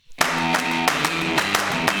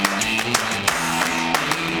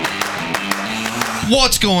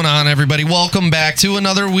What's going on, everybody? Welcome back to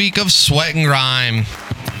another week of Sweat and Grime.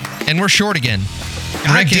 And we're short again.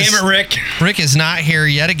 God damn it, Rick. Rick is not here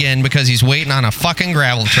yet again because he's waiting on a fucking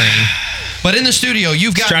gravel train. But in the studio,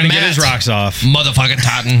 you've got trying Matt, to get his rocks off. Motherfucking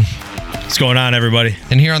Totten. What's going on, everybody?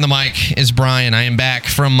 And here on the mic is Brian. I am back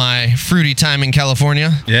from my fruity time in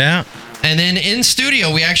California. Yeah. And then in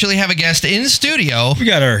studio, we actually have a guest in studio. We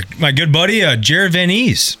got my good buddy, Jared Van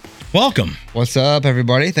Ees. Welcome. What's up,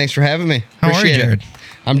 everybody? Thanks for having me. How are you, Jared?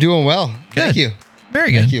 I'm doing well. Good. Thank you.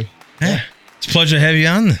 Very good. Thank you. Yeah. It's a pleasure to have you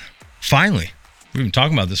on. Finally. We've been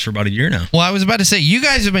talking about this for about a year now. Well, I was about to say, you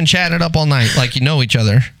guys have been chatting up all night like you know each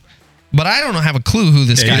other. But I don't have a clue who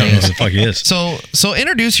this guy you don't know is. who the fuck he is. So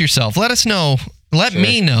introduce yourself. Let us know. Let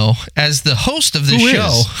me know as the host of this Who show.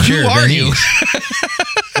 is Who Jared are Van you?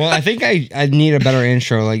 Well, I think I need a better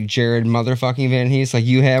intro, like Jared motherfucking Van Hees, like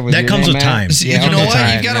you have with That your comes name, with Matt. time. You Yeah, know okay, what?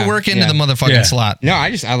 time, You've got to yeah, work into yeah. the motherfucking Yeah. slot. No, I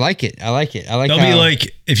like it. I like it. I like They'll how, be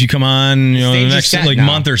like, if you come on, Stage is next set like now.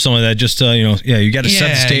 month or something like that, just, you got to set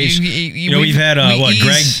the stage. We've had,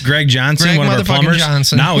 Greg Johnson, Greg one of our motherfucking plumbers.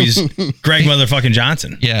 Johnson. Now he's Greg motherfucking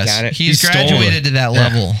Johnson. Yes. Got it. He's He stole graduated it. to that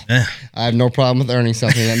level. Yeah. I have no problem with earning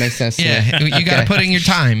something. That makes sense to me. Yeah, you got to Okay. put in your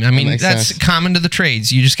time. I mean, makes that's sense. common to the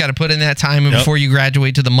trades. You just got to put in that time Yep. before you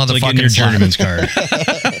graduate to the Like getting your motherfucking slot. journeyman's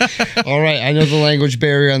card. All right, I know the language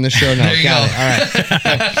barrier on the show now. There you Got go. it.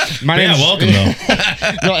 All right. My Yeah, name's welcome, though.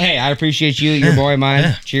 No, hey, I appreciate you, your boy, mine.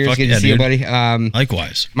 Yeah. Cheers, Fuck good yeah, to see you, dude. buddy.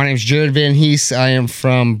 Likewise. My name's Jared Van Hees. I am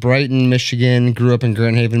from Brighton, Michigan. Grew up in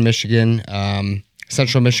Grand Haven, Michigan.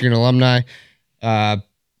 Central Michigan alumni.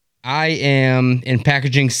 I am in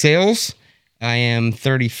packaging sales. I am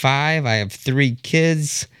 35. I have 3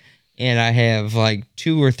 kids, and I have like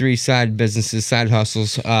 2 or 3 side businesses, side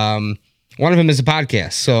hustles. One of them is a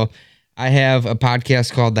podcast. So I have a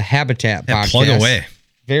podcast called the Habitat Yeah, Podcast. plug away.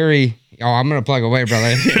 I'm going to plug away, brother.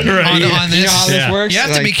 On You know how this Yeah. works? You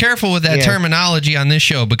have to be Like, careful with that yeah. terminology on this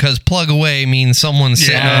show because plug away means someone's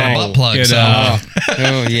sitting Yeah. on a butt plug. Good, So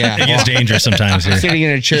Oh, yeah. It gets dangerous sometimes I'm here. sitting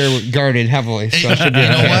in a chair guarded heavily, so I should be you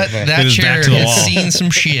know okay, what? but- That It was chair back to the has wall. seen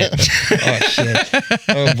some shit. Oh shit!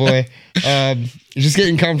 Oh boy! Just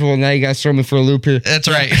getting comfortable now. You guys throw me for a loop here. That's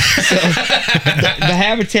right. The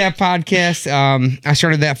Habitat Podcast. I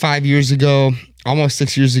started that 5 years ago, almost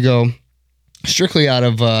 6 years ago, strictly out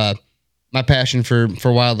of my passion for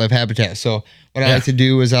wildlife habitat. So what I like to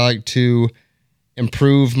do is I like to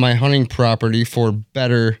improve my hunting property for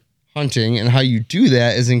better hunting, and how you do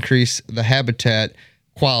that is increase the habitat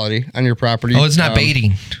quality on your property. Oh, it's not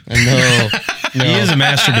baiting. No. He is a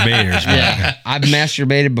master debater. Yeah, I've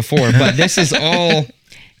masturbated before, but this is all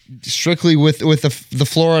strictly with the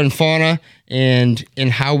flora and fauna and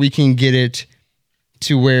how we can get it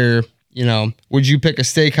to where, would you pick a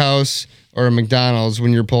steakhouse or a McDonald's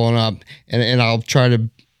when you're pulling up? And I'll try to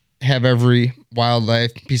have every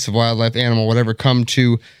piece of wildlife, animal, whatever, come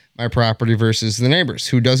to my property versus the neighbors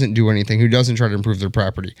who doesn't do anything, who doesn't try to improve their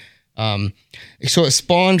property. So it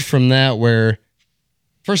spawned from that where,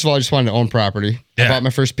 first of all, I just wanted to own property. Yeah. I bought my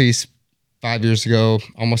first piece 5 years ago,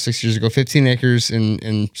 almost 6 years ago, 15 acres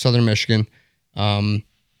in southern Michigan.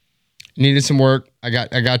 Needed some work. I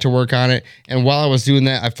got to work on it. And while I was doing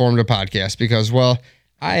that, I formed a podcast because, well,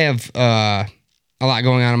 I have a lot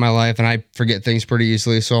going on in my life and I forget things pretty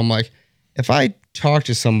easily. So I'm like, if I talk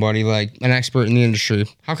to somebody like an expert in the industry,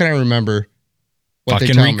 how can I remember what they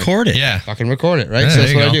Fucking tell me? record it. Yeah. Fucking record it, right? Yeah, So there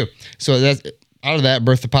that's you what I go. do. So that's out of that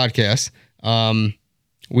birth the podcast.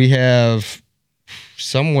 We have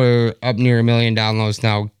somewhere up near 1 million downloads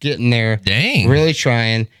now, getting there. Dang. Really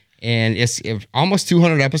trying, and it's almost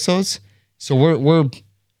 200 episodes. So we're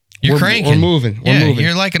You're we're, cranking. We're moving. We're moving.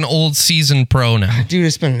 You're like an old seasoned pro now. Dude,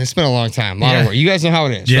 it's been a long time. A lot of work. You guys know how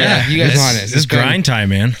it is. Yeah. Right? You guys know how it is. It's grind time,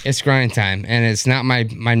 man. It's grind time, and it's not my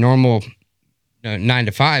normal 9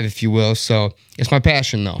 to 5, if you will. So it's my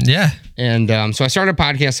passion, though. Yeah. And so I started a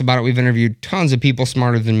podcast about it. We've interviewed tons of people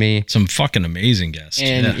smarter than me. Some fucking amazing guests.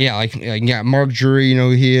 And like Mark Drury, you know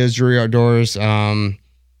who he is, Drury Outdoors.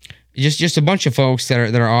 Just a bunch of folks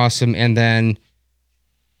that are awesome. And then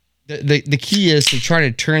the key is to try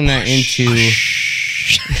to turn that into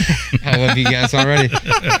I love you guys already.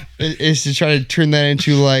 Is to try to turn that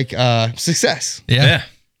into like success. Yeah.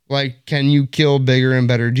 Like, can you kill bigger and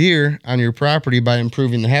better deer on your property by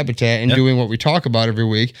improving the habitat and doing what we talk about every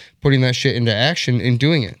week, putting that shit into action and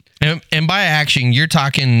doing it? And by action, you're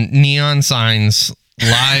talking neon signs,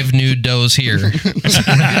 live nude does here.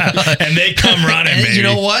 And they come running, And baby. you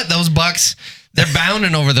know what? Those bucks, they're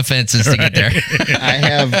bounding over the fences to get there. I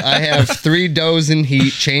have 3 does in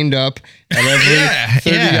heat chained up, at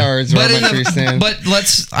every 30 yards around my tree stand. But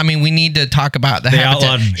we need to talk about the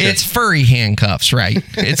habitat. It's furry handcuffs, right?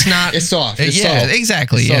 It's not. It's soft. It's yeah, subtle.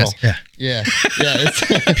 Exactly. It's yes. Yeah.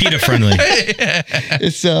 It's PETA friendly.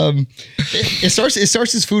 It's it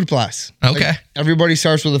starts as food plots. Okay. Like, everybody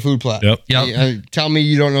starts with a food plot. Yep. Tell me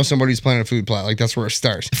you don't know somebody's planting a food plot. Like that's where it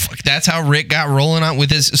starts. Fuck, that's how Rick got rolling on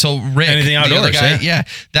with his. So Rick, anything outdoors, yeah.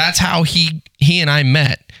 That's how he and I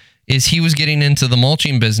met. Is he was getting into the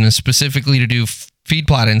mulching business specifically to do feed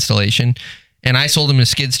plot installation, and I sold him a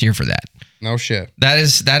skid steer for that. No shit. That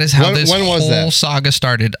is how this whole saga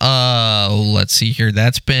started. Let's see here.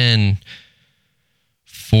 That's been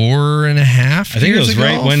 4.5 years ago. I think it was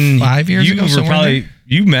right when 5 years ago.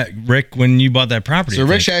 You met Rick when you bought that property. So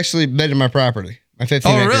Rick actually bid in my property. My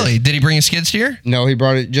 15 acres. Really? Did he bring a skid steer? No, he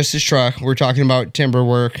brought it just his truck. We're talking about timber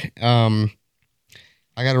work. I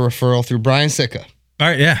got a referral through Brian Sicca. All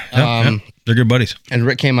right, yeah. They're good buddies. And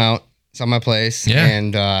Rick came out, saw my place,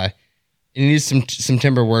 and it needs some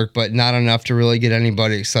timber work, but not enough to really get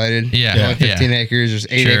anybody excited. Yeah. 15 acres. There's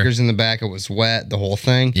 8 acres in the back. It was wet, the whole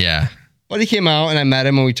thing. Yeah. But he came out, and I met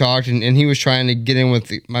him, and we talked, and he was trying to get in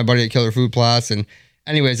with my buddy at Killer Food Plots. And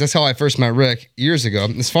anyways, that's how I first met Rick years ago.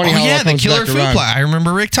 It's funny how it the comes Killer back Food around. Plot. I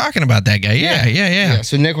remember Rick talking about that guy. Yeah.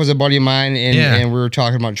 So Nick was a buddy of mine, and we were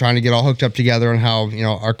talking about trying to get all hooked up together and how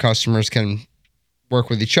our customers can work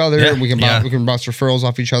with each other. Yeah. We can bounce referrals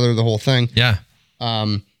off each other, the whole thing. Yeah.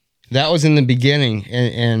 That was in the beginning,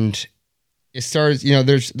 and it starts.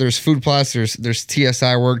 There's food plots. There's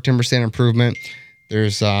TSI work, timber stand improvement.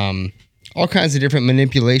 There's all kinds of different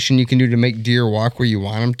manipulation you can do to make deer walk where you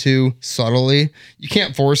want them to subtly. You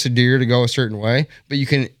can't force a deer to go a certain way, but you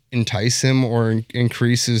can entice him or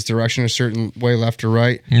increase his direction a certain way, left or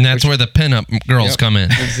right. And that's where the pinup girls come in.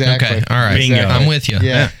 Exactly. Okay. All right. Bingo. I'm with you.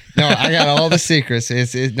 Yeah. No, I got all the secrets.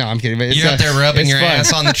 No, I'm kidding. But You're up there rubbing your fun.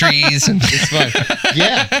 ass on the trees. And It's fun.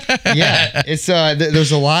 Yeah. It's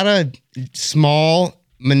there's a lot of small,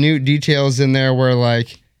 minute details in there where,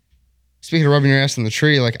 like, speaking of rubbing your ass on the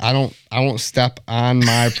tree, like I won't step on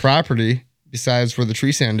my property besides where the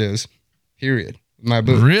tree stand is. Period. My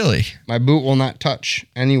boot. Really? My boot will not touch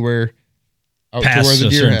anywhere out Past to where the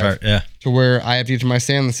deer have. part, yeah. To where I have to get to my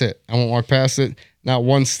stand. That's it. I won't walk past it. Not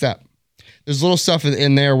one step. There's little stuff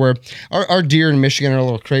in there where our deer in Michigan are a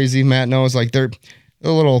little crazy. Matt knows, like they're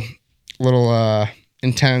a little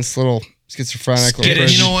intense, little schizophrenic.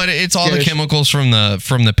 You know what? It's all the chemicals from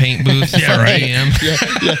the paint booth for EM.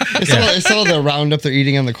 It's all the Roundup they're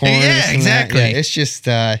eating on the corners. Yeah, exactly. Yeah, it's just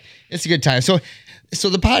it's a good time. So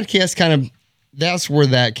the podcast kind of, that's where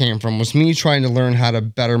that came from, was me trying to learn how to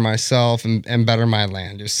better myself and better my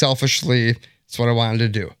land. Just selfishly, it's what I wanted to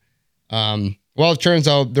do. Well, it turns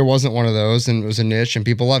out there wasn't one of those, and it was a niche, and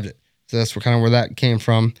people loved it. So that's kind of where that came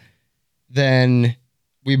from. Then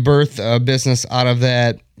we birthed a business out of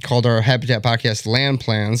that called our Habitat Podcast Land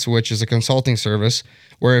Plans, which is a consulting service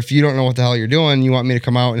where if you don't know what the hell you're doing, you want me to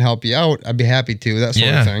come out and help you out, I'd be happy to, that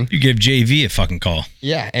sort of thing. You give JV a fucking call.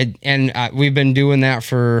 Yeah, and we've been doing that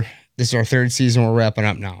this is our 3rd season. We're wrapping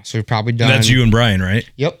up now. So we've probably done... That's you and Brian, right?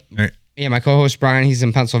 Yep. All right. Yeah, my co-host Brian, he's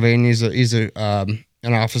in Pennsylvania. He's an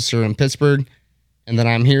officer in Pittsburgh. And then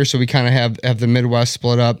I'm here, so we kind of have the Midwest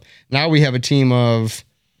split up. Now we have a team of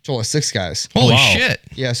 6 guys. Holy shit!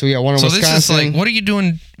 Yeah, so we got one in so Wisconsin. This is like, what are you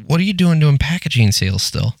doing? What are you doing packaging sales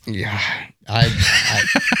still? Yeah, I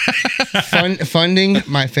funding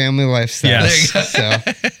my family lifestyle. Yes. So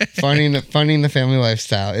funding the family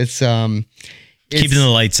lifestyle. It's keeping the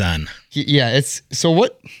lights on. Yeah,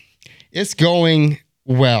 it's going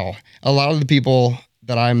well. A lot of the people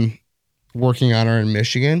that I'm working on are in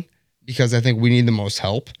Michigan, because I think we need the most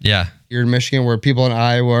help. Yeah. Here in Michigan, where people in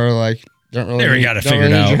Iowa are like, don't really got to figure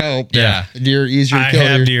it out. Need your help. Yeah. The deer easier to I kill.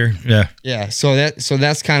 have deer. Yeah. Yeah. So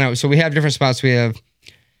that's kind of, so we have different spots. We have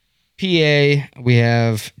PA, we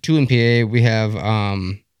have 2 in PA, we have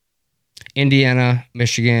Indiana,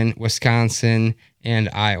 Michigan, Wisconsin, and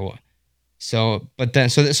Iowa. So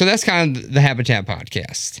that's kind of the Habitat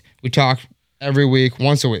Podcast. We talk every week,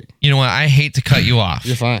 once a week. You know what? I hate to cut you off.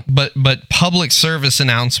 You're fine. But public service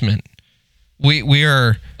announcement. We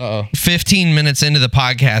are 15 minutes into the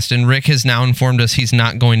podcast, and Rick has now informed us he's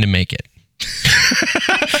not going to make it.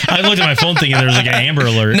 I looked at my phone thinking there was like an Amber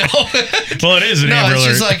Alert. No. Well, it is an Amber Alert.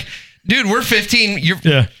 No, it's just like, dude, we're 15.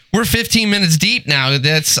 We're 15 minutes deep now. I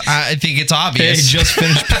think it's obvious. Hey, just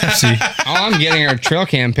finished Pepsi. I'm getting our trail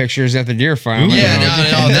cam pictures at the deer farm. Yeah,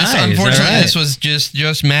 no. Nice. Unfortunately, this was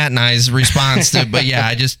just Matt and I's response to. But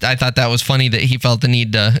yeah, I thought that was funny that he felt the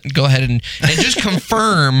need to go ahead and just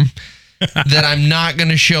confirm that I'm not going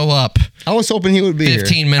to show up. I was hoping he would be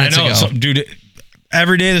 15 minutes ago. So, dude,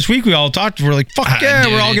 every day this week we all talked. We're like, fuck yeah,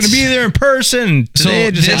 dude, we're all going to be there in person. Today,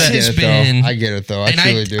 so this has been. I get it though. I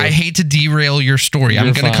truly do. I hate to derail your story.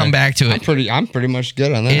 I'm going to come back to it. I'm pretty much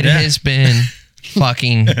good on that. It has been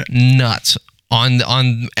fucking nuts on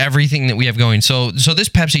everything that we have going. So this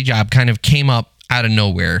Pepsi job kind of came up out of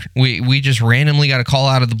nowhere. We just randomly got a call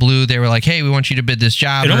out of the blue. They were like, hey, we want you to bid this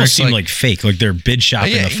job. It almost seemed like fake, like they're bid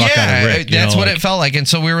shopping the fuck out of Rick. That's what it felt like. And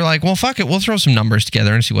so we were like, well, fuck it. We'll throw some numbers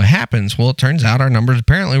together and see what happens. Well, it turns out our numbers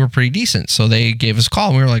apparently were pretty decent. So they gave us a call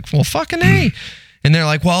and we were like, well, fucking A. And they're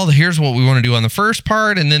like, well, here's what we want to do on the first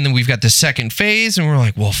part. And then we've got the second phase. And we're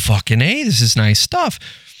like, well, fucking A, this is nice stuff.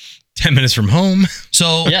 10 minutes from home.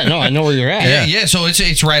 So yeah, no, I know where you're at. Yeah. So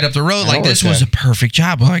it's right up the road. Like this was a perfect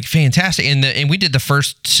job. Like fantastic. And we did the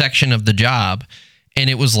first section of the job, and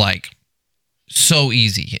it was like so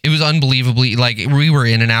easy. It was unbelievably like we were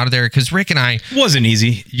in and out of there because Rick and I. It wasn't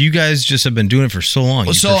easy. You guys just have been doing it for so long.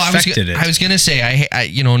 You perfected it. I was gonna say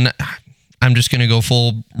I'm just gonna go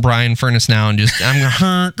full Brian Furness now and just I'm gonna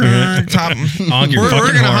honk the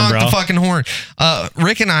fucking horn.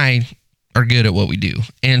 Rick and I are good at what we do.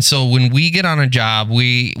 And so when we get on a job,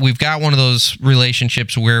 we've got one of those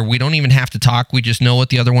relationships where we don't even have to talk. We just know what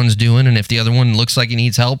the other one's doing. And if the other one looks like he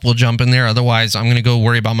needs help, we'll jump in there. Otherwise, I'm going to go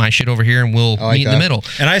worry about my shit over here and we'll meet in the middle.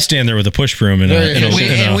 And I stand there with a push broom and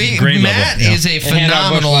Matt is a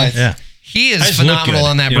phenomenal... He is phenomenal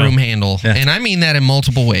on that broom handle. Yeah. And I mean that in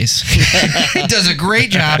multiple ways. He does a great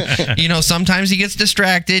job. Sometimes he gets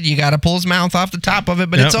distracted. You got to pull his mouth off the top of it,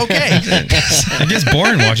 but it's okay. It gets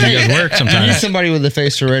boring watching you guys work sometimes. You need somebody with a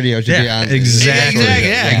face for radio to be on. Exactly.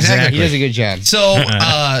 He does a good job. So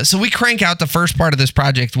we crank out the first part of this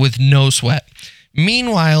project with no sweat.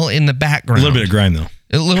 Meanwhile, in the background. A little bit of grime, though.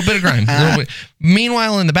 A little bit of grime.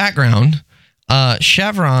 Meanwhile, in the background,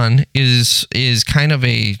 Chevron is kind of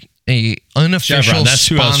a unofficial Chevron, that's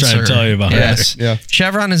sponsor. Who I was trying to tell you about. Yes. Yeah.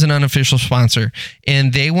 Chevron is an unofficial sponsor,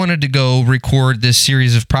 and they wanted to go record this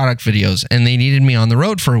series of product videos, and they needed me on the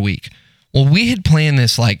road for a week. Well, we had planned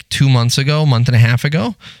this like 2 months ago, month and a half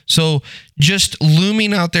ago. So just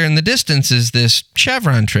looming out there in the distance is this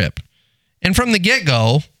Chevron trip. And from the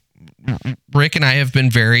get-go, Rick and I have been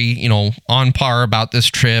very, on par about this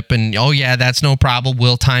trip, and oh yeah, that's no problem.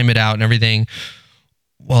 We'll time it out and everything.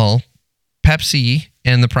 Well, Pepsi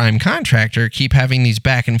and the prime contractor keep having these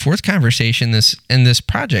back and forth conversations, and this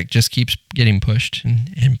project just keeps getting pushed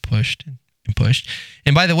and pushed and pushed.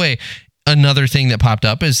 And by the way, another thing that popped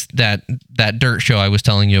up is that dirt show I was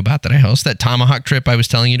telling you about that I host, that Tomahawk trip I was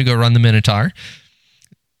telling you to go run the Minotaur.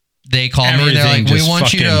 They called me and they're like, we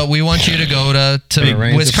want you to go to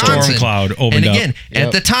Wisconsin. Storm cloud opened and again,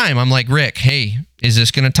 at the time, I'm like, Rick, hey, is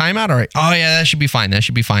this going to time out all right? Oh yeah, that should be fine.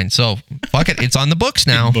 So fuck it. It's on the books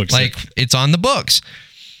now. It's on the books.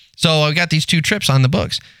 So I got these 2 trips on the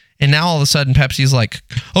books. And now all of a sudden Pepsi's like,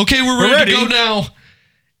 okay, we're ready to go now.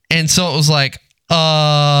 And so it was like,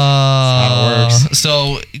 how it works.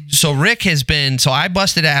 So Rick has been, so I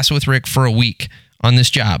busted ass with Rick for a week on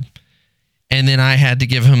this job. And then I had to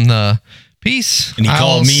give him the peace. And he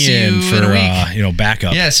called me in for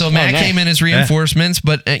backup. Yeah, so Matt came in as reinforcements,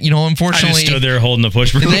 but unfortunately, I just stood there holding the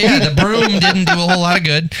push broom. The broom didn't do a whole lot of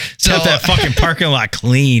good. So kept that fucking parking lot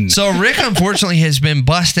clean. So Rick unfortunately has been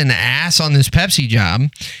busting ass on this Pepsi job.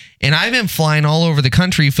 And I've been flying all over the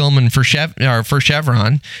country filming for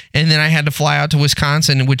Chevron. And then I had to fly out to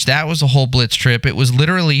Wisconsin, which that was a whole blitz trip. It was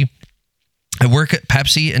literally, I work at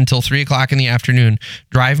Pepsi until 3 o'clock in the afternoon,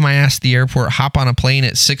 drive my ass to the airport, hop on a plane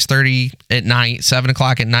at 6:30 at night, 7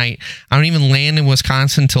 o'clock at night. I don't even land in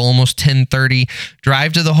Wisconsin until almost 10:30,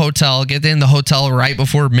 drive to the hotel, get in the hotel right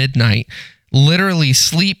before midnight, literally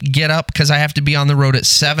sleep, get up because I have to be on the road at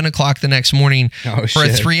 7 o'clock the next morning for a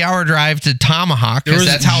 3-hour drive to Tomahawk because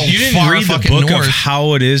that's how you didn't far read the fucking book north. of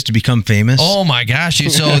how it is to become famous. Oh my gosh!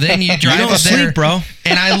 So then you drive up there, sleep, bro.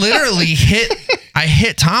 And I literally hit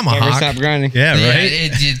Tomahawk. Never stop grinding. Yeah, right.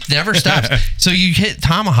 It never stops. So you hit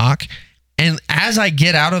Tomahawk, and as I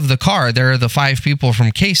get out of the car, there are the 5 people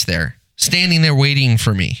from Case there standing there waiting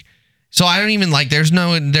for me. So I don't even there's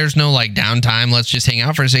no like downtime. Let's just hang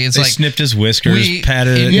out for a second. It's they like snipped his whiskers,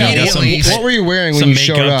 patted it. Yeah, what were you wearing when you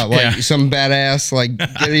showed up? Like some badass, like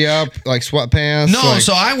giddy up, like sweatpants. No,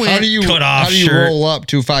 so I went. How do you roll up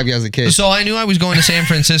to 5 guys a case? So I knew I was going to San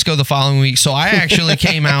Francisco the following week. So I actually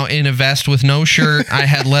came out in a vest with no shirt. I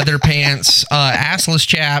had leather pants, assless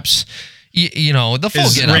chaps. The full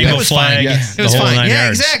get up. It was fine. Yes. It was fine. Yeah,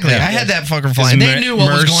 exactly. Yeah. I had that fucker flying. They knew what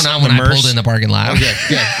was going on when I pulled in the parking lot. Okay,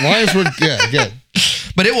 yeah. Lions were good.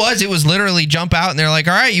 But it was literally jump out and they're like,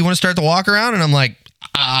 all right, you want to start the walk around? And I'm like,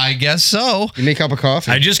 I guess so. You make up a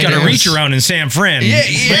coffee. I just got to reach around in San Fran.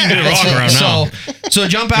 So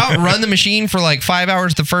jump out, run the machine for like 5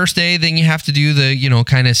 hours the first day. Then you have to do the,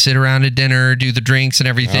 kind of sit around at dinner, do the drinks and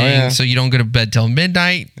everything. So you don't go to bed till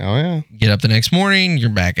midnight. Oh, yeah. Get up the next morning. You're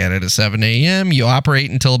back at it at 7 a.m. You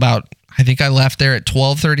operate until about, I think I left there at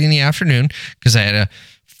 12:30 in the afternoon because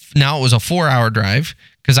now it was a 4-hour drive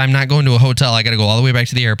because I'm not going to a hotel. I got to go all the way back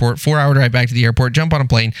to the airport, 4-hour drive back to the airport, jump on a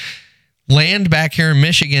plane, land back here in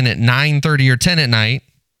Michigan at 9:30 or 10 at night,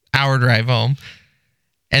 hour drive home.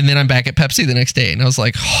 And then I'm back at Pepsi the next day. And I was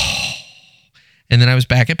like, oh. And then I was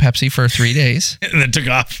back at Pepsi for 3 days. And then took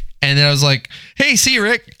off. And then I was like, hey, see you,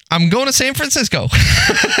 Rick. I'm going to San Francisco.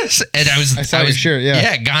 And I was sure, yeah.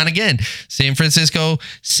 Yeah, gone again. San Francisco,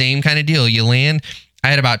 same kind of deal. You land. I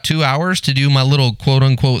had about 2 hours to do my little quote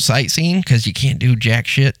unquote sightseeing because you can't do jack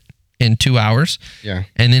shit in 2 hours. Yeah.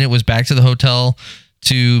 And then it was back to the hotel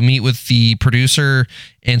to meet with the producer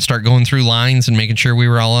and start going through lines and making sure we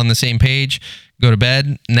were all on the same page. Go to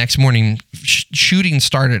bed. Next morning, shooting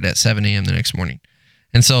started at 7 a.m. the next morning.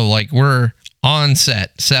 And so like we're on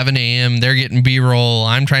set, 7 a.m. They're getting B-roll.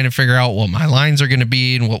 I'm trying to figure out what my lines are going to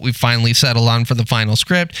be and what we finally settled on for the final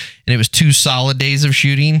script. And it was 2 solid days of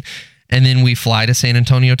shooting. And then we fly to San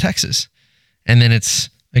Antonio, Texas. And then it's,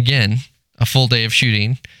 again, a full day of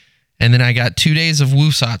shooting. And then I got 2 days of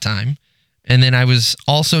woosah time. And then I was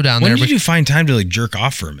also down there. When did you find time to like jerk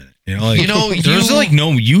off for a minute? There's like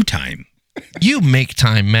no you time. You make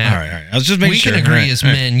time, Matt. All right. I was just making sure. We can agree as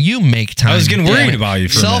men. You make time. I was getting worried about you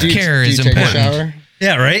for self-care is important. Take a shower?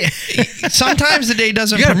 Yeah, right. Sometimes the day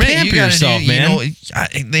doesn't permit. You got to yourself, man.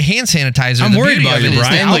 The hand sanitizer. I'm worried about you,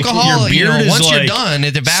 Brian. The alcohol. Like, your beard is once like you're done,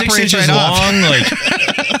 it evaporates 6 inches right long.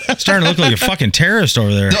 off. Starting to look like a fucking terrorist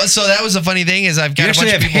over there. So that was the funny thing is I've got you actually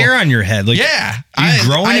a bunch have of people, hair on your head. Like, yeah,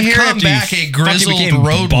 I've hair come back a grizzled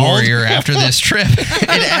road warrior after this trip. It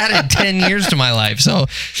added 10 years to my life.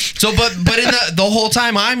 But in the whole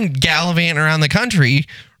time I'm gallivanting around the country,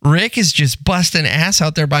 Rick is just busting ass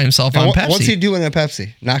out there by himself on Pepsi. What's he doing at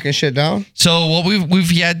Pepsi? Knocking shit down? So what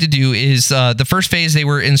we've had to do is the first phase they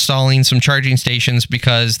were installing some charging stations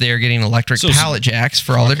because they're getting electric pallet jacks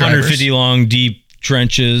for all their drivers. 150 long, deep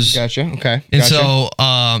trenches. Gotcha. Okay. And so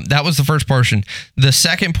that was the first portion. The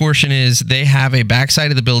second portion is they have a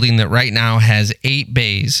backside of the building that right now has 8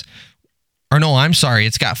 bays. Or no, I'm sorry.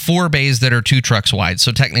 It's got 4 bays that are 2 trucks wide.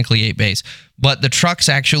 So technically 8 bays. But the trucks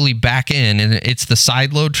actually back in, and it's the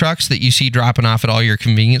side load trucks that you see dropping off at all your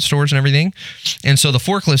convenience stores and everything. And so the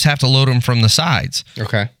forklifts have to load them from the sides.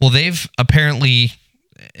 Okay. Well, they've apparently,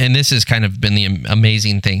 and this has kind of been the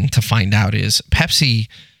amazing thing to find out is Pepsi,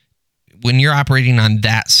 when you're operating on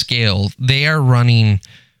that scale, they are running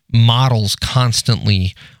models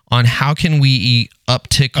constantly on how can we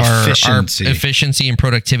uptick our efficiency and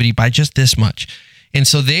productivity by just this much. And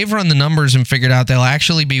so they've run the numbers and figured out they'll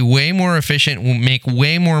actually be way more efficient, will make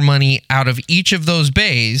way more money out of each of those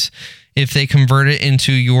bays if they convert it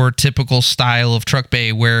into your typical style of truck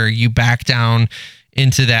bay where you back down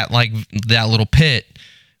into that little pit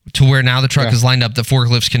to where now the truck is lined up, the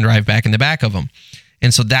forklifts can drive back in the back of them.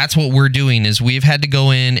 And so that's what we're doing is we've had to go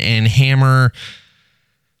in and hammer,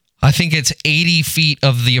 I think it's 80 feet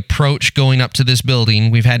of the approach going up to this building.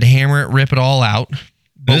 We've had to hammer it, rip it all out.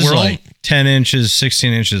 But we're like 10 inches,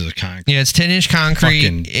 16 inches of concrete. Yeah, it's 10-inch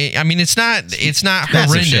concrete. It's not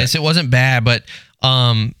horrendous. It wasn't bad, but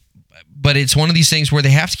it's one of these things where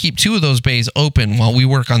they have to keep 2 of those bays open while we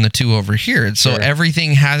work on the 2 over here. So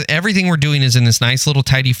everything we're doing is in this nice little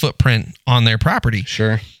tidy footprint on their property.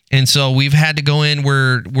 Sure. And so we've had to go in,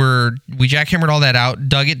 we jackhammered all that out,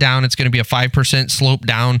 dug it down. It's going to be a 5% slope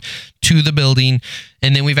down to the building.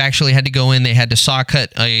 And then we've actually had to go in, they had to saw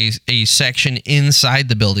cut a section inside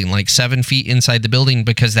the building, like 7 feet inside the building,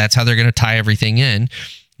 because that's how they're going to tie everything in.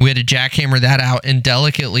 We had to jackhammer that out, and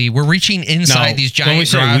delicately, we're reaching inside these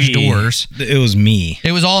giant garage doors. It was me.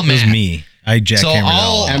 It was all Matt. It was me. I jackhammered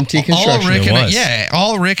all empty construction.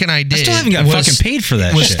 All Rick and I did. I still haven't got fucking paid for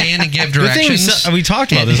that. Was shit. stand and give directions. We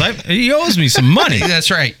talked about this. He owes me some money. That's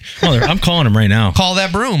right. I'm calling him right now. Call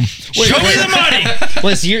that broom. Show me the money.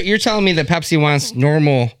 Listen, you're telling me that Pepsi wants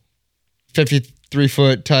normal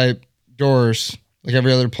 53-foot type doors like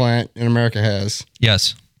every other plant in America has.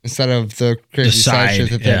 Yes. Instead of the crazy side shit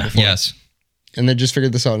that they had before. Yes. And they just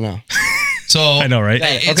figured this out now. So I know, right?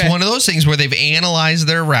 It's one of those things where they've analyzed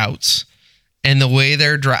their routes. And the way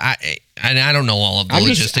they're and I don't know all of the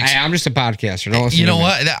logistics. I'm just a podcaster. Don't you know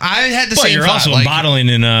what? I had the same. You're thought. also bottling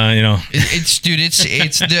in,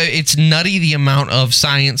 it's nutty the amount of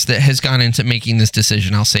science that has gone into making this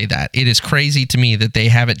decision. I'll say that it is crazy to me that they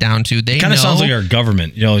have it down to. They kind of sounds like our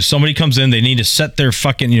government. Somebody comes in, they need to set their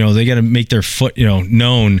fucking. They got to make their foot.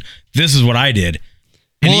 Known. This is what I did,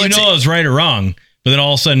 and it's right or wrong. But then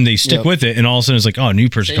all of a sudden they stick with it, and all of a sudden it's like, oh, a new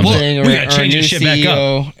person comes in. We got to change this shit back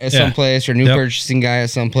up at some place, or new purchasing guy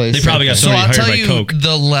at some place. They probably got somebody hired by Coke.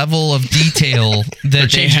 The level of detail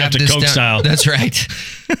that they have to Coke style. That's right.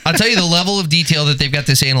 I'll tell you the level of detail that they've got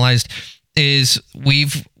this analyzed is we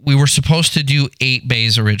were supposed to do 8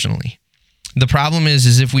 bays originally. The problem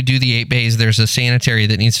is if we do the 8 bays, there's a sanitary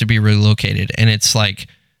that needs to be relocated, and it's like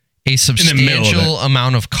a substantial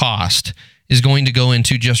amount of cost is going to go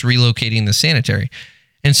into just relocating the sanitary.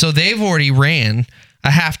 And so they've already ran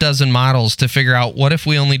a half dozen models to figure out what if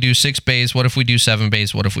we only do 6 bays, what if we do 7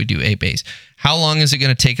 bays, what if we do 8 bays? How long is it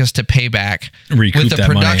going to take us to pay back with the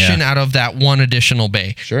production out of that one additional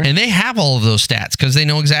bay? Sure. And they have all of those stats because they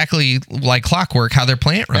know exactly like clockwork how their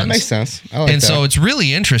plant runs. That makes sense. I like that. So it's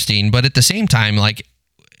really interesting, but at the same time, like,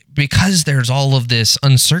 because there's all of this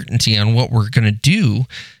uncertainty on what we're going to do,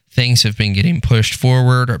 things have been getting pushed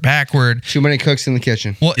forward or backward. Too many cooks in the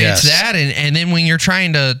kitchen. Well, it's that. And then when you're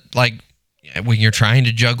trying to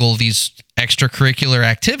juggle these extracurricular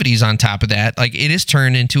activities on top of that, like, it is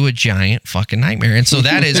turned into a giant fucking nightmare. And so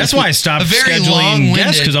that's why I stopped scheduling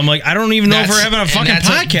guests, because I'm like, I don't even know if we're having a fucking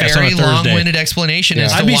podcast on a Thursday. Very long-winded explanation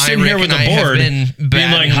as to I'd be why sitting here Rick with and the I board have been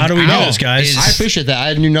being like, how do we do this, guys? I appreciate that.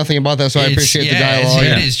 I knew nothing about that, so I appreciate the dialogue.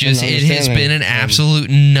 It has been an absolute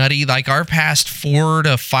nutty, like, our past 4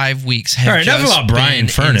 to 5 weeks have just enough about Brian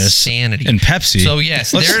Furness insanity. And Pepsi. So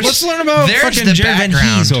yes, let's learn about fucking Jared Van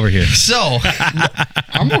Hees over here. So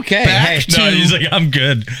I'm okay. He's like, I'm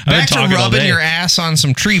good. Back to rubbing your ass on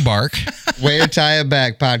some tree bark. Way to tie it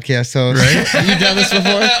back, podcast host. Right? Have you done this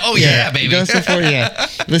before? Oh yeah, baby. You done this before? Yeah.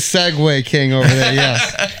 The segue king over there.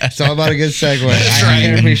 Yes. It's all about a good segue. That's I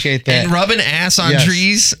can appreciate that. And rubbing ass on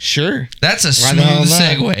trees. Sure. That's a smooth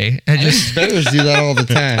segue. Beggars do that all the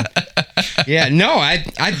time. Yeah. No, I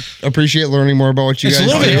appreciate learning more about what you guys do.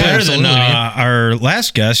 It's a little bit better than our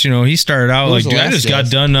last guest. He started out like, dude, I just got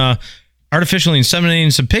done artificially inseminating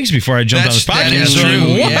some pigs before I jumped on this podcast. That is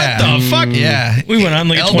true. What the fuck? Yeah. We went on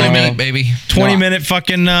like a 20-minute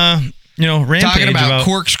fucking, rampage. Talking about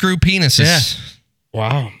corkscrew penises. Yeah.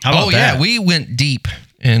 Wow. How about that? We went deep.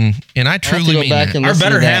 And I truly mean that. Our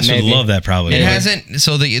better halves would love that probably. It hasn't.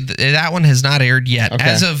 So that one has not aired yet.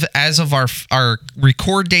 Okay. As of our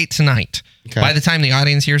record date tonight. Okay. By the time the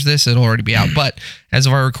audience hears this, it'll already be out. But as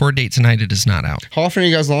of our record date tonight, it is not out. How often are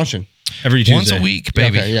you guys launching? Every Tuesday. Once a week,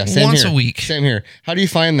 baby. Okay, yeah, Once a week. Same here. How do you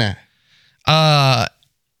find that? I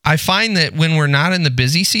find that when we're not in the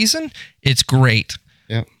busy season, it's great.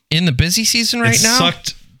 Yeah. In the busy season right now,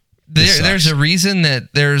 sucked. There's a reason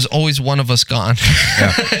that there's always one of us gone.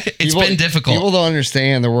 Yeah. It's been difficult. People don't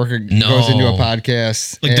understand the work that goes into a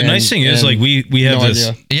podcast. Like the nice thing is, like we have this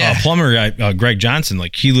plumber guy, Greg Johnson.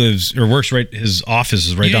 Like he lives or works right. His office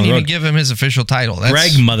is right down the road. You didn't even give him his official title. That's,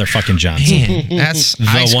 Greg motherfucking Johnson. Man, that's the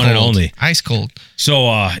ice one cold. And only. Ice cold.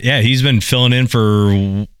 So he's been filling in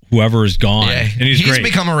for whoever is gone. Yeah. And he's great.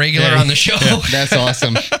 Become a regular on the show. Yeah. That's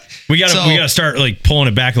awesome. We gotta start like pulling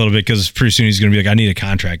it back a little bit because pretty soon he's gonna be like, I need a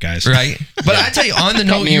contract, guys. Right. But I tell you, on the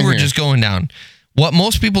note you were just going down, what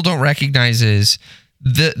most people don't recognize is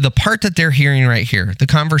the part that they're hearing right here, the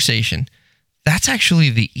conversation. That's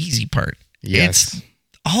actually the easy part. Yes. It's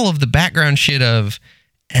all of the background shit of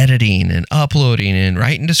editing and uploading and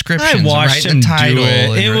writing descriptions. I watched and writing him the title.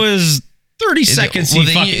 Do it. It was 30 seconds. How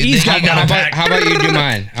about you do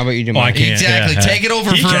mine? I can't. Exactly. Yeah. Take it over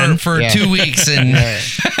for 2 weeks and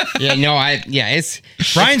it's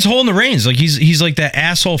Brian's holding the reins. Like he's like that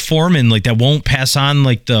asshole foreman, like that won't pass on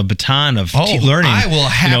like the baton of learning. I will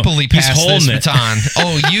happily pass this baton.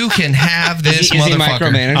 Oh, you can have this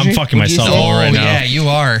motherfucker. I'm fucking myself over right now. Yeah, you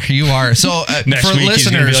are. So next for week listeners, he's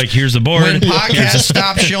gonna be like, here's the board. When podcasts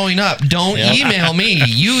stop showing up, don't email me.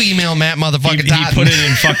 You email Matt motherfucking Totten. He put it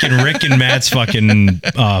in fucking Rick and Matt's fucking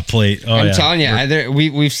plate. Oh, I'm telling you,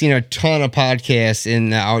 we've seen a ton of podcasts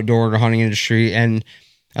in the outdoor hunting industry, and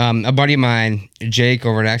a buddy of mine, Jake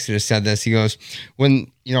over at Exodus, said this. He goes, when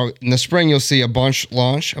in the spring you'll see a bunch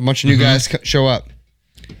of new guys show up,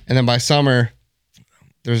 and then by summer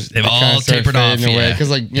they've all tapered off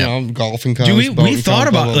because golfing comes. Dude, we thought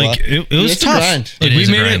about it was tough. Like, we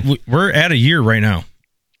made it. We're at a year right now.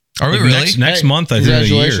 Are we really? Next month, I think.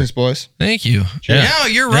 Congratulations, boys. Thank you. Yeah,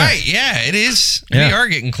 you're right. Yeah, it is. We are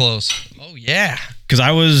getting close. Oh, yeah. Because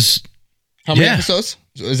I was... How many episodes?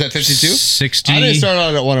 Is that 52? 60. I didn't start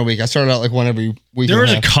out at one a week. I started out like one every week. There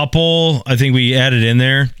was a couple I think we added in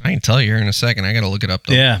there. I can tell you here in a second. I got to look it up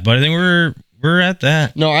though. Yeah, but I think we're at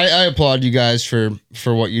that. No, I applaud you guys for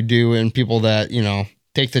what you do and people that,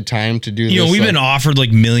 take the time to do this. We've been offered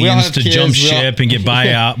like millions to kids, jump ship and get bought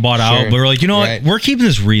out, but we're like, Right. what? We're keeping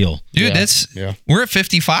this real. Dude, Yeah. we're at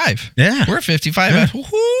 55. Yeah. We're at 55.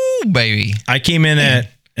 Woohoo, baby. I came in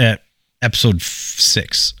at episode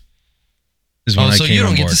 6. Is when Oh, I so came you don't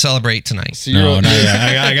on get board. to celebrate tonight. So No, not yet.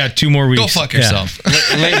 I got 2 more weeks. Go fuck Yeah. yourself.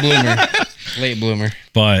 late bloomer. Late bloomer.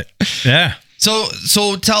 But yeah, So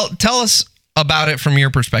tell us about it from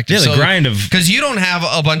your perspective. Yeah, the grind of- because you don't have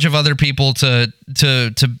a bunch of other people to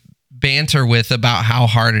banter with about how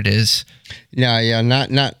hard it is. Yeah,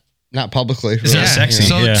 not publicly. It's not sexy.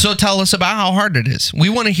 So Yeah. so tell us about how hard it is. We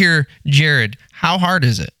want to hear, Jared, how hard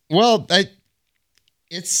is it? Well,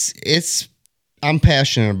 I'm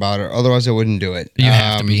passionate about it. Otherwise, I wouldn't do it. You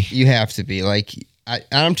have to be. You have to be. Like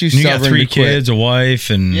I'm too you stubborn. got 3 to quit. kids, a wife,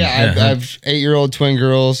 and Yeah, I've 8-year-old twin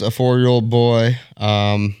girls, a 4-year-old boy.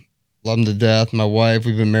 Love them to death. My wife,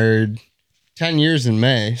 we've been married 10 years in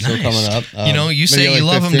May, so Nice. coming up. You say maybe you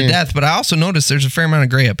like love them to 15. death, but I also noticed there's a fair amount of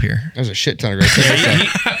gray up here. There's a shit ton of great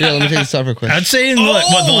stuff. Here, let me take this off real quick. I'd say in the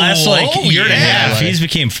last year and a half, yeah. he's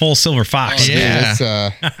became full silver fox. Dude,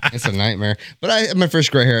 Yeah. it's a nightmare. But I had my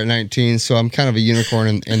first gray hair at 19, so I'm kind of a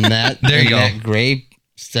unicorn in that. There you in go. That gray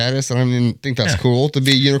status. I don't even think that's cool to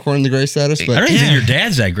be a unicorn in the gray status, I but don't even think your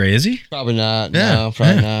dad's that great, is he? probably not. Yeah. No,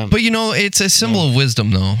 probably not. But it's a symbol of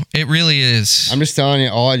wisdom, though. It really is. I'm just telling you,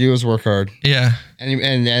 all I do is work hard. Yeah.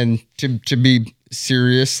 And to be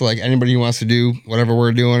serious, like anybody who wants to do whatever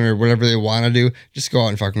we're doing or whatever they want to do, just go out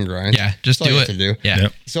and fucking grind. Yeah. Just That's all do you it. have to do. Yeah.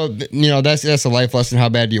 Yep. So that's a life lesson. How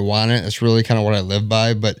bad do you want it? That's really kind of what I live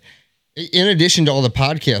by. But in addition to all the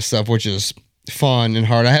podcast stuff, which is fun and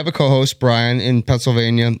hard, I have a co-host, Brian, in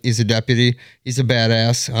Pennsylvania. He's a deputy. He's a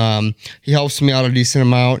badass. He helps me out a decent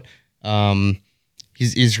amount.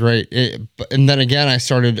 He's great. And then again, I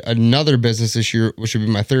started another business this year, which would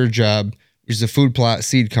be my 3rd job, which is a food plot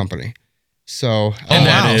seed company. So Oh,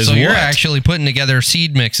 that wow. is So you're what? actually putting together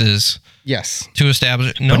seed mixes yes. to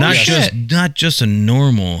establish. No, But shit. not just a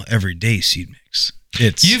normal everyday seed mix.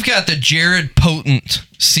 It's You've got the Jared Potent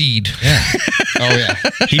seed. Oh yeah.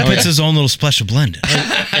 he puts his own little special blend in. It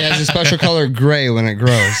has a special color gray when it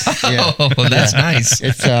grows. Yeah. Oh, that's nice.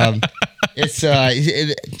 It's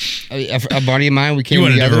a buddy of mine. We came You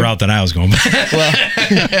went a together. different route than I was going. Well,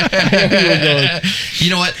 You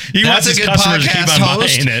know what? He wants That's a his good customers to keep podcast on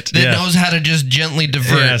host buying it. that Yeah. knows how to just gently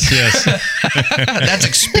divert. yes. That's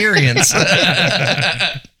experience.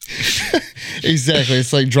 exactly.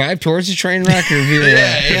 It's like drive towards the train wreck or veer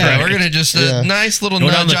left. Yeah. We're gonna just Yeah. nice little Go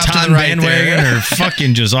down nudge the off to Tom the right bandwagon there. or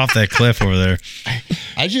fucking just off that cliff over there.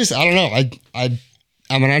 I don't know.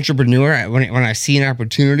 I'm an entrepreneur. When I see an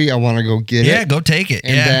opportunity, I want to go get Yeah, it. go take it.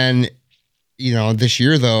 And yeah. then, this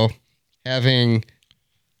year though, having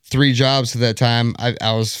 3 jobs at that time, I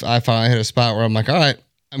finally hit a spot where I'm like, all right,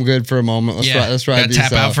 I'm good for a moment. Let's ride Gotta these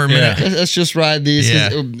tap out for a minute. Let's just ride these.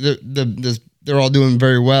 'Cause they're all doing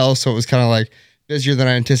very well, so it was kind of like busier than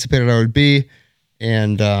I anticipated I would be,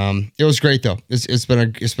 and it was great though. It's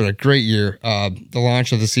been a great year. The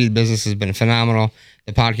launch of the seed business has been phenomenal.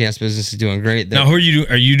 The podcast business is doing great. Now, who are you?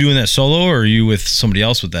 Are you doing that solo, or are you with somebody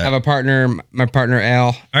else with I that? have a partner, my partner Al.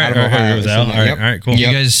 All right, out of all right, Ohio. with Al. So, All right, yep. all right, cool. You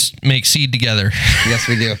Yep. guys make seed together. Yes,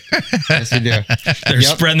 we do. Yes, we do. They're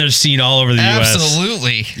Yep. spreading their seed all over the U.S.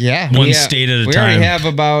 Absolutely. Yeah, One we state at a we time. already have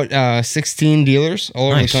about 16 dealers all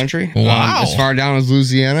over Nice. the country. Wow. As far down as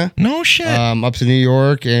Louisiana, No shit. up to New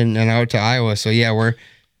York, and out to Iowa. So yeah, we're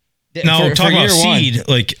Now, for talk about year one, seed.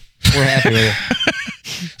 Like, we're happy with it.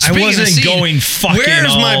 I Speaking of wasn't seed, going fucking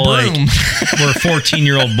where's all my broom? like we're a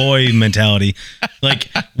 14-year-old boy mentality. Like,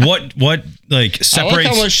 what like I like separates?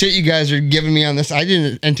 how much shit you guys are giving me on this. I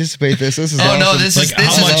didn't anticipate this. This is Oh no, awesome. this Like,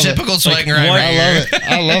 is how a much- typical like, sweating right what- right I here. love it.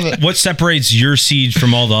 I love it. What separates your seed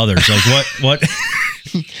from all the others? Like, what?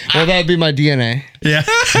 Well, that would be my DNA. Yeah.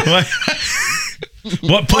 What?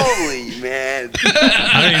 Holy man.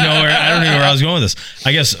 I don't even know where I was going with this.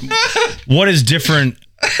 I guess what is different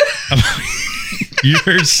about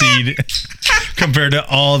your seed compared to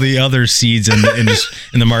all the other seeds in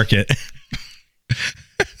the market?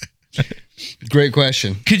 Great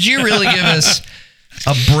question. Could you really give us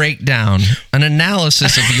a breakdown, an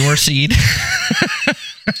analysis of your seed?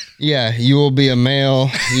 Yeah, you will be a male.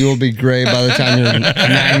 You will be gray by the time you're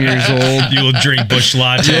 9 years old. You will drink bush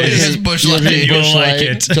lattes. Yes, Busch You'll Light. drink You'll Busch like Light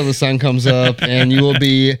it. till the sun comes up, and you will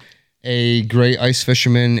be a great ice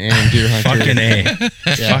fisherman and deer hunter. Fucking A.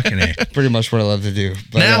 Yeah. Fucking A. Pretty much what I love to do.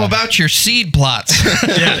 But, Now about your seed plots.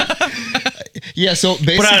 Yeah, so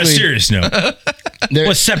basically, But on a serious note,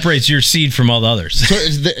 what separates your seed from all the others?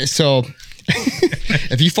 So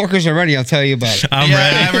if you fuckers are ready, I'll tell you about it. I'm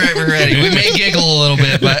ready. We're ready. We may giggle a little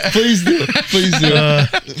bit, but Please do.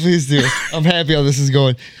 Please do. I'm happy how this is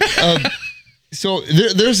going. So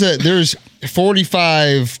there's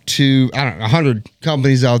 45 to 100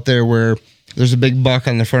 companies out there where there's a big buck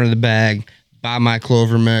on the front of the bag. Buy my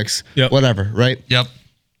Clover Mix, whatever, right? Yep.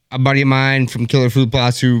 A buddy of mine from Killer Food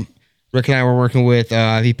Plots who Rick and I were working with,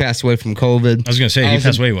 he passed away from COVID. I was going to say, he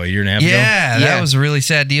passed away, what, a year and a half ago? Yeah, that was a really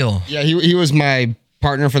sad deal. Yeah, he was my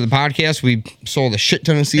partner for the podcast. We sold a shit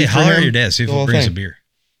ton of seeds for him. Hey, holler at your dad, see if he'll bring some beer.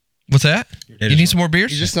 What's that? You need some more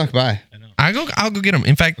beers? He just snuck by. I'll go get them.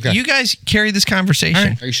 In fact, you guys carry this conversation.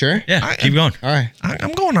 Right. Are you sure? Yeah, keep going. All right.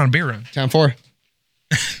 I'm going on a beer run. Time for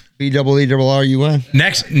BEERRUN.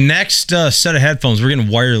 Next set of headphones, we're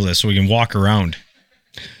getting wireless so we can walk around.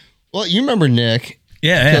 Well, you remember Nick?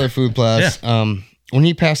 Yeah. Killer Food Plots. Yeah. When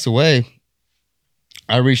he passed away,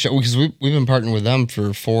 I reached out because we've been partnering with them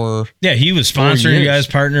for 4. Yeah, he was sponsoring you guys,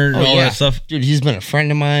 partnered, all that stuff. Dude, he's been a friend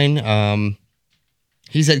of mine.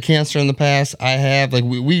 He's had cancer in the past. I have. Like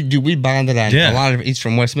we bonded on a lot of. He's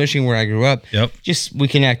from West Michigan, where I grew up. Yep. Just we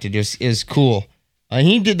connected. It was cool.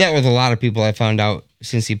 He did that with a lot of people. I found out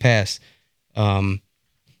since he passed.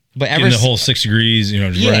 But ever the whole 6 degrees,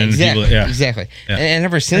 just running exactly, people. Yeah, exactly. Yeah. And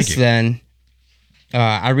ever since then,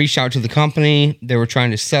 I reached out to the company. They were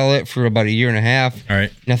trying to sell it for about a year and a half. All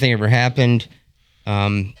right. Nothing ever happened.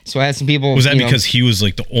 So I had some people. Was that because he was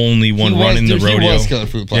like the only one running the rodeo? He was Killer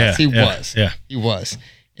Food Plots. Yeah, he was.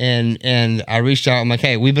 And I reached out. I'm like,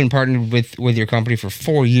 hey, we've been partnered with your company for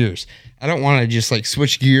 4 years. I don't want to just like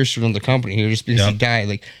switch gears to another company here just because he died.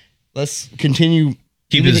 Like, let's continue.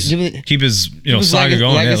 Keep his saga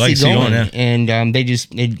going. Legacy going. Yeah. And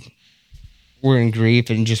they were in grief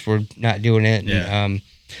and just were not doing it. Yeah. And,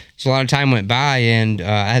 so a lot of time went by, and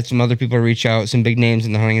I had some other people reach out, some big names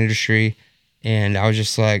in the hunting industry, and I was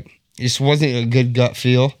just like, it just wasn't a good gut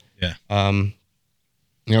feel. Yeah. Come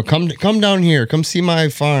down here, come see my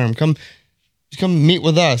farm, come meet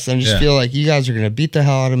with us, and just feel like you guys are gonna beat the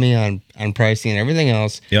hell out of me on pricing and everything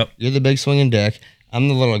else. Yep. You're the big swinging dick. I'm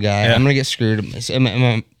the little guy. I'm gonna get screwed. At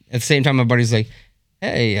the same time, my buddy's like,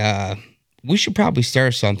 hey, we should probably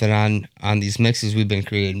start something on these mixes we've been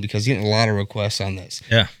creating because you're getting a lot of requests on this.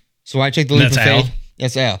 Yeah. So I took the leap of faith. Al?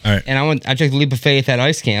 That's Al. All right. And I took the leap of faith at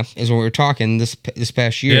Ice Camp is when we were talking this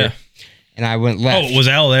past year. Yeah. And I went left. Oh, was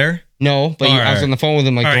Al there? No, but I was on the phone with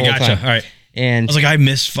him like the whole time. All right. And I was like, I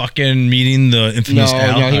missed fucking meeting the infamous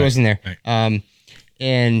Al. No, he wasn't there. Right.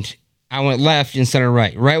 And I went left instead of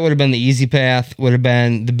right. Right would have been the easy path. Would have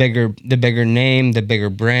been the bigger name, the bigger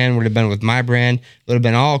brand. Would have been with my brand. Would have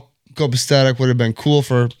been all copacetic. Would have been cool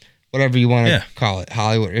for whatever you want to call it.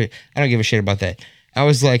 Hollywood. I don't give a shit about that. I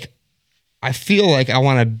was like, I feel like I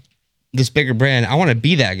want this bigger brand. I want to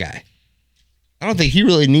be that guy. I don't think he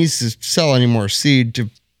really needs to sell any more seed to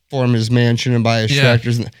form his mansion and buy his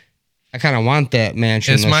tractors. I kind of want that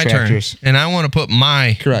mansion. It's my tractors. Turn, and I want to put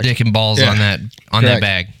my dick and balls on that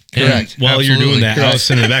bag. Correct. And while you're doing that, I was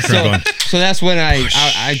sitting in the background going. So that's when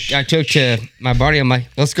I took to my buddy. I'm like,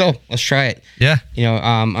 let's go, let's try it. Yeah.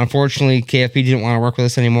 Unfortunately, KFP didn't want to work with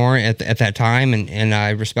us anymore at that time, and I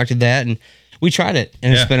respected that, and we tried it,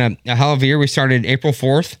 and it's been a hell of a year. We started April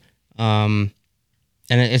 4th, and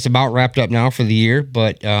it's about wrapped up now for the year.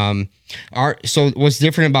 But so what's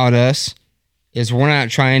different about us is we're not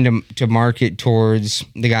trying to market towards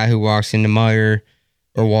the guy who walks into Meijer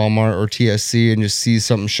or Walmart or TSC and just sees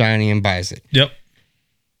something shiny and buys it. Yep.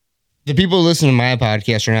 The people who listen to my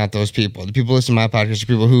podcast are not those people. The people who listen to my podcast are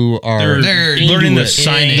people who are they're learning the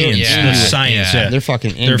science. Yeah. They're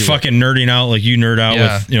fucking nerding out like you nerd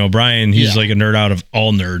out with Brian. He's like a nerd out of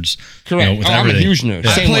all nerds. Correct. With I'm a huge nerd.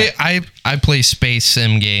 I play space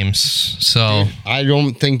sim games, so dude, I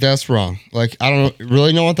don't think that's wrong. Like I don't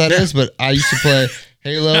really know what that is, but I used to play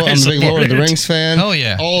Halo. I'm a big Lord of the Rings fan. Oh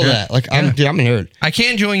yeah, all that. Like I'm a nerd. I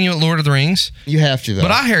can't join you at Lord of the Rings. You have to though. But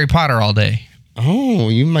I Harry Potter all day. Oh,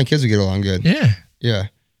 you and my kids would get along good. Yeah.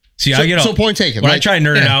 See, I get so point taken. When I try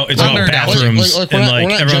nerding out, it's about bathrooms and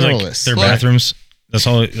everyone's like their bathrooms. That's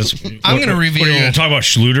all. I'm going to reveal. What are you going to talk about?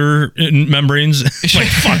 Schluter membranes? Like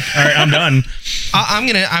fuck. All right, I'm done. I'm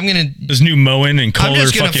gonna. This new Moen and Kohler I'm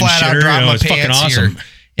just gonna fucking flat out shitter. drop my It's fucking pants awesome. here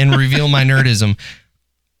and reveal my nerdism.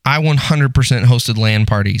 I 100% hosted LAN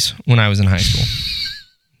parties when I was in high school.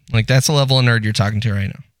 Like that's the level of nerd you're talking to right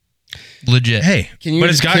now. Legit. Hey, can you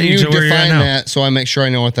define that so I make sure I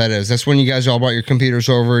know what that is? That's when you guys all brought your computers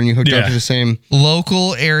over and you hooked up to the same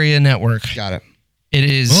local area network. Got it. It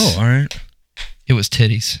is. Oh, all right. It was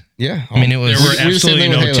titties. Yeah. I mean, it was. There were We were the same absolutely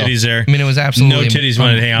thing no with Halo. titties there. I mean, it was absolutely No titties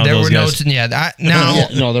wanted to hang out with There those were no. guys. Now.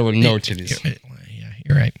 No, there were no titties. Yeah,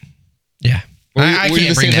 you're right. Yeah, I We did can't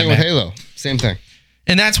the bring same thing that with back. Halo. Same thing.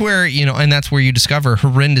 And that's where you discover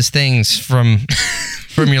horrendous things from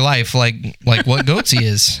your life, like what Goatsy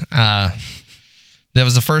is. That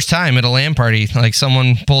was the first time at a LAN party, like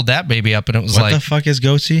someone pulled that baby up, and it was What like, the fuck is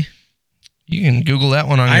goatee? you can Google that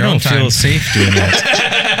one on your I own don't time. feel safe doing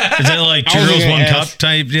that. Is that like two I was girls, gonna one cup ask.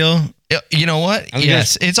 type deal? You know what? I'm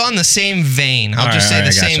Yes, it's on the same vein. I'll All just right,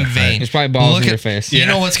 say the all right, I same gotcha. vein. There's probably balls in your face. You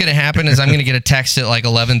know what's going to happen is I'm going to get a text at like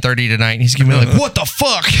 11:30 tonight, and he's going to be like, "What the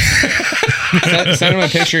fuck?" Send him a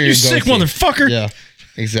picture of your You sick goatee. motherfucker. Yeah,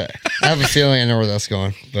 exactly. I have a feeling I know where that's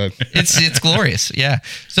going, but It's glorious. Yeah.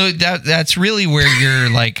 So that's really where your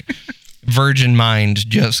like virgin mind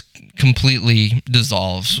just completely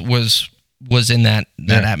dissolves. Was in that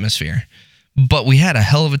atmosphere. But we had a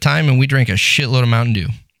hell of a time, and we drank a shitload of Mountain Dew.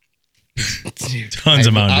 Tons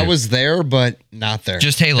of Mountain I Dew. was there, but not there.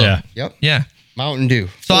 Just Halo. Yeah. Yep. Yeah. Mountain Dew.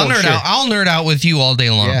 So I'll For nerd sure. out. I'll nerd out with you all day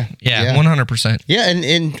long. Yeah. Yeah. Yeah. 100%. Yeah,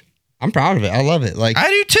 and I'm proud of it. I love it. Like I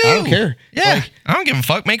do too. I don't care. Yeah. Like, I don't give a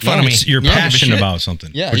fuck. Make fun of me. You're Yeah, passionate shit. about something,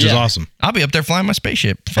 Yeah, which is yeah. awesome. I'll be up there flying my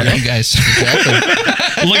spaceship. Fuck you guys.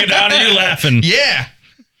 exactly. Looking down at you laughing. Yeah.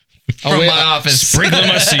 I'll From wait- my office. Sprinkling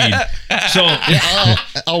my seed. So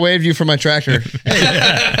I'll wave you from my tractor.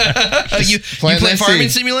 Hey, You plant play that Farming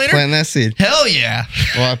seed. Simulator? Plant that seed. Hell yeah.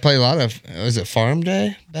 Well, I play a lot of. Was it Farm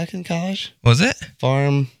Day back in college? Was it?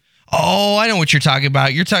 Farm. Oh, I know what you're talking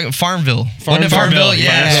about. You're talking Farmville. Wasn't it Farmville.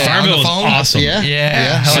 Yeah. Farmville On the is phone? awesome. Yeah.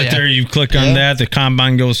 Yeah. Hell sit yeah. there, you click on Yeah. that, the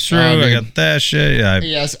combine goes through. Oh, I dude. got that shit. Yeah.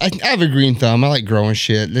 Yes, I have a green thumb. I like growing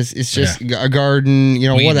shit. It's just a garden,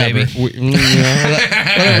 Weed, whatever, baby.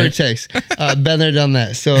 whatever it takes. Been there, done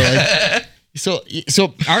that. So,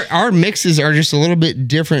 so our mixes are just a little bit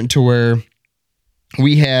different to where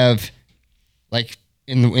we have, like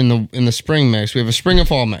in the spring mix, we have a spring and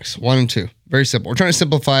fall mix, 1 and 2. Very simple. We're trying to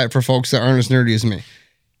simplify it for folks that aren't as nerdy as me.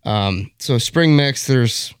 So spring mix,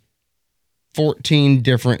 there's 14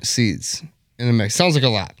 different seeds in the mix. Sounds like a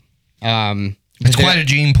lot. It's quite a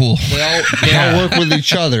gene pool. They all work with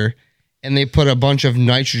each other, and they put a bunch of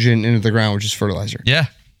nitrogen into the ground, which is fertilizer. Yeah.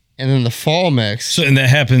 And then the fall mix, So and that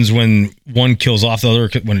happens when one kills off the other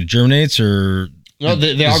when it germinates, or no,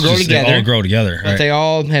 they all it's grow just together. They all grow together. But Right? they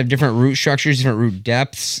all have different root structures, different root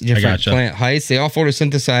depths, different gotcha. plant heights. They all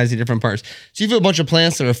photosynthesize the different parts. So if you have a bunch of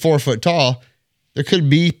plants that are 4 foot tall, there could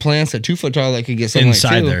be plants at 2 foot tall that could get something Inside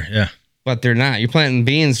like 2, there. Yeah. but they're not. You're planting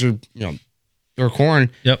beans or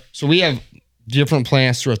corn. Yep. So we have different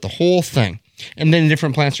plants throughout the whole thing. And then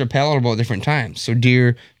different plants are palatable at different times. So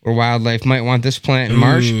deer or wildlife might want this plant in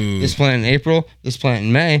March, Ooh. this plant in April, this plant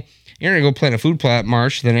in May. You're going to go plant a food plot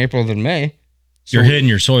March, then April, then May. You're hitting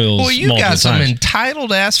your soils. Well, you multiple got some times.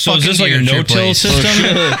 entitled ass So fucking is this like a deer at your no-till place.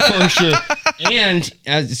 system? For sure. And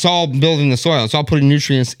it's all building the soil. It's all putting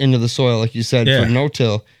nutrients into the soil, like you said, Yeah. for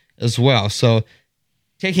no-till as well. So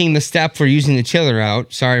taking the step for using the tiller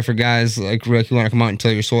out, sorry for guys like Rick who want to come out and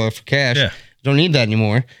till your soil for cash. Yeah. Don't need that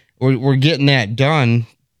anymore. We're getting that done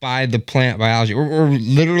by the plant biology. We're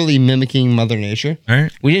literally mimicking Mother Nature. All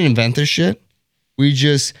right. We didn't invent this shit. We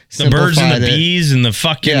just The birds and simplified the it. bees and the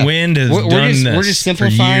fucking Yeah. wind has We're done just, this we're just for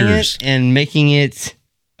simplifying years. it and making it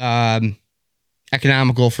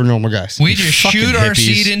economical for normal guys. We just fucking shoot our hippies.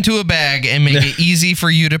 seed into a bag and make it easy for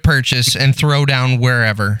you to purchase and throw down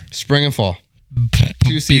wherever. Spring and fall.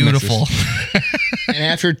 2 seed Beautiful. mixes. And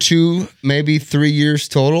after 2, maybe 3 years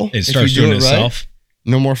total, It starts doing itself.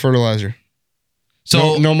 no more fertilizer.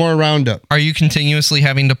 So, no more Roundup. are you continuously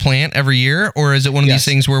having to plant every year, or is it one of Yes.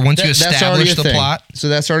 thing where once you That's already establish a the thing. plot? So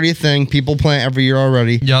that's already a thing. People plant every year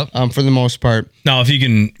already. Yep. For the most part. Now, if you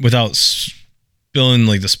can, without spilling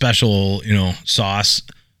like the special, sauce.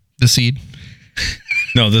 The seed.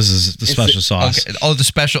 No, this is the special sauce. Okay. Oh, the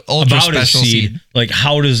special, ultra About a special seed. like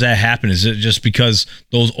how does that happen? Is it just because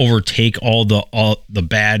those overtake all the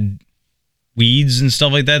bad weeds and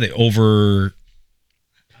stuff like that? I'm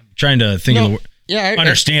trying to think of the word. Yeah,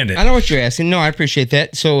 Understand it. I know what you're asking. No, I appreciate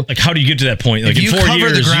that. So Like, how do you get to that point? Like, If in you 4 cover the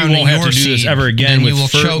years, you ground won't in have to your do this seed, ever again then you will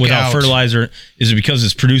with choke without out. fertilizer. Is it because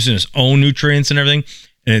it's producing its own nutrients and everything,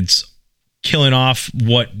 and it's killing off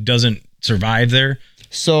what doesn't survive there?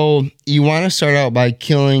 So you want to start out by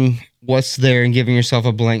killing what's there and giving yourself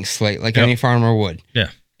a blank slate, like Yep. any farmer would. Yeah.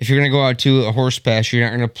 If you're going to go out to a horse pasture,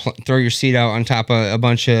 you're not going to throw your seed out on top of a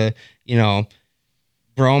bunch of,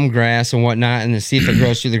 brome grass and whatnot, and then see if it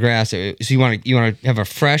grows through the grass. So you want to have a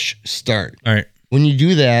fresh start. All right. When you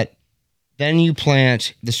do that, then you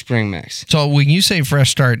plant the spring mix. So when you say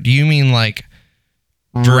fresh start, do you mean like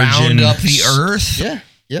round up the earth? Yeah.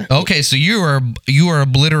 Yeah. Okay, so you are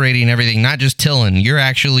obliterating everything, not just tilling. You're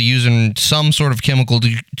actually using some sort of chemical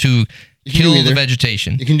to kill the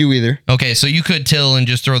vegetation. You can do either. Okay, so you could till and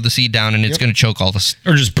just throw the seed down, and it's going to choke all this.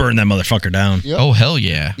 Or just burn that motherfucker down. Yep. Oh hell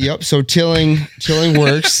yeah! Yep. So tilling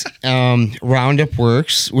works. Roundup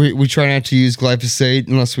works. We try not to use glyphosate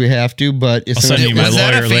unless we have to, but it's I'll send you my Was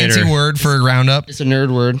that a lawyer fancy later. word for Roundup? it's a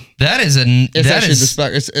nerd word. That is a. It's that actually is the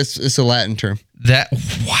spec. It's a Latin term. that.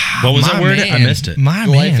 Wow. What was my that word? I man. missed it. My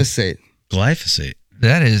man. Glyphosate. Glyphosate.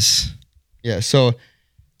 That is. Yeah. So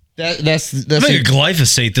that's I think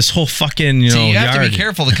glyphosate. This whole fucking So you have yard. to be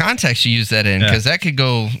careful the context you use that in, because that could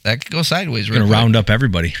go sideways. We're gonna round up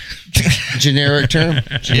everybody. generic term.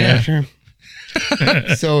 Generic term.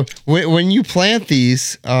 So when you plant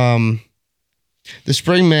these, the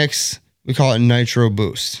spring mix, we call it Nitro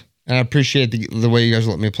Boost. And I appreciate the way you guys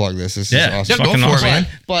let me plug this. This is awesome. Yeah, go Fucking for awesome. it, man.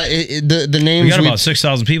 But the names We got about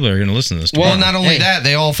 6,000 people that are gonna listen to this. Well, tomorrow. not only that,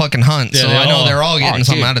 they all fucking hunt. Yeah, so they I know all- they're all getting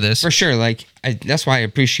something dude, out of this. for sure. Like that's why I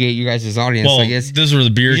appreciate you guys' audience. Well, Like it's, this is where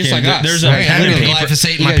the beer you're just came. like us, There's right? a I pen had and to paper.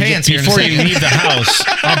 glyphosate in You my guys pants here in a Before you second. leave the house,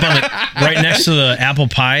 up on the, right next to the apple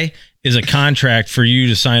pie is a contract for you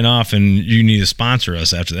to sign off, and you need to sponsor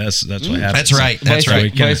us after that. That's what happens. That's right. That's vice,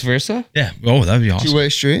 right. Vice versa. Yeah. Oh, that'd be awesome. 2-way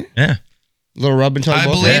street. Yeah. Little rub and tug. I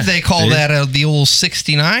both believe ways. they call that the old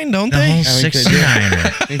 69, don't The they? whole think they do. 69. I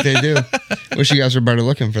think they do. Wish you guys were better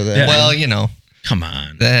looking for that. Yeah. Well, you know, Come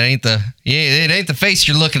on. that ain't it ain't the face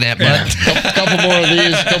you're looking at, bud. Yeah. couple more of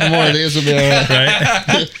these. Couple more of these will be all right.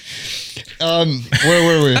 Right? Where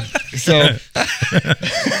were we? So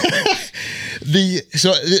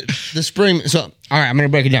the spring. So all right, I'm gonna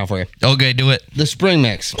break it down for you. Okay, do it. The spring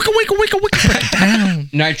mix,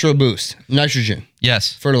 Nitro Boost, nitrogen,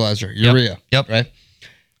 Yes. fertilizer, urea. Yep. Right.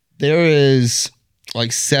 There is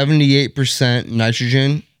like 78%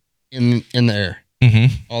 nitrogen in the air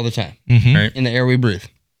Mm-hmm. all the time. Mm-hmm. Right. In the air we breathe.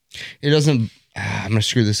 It doesn't. I'm gonna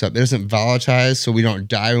screw this up. It doesn't volatilize, so we don't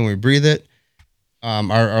die when we breathe it.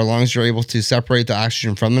 Our lungs are able to separate the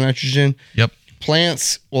oxygen from the nitrogen. Yep.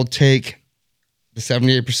 Plants will take the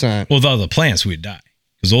 78%. Well, without the plants, we'd die.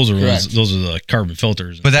 Because those are Correct. those are the carbon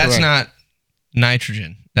filters. But that's Correct. not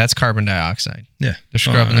nitrogen. That's carbon dioxide. yeah. They're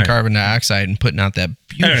scrubbing the Alright. carbon dioxide and putting out that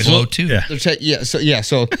beautiful Anyways, well, O2. Yeah. They're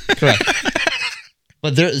so correct.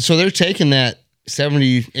 But they're taking that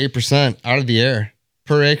 78% out of the air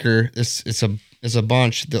per acre. It's a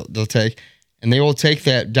bunch they'll take, and they will take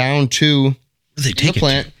that down to They the take it.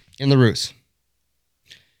 plant in the roots.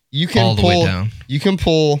 You can All the pull way down. You can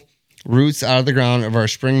pull roots out of the ground of our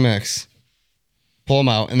spring mix, pull them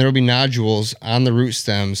out, and there will be nodules on the root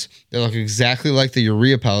stems that look exactly like the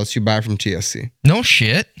urea pellets you buy from TSC. No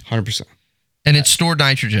shit. 100%. And it's stored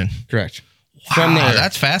nitrogen. Correct. Wow, From the air.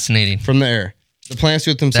 that's fascinating. From the air. The plants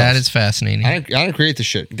do it themselves. That is fascinating. I didn't create this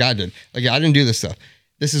shit. God did. Like I didn't do this stuff.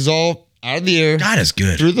 This is all out of the air God is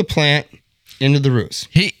good. through the plant into the roots.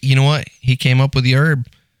 You know what? He came up with the herb.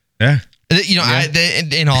 Yeah. You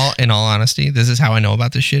know, in all honesty, this is how I know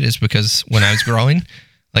about this shit is because when I was growing,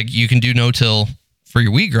 like you can do no-till for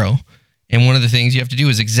your wheat grow, and one of the things you have to do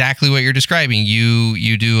is exactly what you're describing.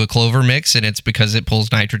 You do a clover mix, and it's because it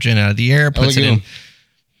pulls nitrogen out of the air, puts it in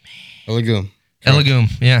A legume. a legume.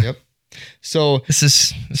 Yeah, Yep. So this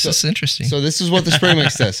is interesting. So this is what the spring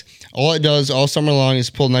mix does. All it does all summer long is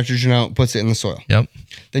pull nitrogen out, puts it in the soil. Yep.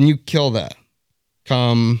 Then you kill that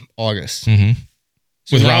come August. Mm-hmm.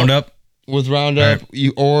 So With now- Roundup. With Roundup,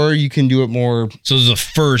 you can do it more So this is the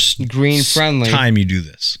first green friendly. time you do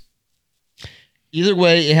this. Either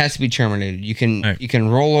way, it has to be terminated. You can Right. you can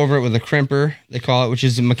roll over it with a crimper, they call it, which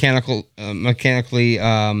is a mechanically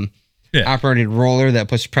operated roller that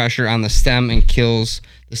puts pressure on the stem and kills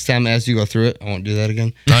the stem as you go through it. I won't do that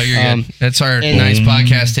again. Oh, you're good. That's our and- nice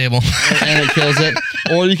podcast table. And it kills it.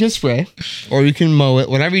 Or you can spray, or you can mow it.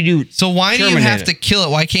 Whatever you do. So why do you Terminate have it. to kill it?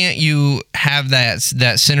 Why can't you have that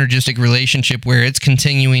synergistic relationship where it's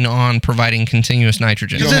continuing on providing continuous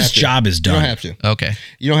nitrogen? You Because don't this have to. job is You done. don't have to. Okay.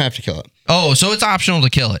 You don't have to kill it. Oh, so it's optional to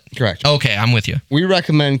kill it. Correct. Okay, I'm with you. We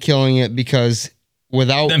recommend killing it because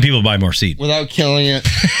without Then people buy more seed. killing it,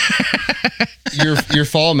 your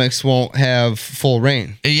fall mix won't have full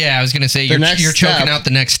rain. Yeah, I was gonna say you're next choking step- out the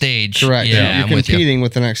next stage. Correct. Yeah, You're I'm with you. competing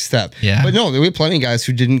with the next step. Yeah. But no, we have plenty of guys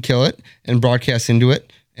who didn't kill it and broadcast into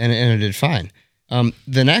it, and it did fine.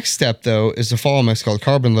 The next step, though, is the fall mix called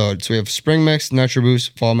carbon load. So we have spring mix, nitro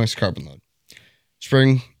boost, fall mix, carbon load.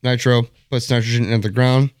 Spring nitro puts nitrogen into the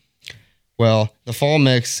ground. Well, the fall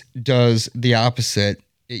mix does the opposite.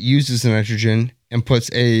 It uses the nitrogen and puts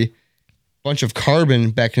a bunch of carbon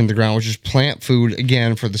back into the ground, which is plant food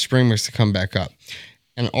again for the spring mix to come back up.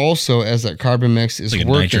 And also, as that carbon mix is It's like a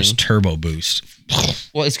working, nitrous turbo boost.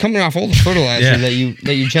 well, it's coming off all the fertilizer that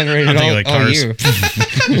you generated all year.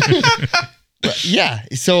 But yeah,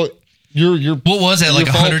 so you're what was that, like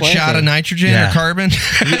 100 shot of nitrogen or carbon?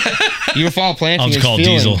 your fall planting It's is called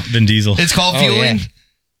fueling. Vin Diesel. It's called fueling.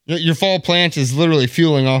 Yeah. Your fall plant is literally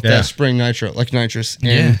fueling off that spring nitro, like nitrous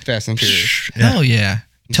and Fast and Furious. Hell yeah.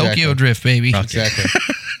 Exactly. Tokyo Drift, baby. Exactly.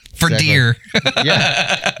 For deer.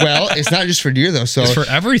 Yeah. Well, it's not just for deer though. So it's for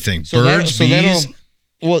everything. So Birds, bees.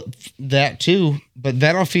 Well, that too, but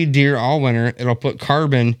that'll feed deer all winter. It'll put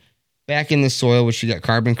carbon back in the soil, which you got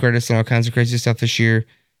carbon credits and all kinds of crazy stuff this year.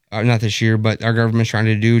 Not this year, but our government's trying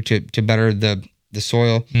to do to better the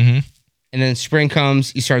soil. Mm-hmm. And then spring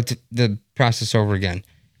comes, you start the process over again,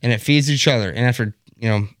 and it feeds each other. And after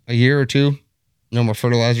a year or two, no more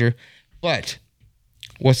fertilizer. But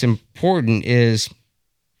what's important is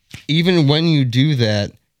even when you do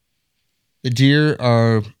that, the deer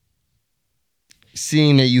are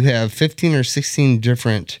seeing that you have 15 or 16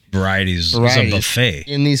 different varieties. It's a buffet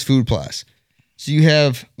in these food plots. So you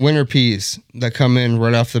have winter peas that come in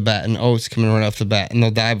right off the bat, and oats come in right off the bat, and they'll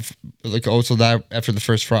die. Like oats will die after the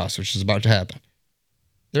first frost, which is about to happen.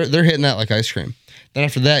 They're hitting that like ice cream. Then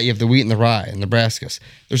after that, you have the wheat and the rye and the brassicas.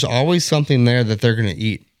 There's always something there that they're going to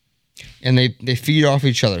eat, and they feed off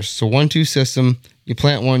each other. So 1-2 system. You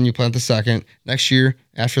plant one, you plant the second. Next year,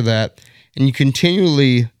 after that, and you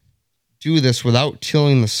continually do this without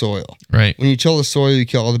tilling the soil. Right. When you till the soil, you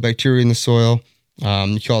kill all the bacteria in the soil.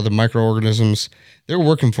 You kill all the microorganisms. They're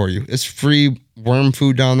working for you. It's free worm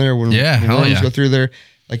food down there. When worms go through there,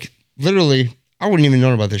 like literally, I wouldn't even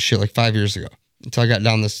know about this shit like 5 years ago until I got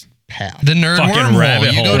down this path. The nerd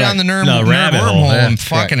wormhole. You go down the nerd rabbit wormhole hole, and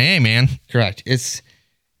fucking A, man. Correct. It's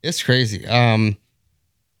crazy.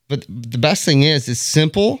 But the best thing is it's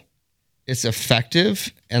simple, it's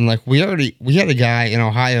effective, and like we had a guy in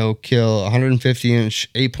Ohio kill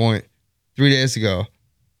 150-inch 8-point 3 days ago.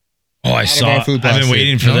 Oh, I saw. I've been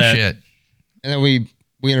waiting for that. Shit. And then we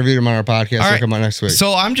interviewed him on our podcast. All right. Come on next week.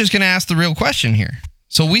 So I'm just going to ask the real question here.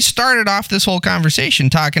 So we started off this whole conversation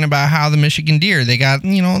talking about how the Michigan deer, they got, a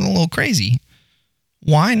little crazy.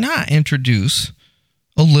 Why not introduce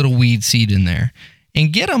a little weed seed in there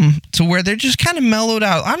and get them to where they're just kind of mellowed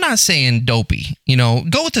out? I'm not saying dopey,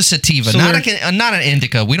 go with the sativa, so not an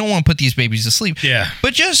indica. We don't want to put these babies to sleep. Yeah.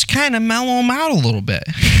 But just kind of mellow them out a little bit.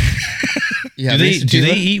 Yeah, do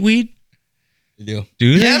they eat weed? They do.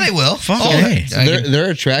 Do they? Yeah, they will. Fuck okay. So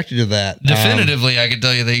they're attracted to that. Definitively, I can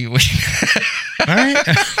tell you they eat weed. All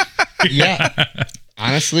right. Yeah.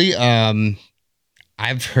 Honestly,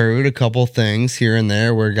 I've heard a couple things here and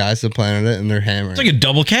there where guys have planted it and they're hammering. It's like a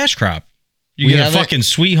double cash crop. You get a fucking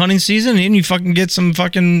sweet hunting season, and you fucking get some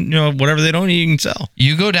fucking, whatever they don't eat, you can sell.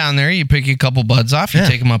 You go down there, you pick a couple buds off, you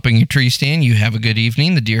take them up in your tree stand, you have a good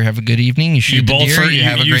evening, the deer have a good evening, you shoot the deer, you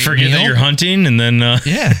have a great forget meal. that you're hunting, and then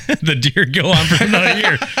the deer go on for another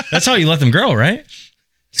year. That's how you let them grow, right?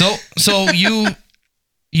 So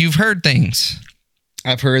you've heard things.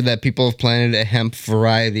 I've heard that people have planted a hemp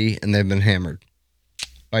variety, and they've been hammered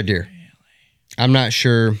by deer. Really? I'm not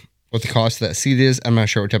sure what the cost of that seed is. I'm not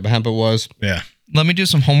sure what type of hemp it was. Yeah. Let me do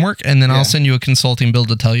some homework, and then I'll send you a consulting bill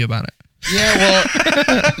to tell you about it. Yeah,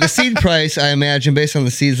 well, the seed price, I imagine, based on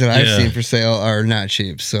the seeds that I've seen for sale, are not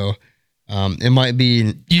cheap. So it might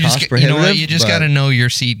be cost prohibitive. You know what? You just got to know your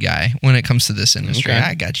seed guy when it comes to this industry. Okay.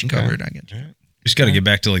 I got you covered. I got you. You just got to get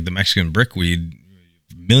back to like the Mexican brickweed.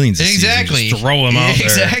 Millions of seeds. Just throw them out there.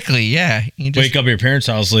 Exactly, yeah. You just, wake up at your parents'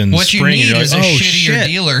 house in the what spring. What you need and is a shittier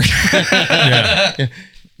dealer. Yeah.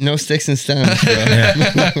 No sticks and stones, bro.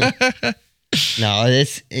 Yeah. No,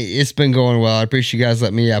 it's been going well. I appreciate you guys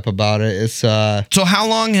letting me up about it. It's So how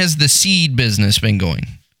long has the seed business been going?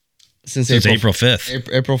 Since April 5th.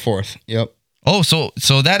 April 4th. Yep. Oh,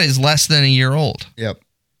 so that is less than a year old. Yep.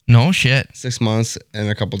 No shit. 6 months and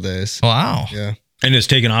a couple days. Wow. Yeah. And it's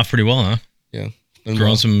taken off pretty well, huh? Yeah.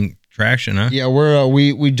 Growing some traction, huh? Yeah, we're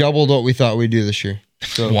we doubled what we thought we'd do this year.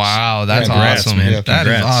 So wow, that's awesome, man. Yeah, that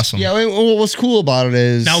is awesome. Yeah, what's cool about it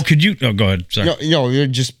is now. Could you? Oh, go ahead. Sorry.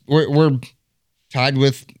 We're tied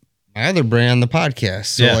with my other brand, the podcast.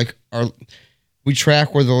 So we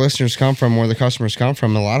track where the listeners come from, where the customers come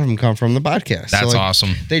from. A lot of them come from the podcast. That's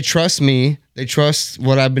awesome. They trust me. They trust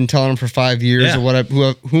what I've been telling them for 5 years, or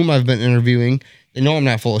whom I've been interviewing. They know I'm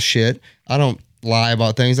not full of shit. I don't lie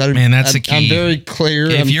about things. Man, that's the key. I'm very clear.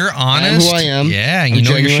 If you're honest, who I am. Yeah, and you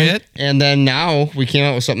know your shit. And then now we came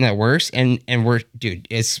out with something that works, and dude,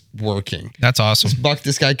 it's working. That's awesome. This buck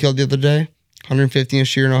this guy killed the other day,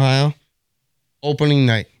 150th year in Ohio, opening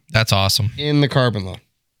night. That's awesome. In the carbon load.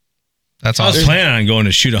 That's I was awesome. planning on going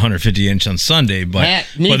to shoot 150 inch on Sunday, but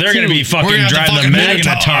Me they're going to too. be fucking We're gonna have driving the the fucking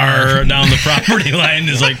Magnetar down the property line.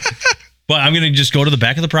 Is like, but I'm going to just go to the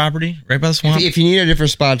back of the property, right by the swamp. If you need a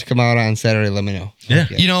different spot to come out on Saturday, let me know. Yeah.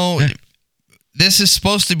 You know, this is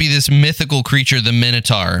supposed to be this mythical creature, the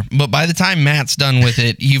Minotaur, but by the time Matt's done with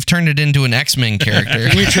it, you've turned it into an X-Men character.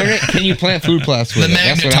 Can you turn it? Can you plant food plots with The it?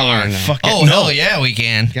 That's what I want Magnetar. to know. Fuck Oh, it. No. hell yeah, we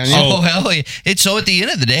can. Can you? Oh, hell yeah. It's so at the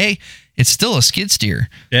end of the day, it's still a skid steer.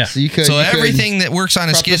 Yeah. So you could. So you could- everything that works on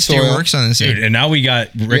a prep the skid steer soil. works on this. Dude, and now we got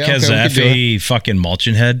Rick Yeah, has okay, we the could do FA fucking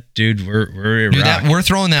mulching head, dude. We're Dude, rock. we're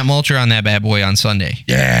throwing that mulcher on that bad boy on Sunday.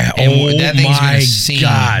 Yeah. And Oh that thing's my gonna sing.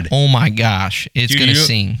 god. Oh my gosh, it's Dude, gonna you-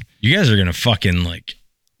 sing. You guys are gonna fucking like.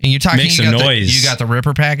 And you're talking. Make You some got, noise. you got the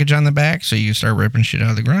ripper package on the back, so you start ripping shit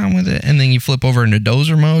out of the ground with it, and then you flip over into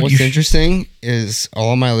dozer mode. What's You interesting is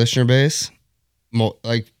all of my listener base,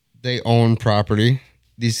 like they own property.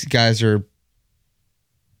 These guys are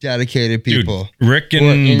dedicated Dude, people Rick We're into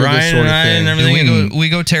and this Brian sort and of I thing. and everything. we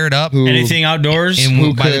go tear it up, who Anything outdoors? and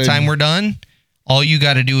who by the could- time we're done, all you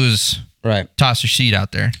got to do is right. toss your seed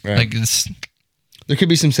out there. Right. Like it's. There could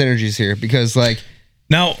be some synergies here because like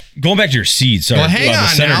Now, going back to your seeds. Sorry, Well, hang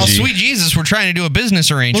about the on now, synergy. sweet Jesus, we're trying to do a business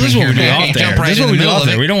Well, arrangement this is what here. we do dude. out You there. jump right This is in what the we do middle out of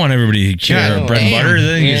there. it. We don't want everybody to hear our God bread and damn. butter.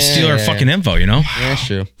 Then you Yeah, steal our yeah. fucking info, you know. yeah, that's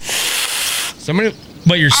true. Somebody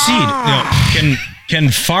But your seed, can I want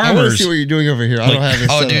to farmers? see what you're doing over here. I don't have this.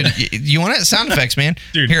 Oh, set up. dude, you want it? Sound effects, man.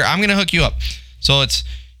 Dude. Here, I'm gonna hook you up. So it's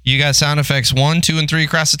you got sound effects 1, 2, and 3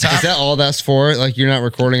 across the top. Is that all that's for? Like you're not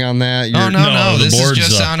recording on that? Oh You're, no, the this is board's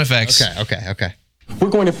just up. sound effects. Okay. We're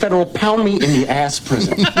going to federal pound me in the ass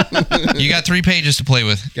prison. You got 3 pages to play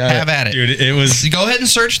with. Got it. Have at it. Dude, it was. Go ahead and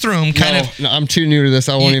search through them. Kind of. No, I'm too new to this.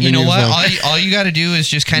 I won't even You know use what? them. All you got to do is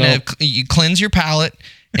just kind of Nope. you cleanse your palate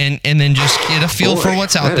and then just get a feel for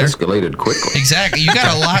what's out that there. escalated quickly. Exactly. You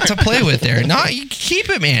got a lot to play with there. No, you keep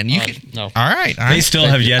it, man. You can. no. All right. All They right. still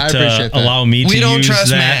Thank have you. I yet appreciate to that. allow me We to don't use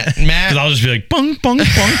trust that. Matt. Because I'll just be like, bung, bung,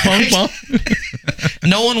 bung, bung, bung.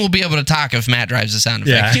 No one will be able to talk if Matt drives the sound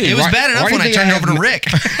Yeah. effect. Dude, It was why- bad enough why do when you I think turned I over to have- Rick.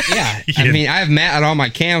 Yeah, Yeah. I mean, I have Matt at all my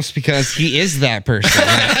camps because he is that person.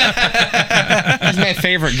 Like, he's my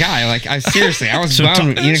favorite guy. Like, I seriously, I was So,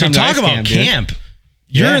 bound. ta- you so come to talk ice about dude. camp.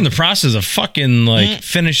 You're Yeah. in the process of fucking like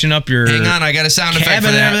finishing up your Hang on, I got a sound effect cabin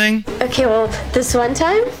for and that. everything. Okay, well, this one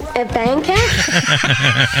time at band camp,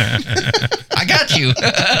 I got you.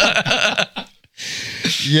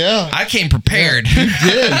 Yeah, I came prepared. you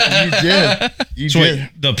did. You So did. wait,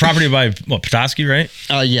 the property by Petoskey, right?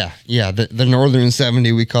 Yeah. The Northern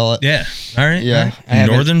 70, we call it. Yeah. All right. Yeah, all right. I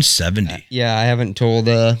haven't- Northern 70. Yeah, I haven't told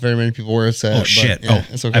very many people where it's at. Oh but shit. yeah,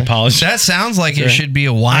 Oh, it's okay. I apologize. That sounds like it right. should be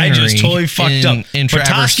a winery. I just totally fucked up. in Traverse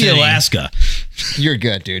Petoskey, City. Alaska. You're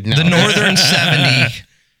good, dude. No. The Northern 70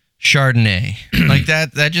 Chardonnay. Like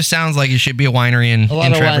that just sounds like it should be a winery in A lot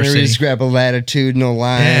in of Traverse wineries City. grab a latitude, no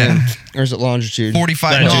lime. Yeah. Or is it longitude?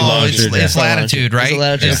 45. Latitude, No, longitude, it's yeah. latitude, right? Is it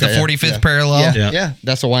latitude? It's the Okay, yeah, 45th yeah. parallel. Yeah, Yeah.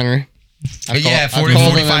 that's a winery. Yeah, I've 40, called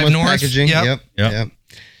on 45 them with north. packaging. Yep. Yep.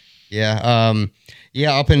 Yeah.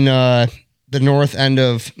 Yeah. Up in the north end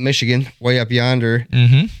of Michigan, way up yonder.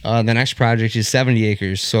 Mm-hmm. The next project is 70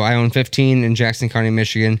 acres. So I own 15 in Jackson County,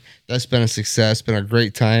 Michigan. That's been a success. Been a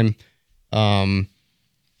great time.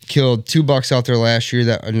 Killed 2 bucks out there last year.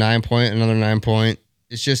 That a 9-point, another 9-point.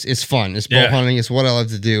 It's fun. It's bow Yeah. hunting. It's what I love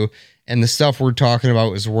to do. And the stuff we're talking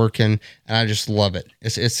about is working, and I just love it.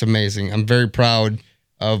 It's amazing. I'm very proud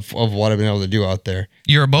of what I've been able to do out there.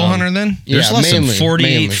 You're a bow hunter then? There's Yeah, less mainly, than 48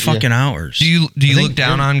 mainly, yeah. fucking hours. Do you look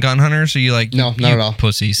down on gun hunters? Or you like No, not you at all.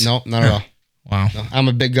 pussies? No, not at all. Wow. I'm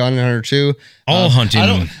a big gun hunter too. All hunting.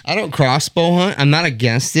 I don't crossbow hunt. I'm not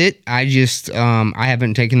against it. I just I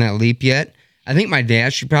haven't taken that leap yet. I think my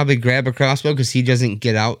dad should probably grab a crossbow because he doesn't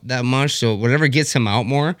get out that much. So whatever gets him out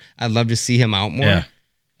more, I'd love to see him out more. Yeah.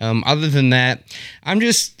 Other than that, I'm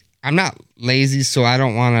not lazy, so I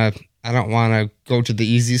don't want to go to the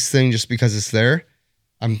easiest thing just because it's there.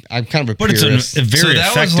 I'm kind of a But it's purist. a very So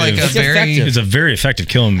that was effective. like a It's very effective. it's a very effective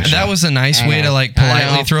killing machine. that was a nice I way know. to like I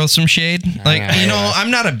politely know. throw some shade. Like, know. you know,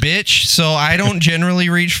 I'm not a bitch, so I don't generally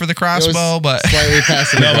reach for the It was crossbow, but slightly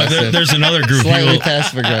passive no, but aggressive. there's another group. Slightly People,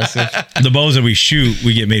 passive aggressive. the bows that we shoot,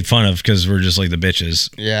 we get made fun of because we're just like the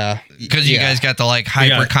bitches. Yeah, because you Yeah. guys got the like We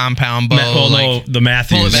got- hyper compound bow. Well, no, like, the pull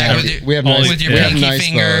Matthews. it back Every- with your, We have all nice, with your we have pinky nice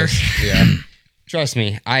finger. bows. Yeah, trust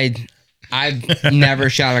me, I've never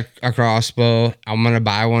shot a crossbow. I'm gonna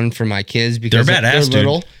buy one for my kids because They're badass, dude.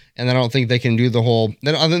 little, and I don't think they can do the whole.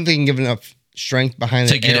 I don't think they can give enough strength behind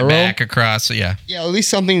to the get arrow. it back across. So yeah. Yeah, at least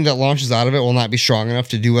something that launches out of it will not be strong enough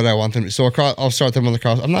to do what I want them to. So I'll start them on the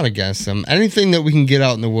cross. I'm not against them. Anything that we can get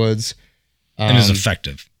out in the woods, and is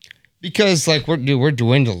effective. because like we're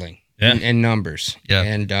dwindling Yeah. in numbers. Yeah.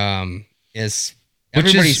 And is Which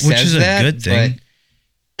everybody is says a that, good thing.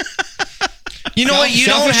 You know what? You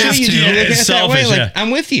don't have selfishly, to. you look at It's it that way. selfish, Like, yeah.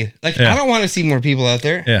 I'm with you. Like, Yeah. I don't want to see more people out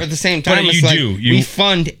there. Yeah. But at the same But time, it's you like do. we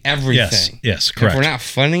fund everything. Yes, correct. If we're not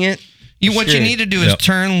funding it, What you sure. need to do is Yep.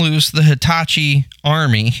 turn loose the Hitachi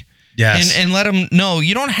army. Yes. And let them know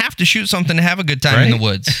you don't have to shoot something to have a good time in the Right?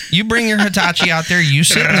 woods. You bring your Hitachi out there, you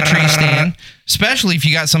sit in the tree stand, especially if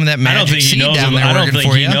you got some of that I don't magic think he seed knows. down there I don't working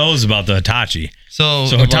think for he you. knows about the Hitachi. So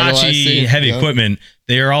So Revitalize Hitachi seed, Heavy yeah. Equipment,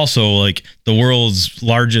 they are also like the world's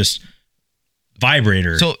largest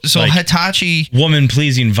vibrator. so like, Hitachi woman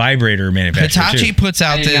pleasing vibrator manufacturer. Hitachi too. puts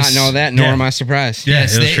I out did this. not know that, nor Yeah. am I surprised. Yeah.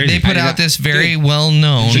 Yes, it was they crazy. put I did out not- this very dude. well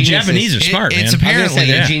known. The Geniuses. Japanese are smart, It's man. I was gonna apparently say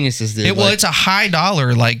the Yeah. geniuses did. Well, it's a high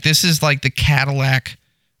dollar. Like this is like the Cadillac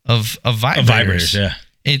of vibrators. Vibrators, yeah.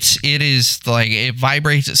 It is like it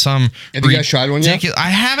vibrates at some. Have you guys tried one yet?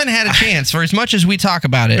 I haven't had a chance. For as much as we talk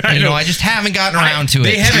about it, I you know, know. I just haven't gotten around to it.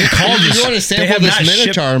 They haven't called You us. want to They sample have this not shipped.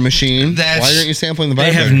 Minotaur machine? That's- Why aren't you sampling the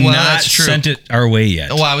They have vibrator? Well, not that's true. sent it our way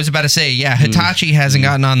yet. Well, I was about to say, yeah, Hitachi hasn't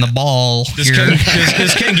gotten on the ball This here.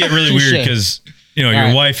 this can get really Touche. weird because you know your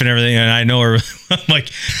Right. wife and everything, and I know her. I'm like,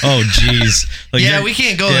 oh geez, like Yeah, you're- we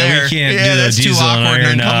can't go yeah, there. We can't Yeah, do the that's too diesel and awkward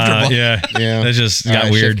and iron, uncomfortable. yeah, Yeah. that just All got right,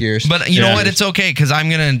 shift weird. gears. But you know Yeah. what? It's okay because I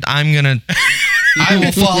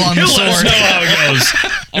will fall on the He'll let us sword. know how it goes.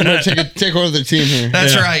 I'm gonna take over the team here.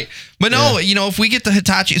 That's Yeah. right. But no, you know, if we get the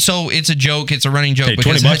Hitachi, so it's a joke, it's a running joke. Hey,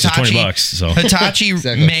 because $20 is Hitachi, $20. So Hitachi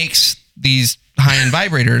Exactly. makes these high-end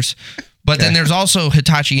vibrators, but then there's also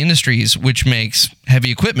Hitachi Industries, which makes heavy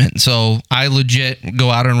equipment. So I legit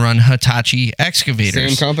go out and run Hitachi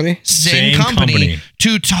excavators. Same company. Same Same company. company.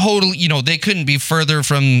 To totally, you know, they couldn't be further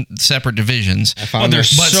from separate divisions. I oh, found they're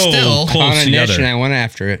a- But so still- found close a niche and together. I went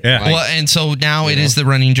after it. Yeah. Like, Well, and so now it is the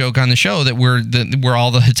running joke on the show that we're all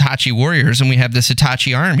the Hitachi warriors and we have this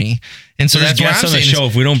Hitachi army. And so There's that's what guests I'm on the saying. is- show.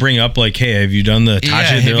 If we don't bring up like, hey, have you done the Hitachi?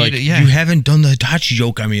 Yeah, They're have like, you- yeah. you haven't done the Hitachi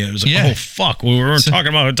joke. I mean, it was like, Yeah. oh fuck, we weren't talking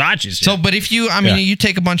about Hitachis. So, yet. but if you, I mean, Yeah. you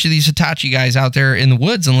take a bunch of these Hitachi guys out there in the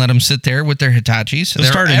woods and let them sit there with their Hitachis, They'll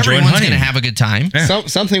start enjoying everyone's hunting. going to have a good time. Yeah.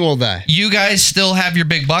 something will die. You guys still have your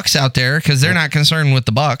big bucks out there because they're not concerned with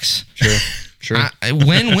the bucks. True.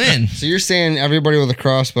 Win-win. So you're saying everybody with a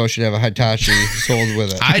crossbow should have a Hitachi sold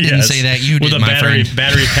with it? I didn't Yes. say that. You with did, a my battery friend.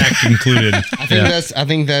 battery pack included. I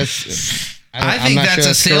think that's. I think I'm not that's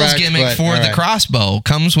sure a sales correct, gimmick but for all the right. crossbow.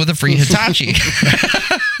 Comes with a free Hitachi.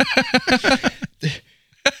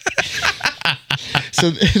 So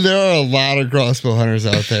there are a lot of crossbow hunters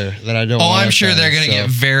out there that I don't. Oh, want I'm sure they're going to get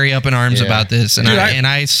very up in arms Yeah. about this, and Dude,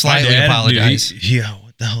 I slightly My dad, apologize. Dude, yeah,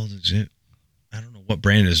 what the hell is it? I don't know what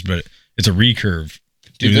brand it is, but it's a recurve.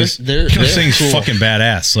 Dude, this they're thing's cool. fucking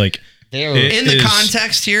badass. Like They're it In the is-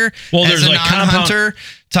 context here, Well, as there's a like non-hunter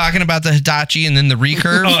talking about the Hitachi and then the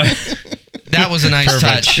recurve, that was a nice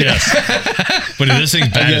touch. Yes. But dude, this thing's I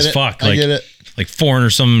bad get as it. fuck. I Like get it. like 400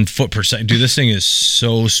 some foot per second. Dude, this thing is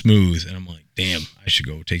so smooth, and I'm like, damn, I should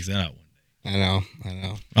go take that out one day. I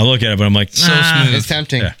know. I look at it, but I'm like, So nah. smooth. It's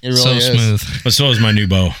tempting. Yeah. It really So is. smooth. But so is my new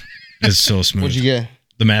bow. It's so smooth. What'd you get?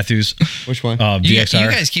 The Matthews Which one? You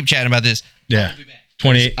VXR. guys keep chatting about this. Yeah.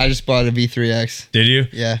 28. I just bought a V3X. Did you?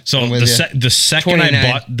 Yeah, So I'm with the you. second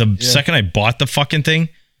 29. second I bought the fucking thing,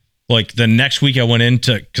 like the next week I went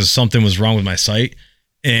into because something was wrong with my sight,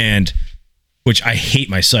 and which I hate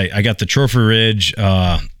my sight. I got the Trophy Ridge.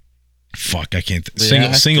 Fuck, I can't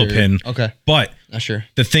single React or- pin. Okay. But Not sure.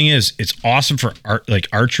 the thing is, it's awesome for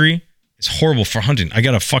archery. It's horrible for hunting. I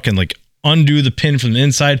gotta fucking like undo the pin from the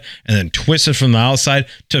inside and then twist it from the outside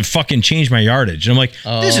to fucking change my yardage. And I'm like,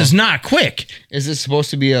 this is not quick. Is it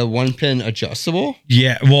supposed to be a 1-pin adjustable?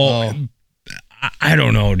 Yeah, well, I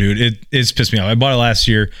don't know, dude. It's pissed me off. I bought it last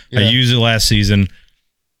year. I Yeah. used it last season.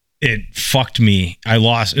 It fucked me. I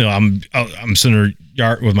lost. You know, I'm sitting in a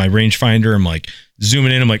yard with my rangefinder. I'm like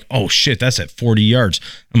zooming in. I'm like, oh shit, that's at 40 yards.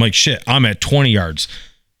 I'm like, shit, I'm at 20 yards.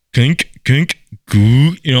 Kink, kink,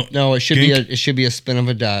 goo. You know. No, it should kink. be a spin of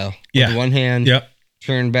a dial. Yeah. With one hand. Yep.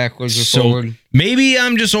 Turn backwards or So forward. maybe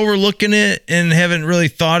I'm just overlooking it and haven't really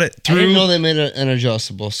thought it I through. didn't know they made an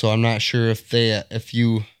adjustable, so I'm not sure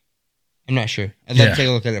I'm not sure. I'd love Yeah. to take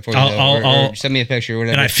a look at it for you. I'll- or I'll- send me a picture or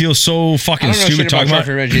whatever. and I feel so I fucking don't know stupid shit about talking about.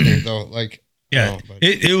 Trophy Ridge either, though. Like, Yeah, no, but-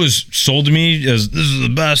 it was sold to me as this is the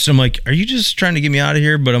best. I'm like, are you just trying to get me out of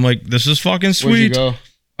here? But I'm like, this is fucking where'd you sweet.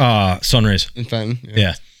 go? Sunrays. In Fenton.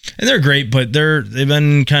 Yeah. And they're great, but they've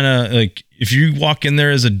been kind of like, if you walk in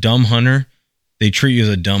there as a dumb hunter, they treat you as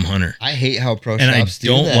a dumb hunter. I hate how pro And I shops do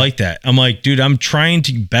don't that. like that. I'm like, dude, I'm trying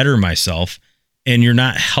to better myself and you're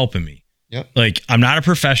not helping me. Yep. Like, I'm not a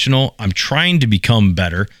professional. I'm trying to become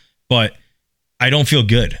better, but I don't feel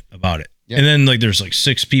good about it. Yep. And then like there's like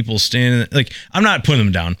 6 people standing. Like I'm not putting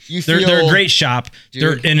them down. They're a great shop.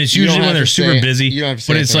 Dude, And it's you don't usually when have they're to super say- busy. you don't have to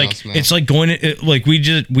say But it's anything like else, man. it's like going like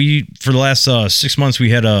we for the last 6 months we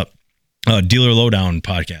had a Dealer Lowdown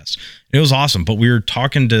podcast. It was awesome. But we were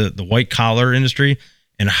talking to the white collar industry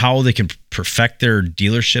and how they can perfect their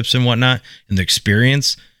dealerships and whatnot and the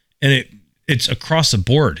experience. And it's across the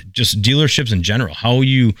board, just dealerships in general. How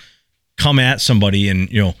you come at somebody and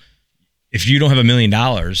if you don't have $1 million,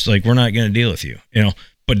 like we're not going to deal with you,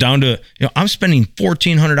 but down to, I'm spending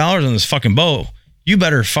 $1,400 on this fucking bow. You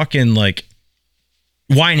better fucking like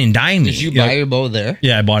wine and dine me. Did you buy your bow there?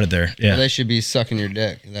 Yeah, I bought it there. Yeah. Well, they should be sucking your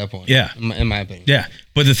dick at that point. Yeah. In my opinion. Yeah.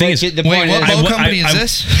 But the thing is, The Wait, point what is- bow I- company is I-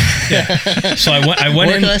 this? so I went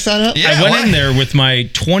Where in, can I sign up? Yeah. I went why? in there with my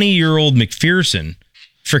 20-year-old McPherson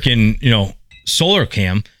freaking, solar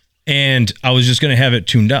cam, and I was just going to have it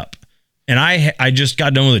tuned up. And I just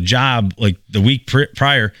got done with a job like the week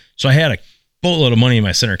prior, so I had a boatload of money in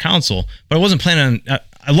my center console, but I wasn't planning on.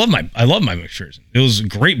 I love my McPherson. It was a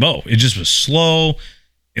great bow. It just was slow.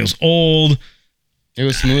 It was old. It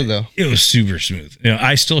was smooth though. It was super smooth.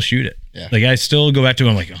 I still shoot it. Yeah. Like I still go back to it.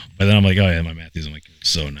 I'm like, but then I'm like, oh yeah, my Matthews. I'm like,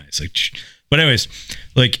 so nice. Like, but anyways,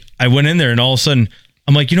 like I went in there and all of a sudden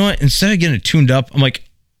I'm like, you know what? Instead of getting it tuned up, I'm like,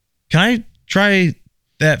 can I try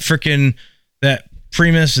that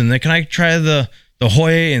Primus, and then can I try the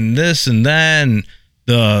Hoya and this and that and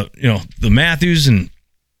the Matthews? And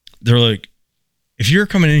they're like, if you're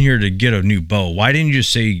coming in here to get a new bow, why didn't you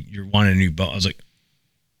just say you wanted a new bow? I was like,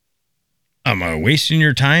 am I wasting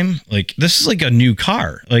your time? Like, this is like a new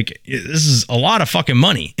car. Like, this is a lot of fucking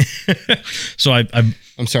money. So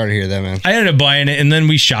I'm sorry to hear that, man. I ended up buying it, and then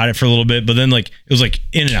we shot it for a little bit, but then like it was like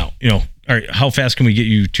in and out. All right, how fast can we get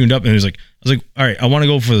you tuned up? And I was like, all right, I want to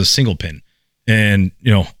go for the single pin, and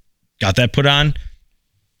got that put on,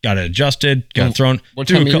 got it adjusted, got it thrown. What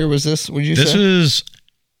time of year was this? Would you This say?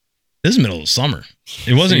 is middle of summer.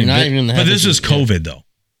 It wasn't you're even, not even in the but heavy this was season, COVID though.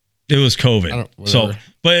 It was COVID. So, whatever.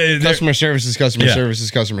 but Customer service is customer Yeah. service is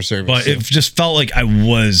customer service. but it just felt like I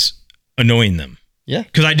was annoying them. Yeah.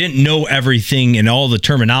 Because I didn't know everything and all the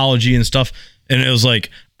terminology and stuff. And it was like,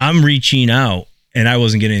 I'm reaching out and I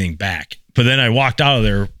wasn't getting anything back. But then I walked out of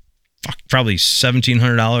there probably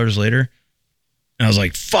 $1,700 later. And I was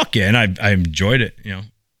like, fuck yeah. And I enjoyed it,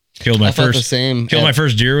 Killed my I felt the first same killed my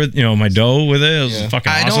first deer with, my doe with it. It was Yeah.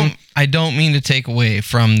 fucking awesome. I don't mean to take away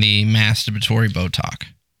from the masturbatory bow talk.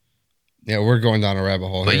 Yeah, we're going down a rabbit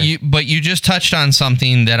hole But here. you just touched on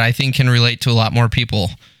something that I think can relate to a lot more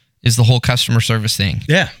people, is the whole customer service thing.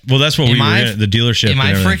 Yeah. Well, that's what Am we were I- in, the dealership. Am and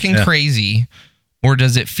I everything. freaking Yeah. crazy? Or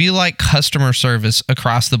does it feel like customer service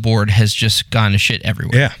across the board has just gone to shit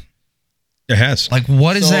everywhere? Yeah. It has. Like,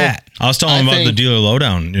 what is So- that? I was telling I them about the think- dealer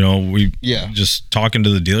lowdown. We Yeah. just talking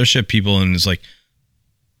to the dealership people, and it's like,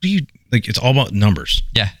 it's all about numbers,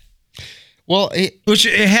 Yeah. Well, which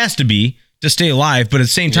it has to be to stay alive. But at the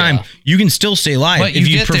same time, Yeah. you can still stay alive But if you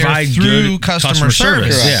you get there provide through good customer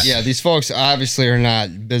service. correct. Yeah. Yeah, these folks obviously are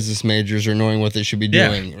not business majors or knowing what they should be Yeah.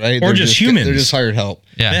 doing, right? Or They're just humans. They're just hired help.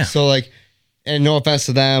 Yeah. Yeah. So like, and no offense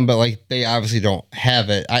to them, but like they obviously don't have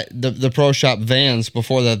it. The pro shop vans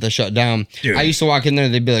before that they shut down. Dude. I used to walk in there,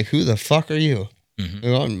 they'd be like, "Who the fuck are you?"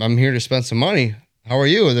 I'm here to spend some money. How are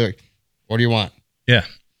you? And they're like, "What do you want?" Yeah.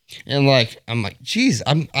 And like, I'm like, geez,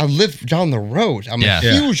 I live down the road. I'm Yeah. a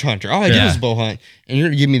Yeah. huge hunter. All I do Yeah. is bow hunt. And you're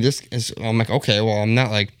gonna give me this. I'm like, okay, well, I'm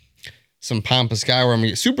not like some pompous guy where I'm gonna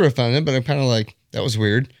get super offended, but I'm kind of like, that was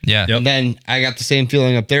weird. Yeah. Yep. And then I got the same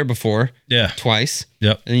feeling up there before, Yeah. twice.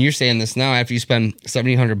 Yep. And you're saying this now after you spend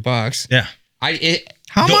 $1,700. Yeah.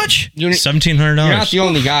 How much? You're $1,700. not the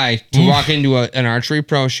only guy to walk into an archery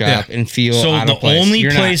pro shop Yeah. and feel So out the of place. only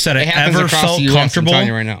You're place not. that I It happens ever across felt the US, I'm comfortable telling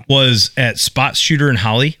you right now. was at Spot Shooter in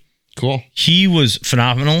Holly. Cool. He was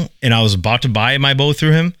phenomenal, and I was about to buy my bow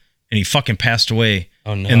through him, and he fucking passed away.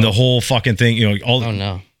 Oh, no. And the whole fucking thing, all. Oh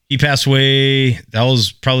no. He passed away. That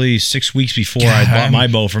was probably 6 weeks before I God, bought my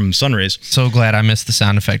bow from Sunrays. So glad I missed the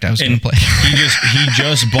sound effect I was going And to play. he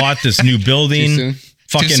just bought this new Too building. soon?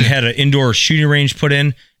 Fucking Too soon. had an indoor shooting range put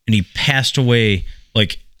in, and he passed away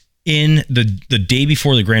like in the day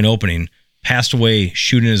before the grand opening. Passed away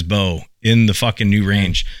shooting his bow in the fucking new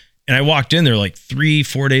range. And I walked in there like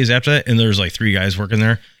 3-4 days after that, and there's like 3 guys working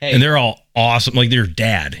there, Hey. and they're all awesome. Like they're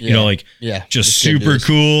dad, like Yeah. just It's good super dudes.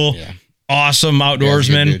 cool, Yeah. awesome Yeah, it's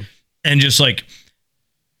outdoorsmen, good, dude. and just like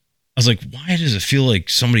I was like, why does it feel like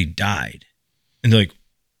somebody died? And they're like,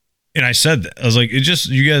 and I said that I was like, it just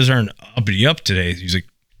you guys aren't uppity up today. He's like,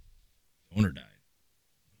 the owner died.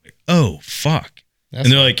 I'm like, oh fuck. That's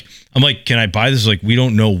And they're like, I'm like, can I buy this? Like, we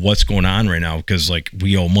don't know what's going on right now because like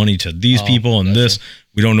we owe money to these people and this.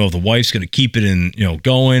 We don't know if the wife's going to keep it in,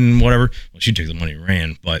 going, whatever. Well, she took the money and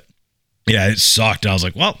ran, but yeah, it sucked. I was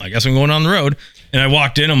like, well, I guess I'm going on the road. And I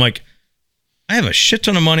walked in. I'm like, I have a shit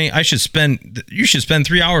ton of money. You should spend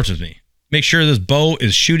 3 hours with me. Make sure this bow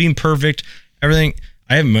is shooting perfect. Everything.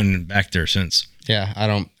 I haven't been back there since. Yeah, I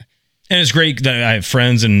don't. And it's great that I have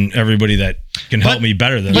friends and everybody that can help me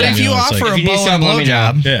better than But that. if you it's offer like, a If you need bow and something, let me know.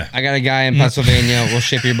 blowjob, yeah. I got a guy in Pennsylvania. We'll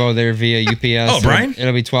ship your bow there via UPS. Oh, Brian?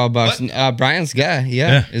 It'll be $12. Brian's guy.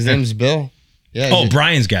 Yeah. Yeah. His name's Bill. Yeah. Oh,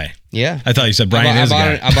 Brian's guy. Yeah. I thought you said Brian I is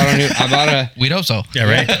bought, guy. we'd hope so. Yeah,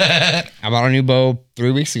 right. I bought a new bow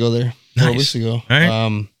 3 weeks ago there. 4 Nice. weeks ago. All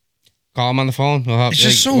right. Call him on the phone. He'll help. It's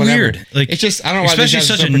just so whatever. weird. Like, it's just, I don't know why these especially guys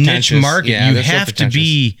are such so a niche pretentious. market. Yeah, You they're so have to pretentious.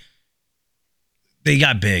 be. They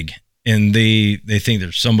got big, and they think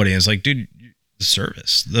there's somebody. And it's like, dude, the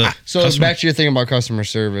service. The So customer- back to your thing about customer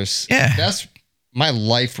service. Yeah. That's my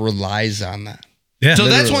life relies on that. yeah. So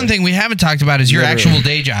that's Literally. one thing we haven't talked about is your Literally. actual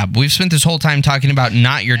day job. We've spent this whole time talking about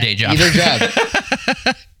not your day job. Either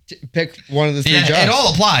job. Pick one of the three Yeah, jobs. it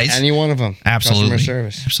all applies. Any one of them. Absolutely. Customer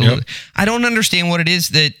service. Absolutely. I don't understand what it is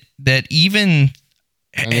that even,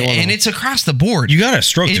 Any one of and them. it's across the board. You got to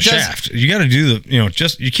stroke It the does- shaft. You got to do the,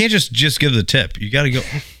 you can't just give the tip. You got to go.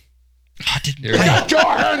 Oh, I didn't- There we go.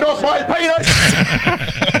 Your hand off my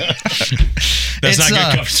penis! That's It's,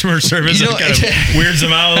 not good customer service. you That know, kind of weirds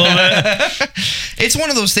them out a little bit. It's one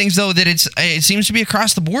of those things though that it seems to be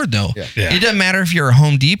across the board though. Yeah. It doesn't matter if you're a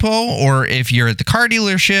Home Depot or if you're at the car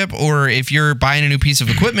dealership or if you're buying a new piece of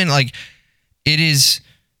equipment. Like, it is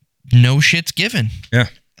no shit's given. Yeah.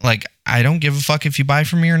 Like, I don't give a fuck if you buy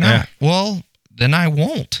from me or not. Yeah. Well, then I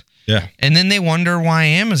won't. Yeah. And then they wonder why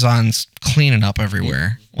Amazon's cleaning up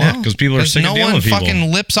everywhere. Yeah, 'cause people are sick of no dealing one with people.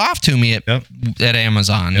 fucking lips off to me at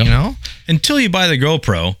Amazon, Yep. you know? Until you buy the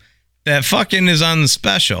GoPro, that fucking is on the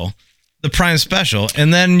special, the Prime special,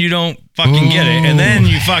 and then you don't fucking get it, and then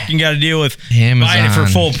you fucking got to deal with buying it for Amazon.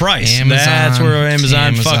 full price. Amazon. That's where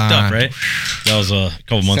Amazon fucked Amazon. up, right? That was a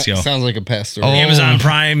couple months ago. Sounds like a past story. Oh. Amazon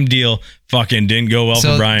Prime deal fucking didn't go well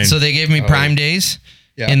for Brian. So they gave me Prime Days,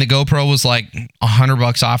 Yeah. and the GoPro was like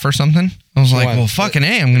 $100 off or something. I was like, what? well, fucking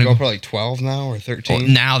A, I'm Go gonna for like 12 now or 13. go.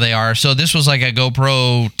 Now they are. So this was like a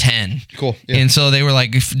GoPro 10. Cool. Yeah. And so they were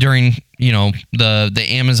like during the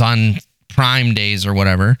Amazon Prime days or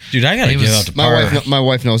whatever. Dude, I gotta It give was- out the my power. wife, my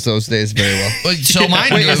wife knows those days very well. But so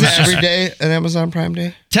mine Wait, was is it just, every day an Amazon Prime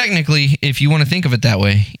Day? technically, if you want to think of it that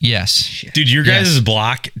way, yes. Dude, your guys' Yes.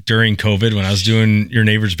 block during COVID when I was doing your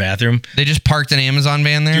neighbor's bathroom, They just parked an Amazon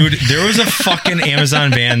van there. dude, there was a fucking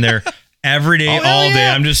Amazon van there every day, Oh, all hell day.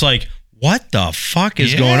 yeah. I'm just like, what the fuck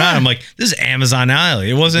is Yeah. going on? I'm like, this is Amazon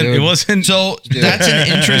Alley. It wasn't. Dude. It wasn't. So that's an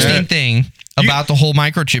interesting thing about the whole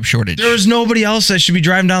microchip shortage. There was nobody else that should be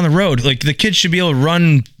driving down the road. Like the kids should be able to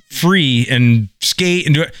run free and skate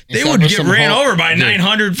and do it. They Except would for get some ran over by dude.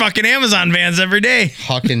 900 fucking Amazon vans every day.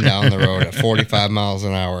 Hucking down the road at 45 miles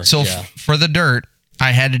an hour. So yeah. for the dirt,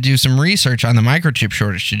 I had to do some research on the microchip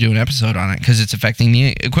shortage to do an episode on it because it's affecting the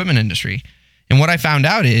equipment industry. And what I found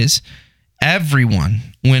out is everyone,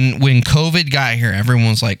 when COVID got here, everyone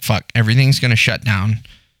was like, fuck, everything's going to shut down.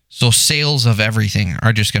 So sales of everything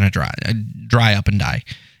are just going to dry up and die.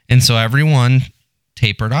 And so everyone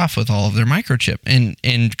tapered off with all of their microchip.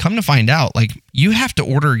 And come to find out, like, you have to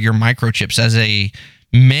order your microchips as a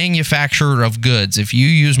manufacturer of goods. If you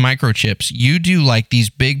use microchips, you do like these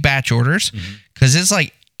big batch orders because it's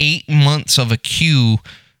like 8 months of a queue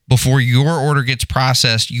before your order gets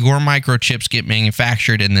processed, your microchips get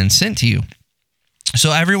manufactured and then sent to you.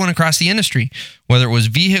 So everyone across the industry, whether it was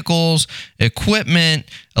vehicles, equipment,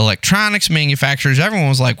 electronics manufacturers, everyone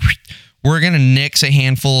was like, we're going to nix a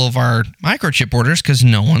handful of our microchip orders because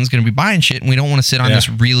no one's going to be buying shit and we don't want to sit on this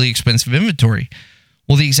really expensive inventory.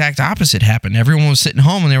 Well, the exact opposite happened. Everyone was sitting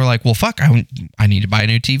home and they were like, well, fuck, I need to buy a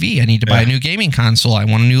new TV. I need to buy a new gaming console. I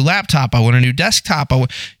want a new laptop. I want a new desktop.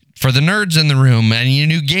 For the nerds in the room, I need a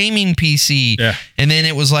new gaming PC. Yeah. And then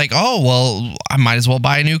it was like, oh, well, I might as well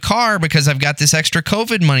buy a new car because I've got this extra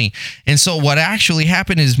COVID money. And so what actually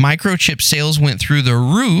happened is microchip sales went through the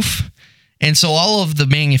roof. And so all of the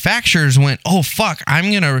manufacturers went, oh, fuck, I'm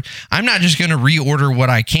not just going to reorder what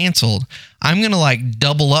I canceled. I'm going to like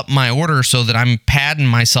double up my order so that I'm padding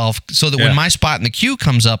myself so that when my spot in the queue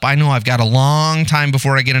comes up, I know I've got a long time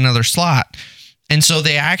before I get another slot. And so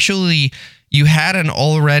you had an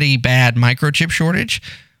already bad microchip shortage,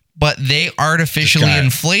 but they artificially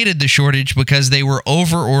inflated the shortage because they were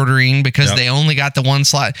over ordering because they only got the one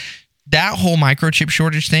slot. That whole microchip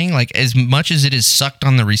shortage thing, like as much as it is sucked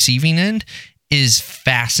on the receiving end, is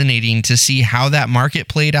fascinating to see how that market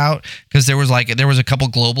played out because there was a couple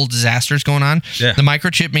global disasters going on. Yeah. The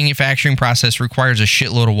microchip manufacturing process requires a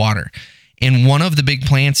shitload of water. And one of the big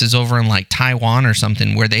plants is over in like Taiwan or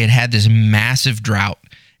something, where they had this massive drought.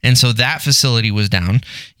 And so that facility was down.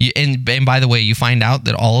 And by the way, you find out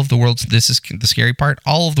that all of the world's, this is the scary part,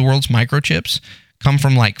 all of the world's microchips come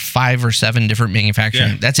from like 5 or 7 different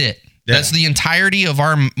manufacturing. Yeah. That's it. Yeah. That's the entirety of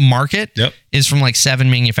our market is from like 7 I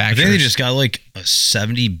manufacturers. think they just got like a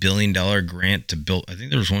 $70 billion grant to build. I think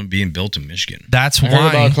there was one being built in Michigan. That's I heard why.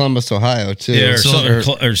 about Columbus, Ohio, too. Yeah,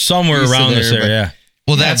 or somewhere east of around this there, area.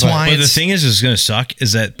 Well, that's why. But the It's, thing is going to suck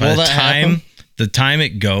is that by Will the that time happen? the time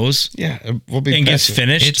it goes Yeah, we'll be and gets past it.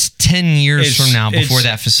 finished, it's 10 years from now before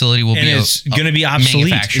that facility will and be it's going to be obsolete.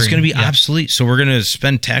 It's manufacturing. going to be Yeah. obsolete. So we're going to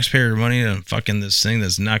spend taxpayer money on fucking this thing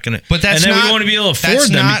that's not going to. But that's and then not, we want to be able to that's afford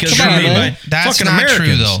them not because true. they're made by That's fucking not Americans.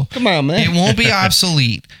 true, though. Come on, man. It won't be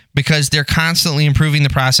obsolete because they're constantly improving the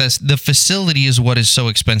process. The facility is what is so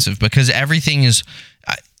expensive because everything is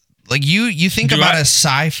like you think about a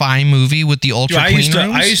sci-fi movie with the ultra Dude, clean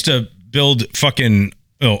rooms. I used to build fucking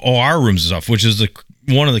OR rooms and stuff, which is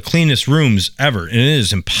one of the cleanest rooms ever, and it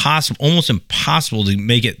is impossible, almost impossible to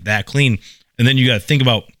make it that clean. And then you got to think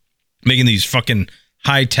about making these fucking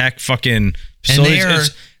high tech fucking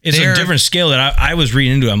facilities. It's a different scale that I was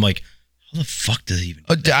reading into. I'm like, how the fuck does it even?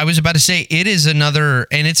 I was about to say it is another,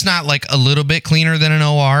 and it's not like a little bit cleaner than an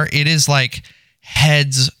OR. It is like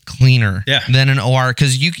heads cleaner than an OR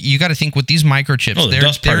because you got to think with these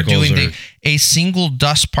microchips, they're doing a single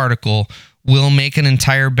dust particle will make an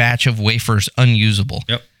entire batch of wafers unusable.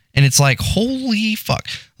 Yep. And it's like, holy fuck.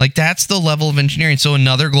 Like, that's the level of engineering. So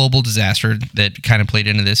another global disaster that kind of played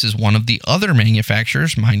into this is one of the other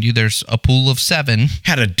manufacturers, mind you, there's a pool of 7.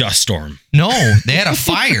 Had a dust storm. No, they had a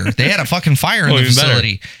fire. They had a fucking fire in the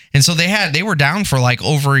facility. And so they were down for like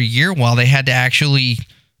over a year while they had to actually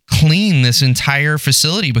clean this entire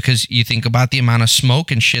facility because you think about the amount of smoke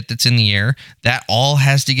and shit that's in the air. That all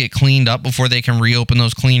has to get cleaned up before they can reopen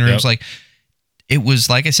those clean rooms. Like, it was,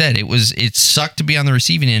 like I said, it sucked to be on the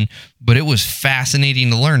receiving end, but it was fascinating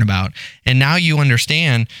to learn about. And now you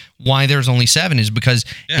understand why there's only 7 is because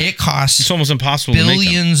it costs it's almost impossible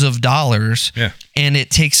billions of dollars. Yeah. And it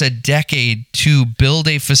takes a decade to build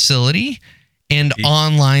a facility and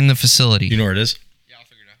online the facility. You know where it is? Yeah, I'll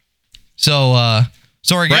figure it out.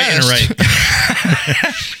 So our guest,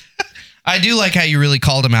 right. I do like how you really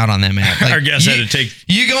called him out on that, Matt. Like, Our guest had to take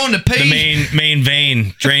you going to pee? the main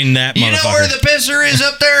vein, drain that You motherfucker. know where the pisser is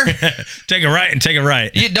up there? Take a right and take a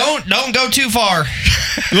right. You don't go too far.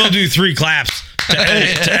 We'll do 3 claps to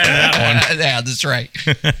edit that one. Yeah, that's right.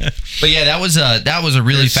 But yeah, that was a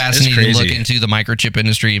really fascinating crazy. look into the microchip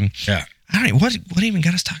industry. Yeah. I don't know what even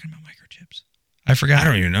got us talking about microchips. I forgot. I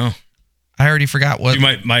don't even know. I already forgot what.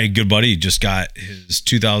 Dude, my good buddy just got his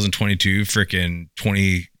 2022 freaking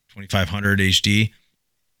 2500 HD.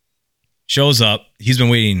 Shows up. He's been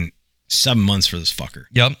waiting 7 months for this fucker.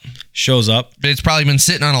 Yep. Shows up. It's probably been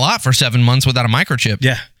sitting on a lot for 7 months without a microchip.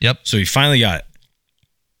 Yeah. Yep. So he finally got it.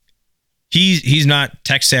 He's not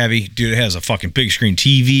tech savvy. Dude, it has a fucking big screen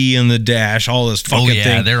TV in the dash, all this fucking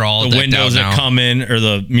thing. They're all the windows that come in or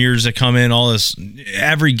the mirrors that come in, all this,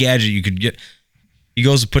 every gadget you could get. He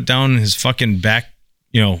goes to put down his fucking back,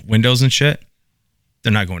 windows and shit.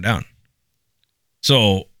 They're not going down.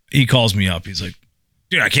 So he calls me up. He's like,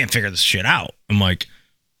 dude, I can't figure this shit out. I'm like,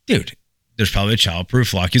 dude, there's probably a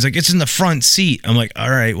childproof lock. He's like, it's in the front seat. I'm like, all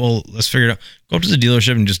right, well, let's figure it out. Go up to the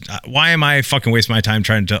dealership and just, why am I fucking wasting my time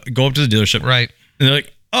trying to go up to the dealership? Right. And they're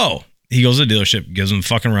like, oh, he goes to the dealership, gives them a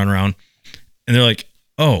fucking runaround. And they're like,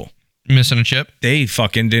 oh, Missing a chip? they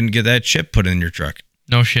fucking didn't get that chip put in your truck.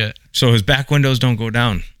 No shit. So his back windows don't go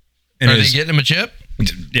down. And Are they getting him a chip?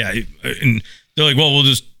 yeah. And they're like, well, we'll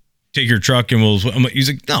just take your truck and I'm like, he's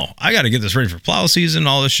like, no, I got to get this ready for plow season,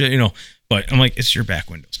 all this shit, But I'm like, it's your back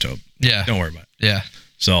windows, Tobe. Yeah. Don't worry about it. Yeah.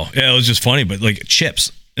 So yeah, it was just funny, but like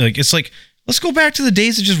chips, like it's like, let's go back to the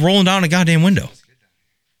days of just rolling down a goddamn window.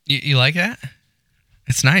 You like that?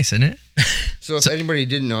 It's nice, isn't it? So if anybody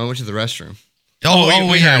didn't know, I went to the restroom.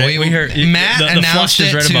 We heard it. We heard it. Matt The announced flush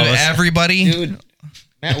is it right to above us. everybody. Dude,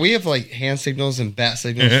 Matt, we have like hand signals and bat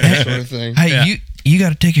signals, that sort of thing. Hey, Yeah. you got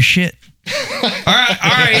to take a shit. all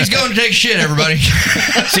right. He's going to take a shit, everybody.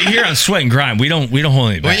 See, here on Sweat and Grind, we don't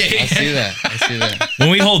hold it back. I see that. When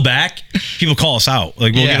we hold back, people call us out.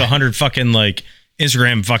 Like we'll Yeah. get 100 fucking like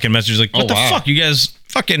Instagram fucking messages like, what the fuck? You guys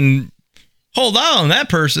fucking hold on that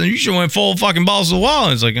person. You should went full fucking balls to the wall.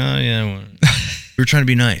 And it's like, oh yeah. Well, we were trying to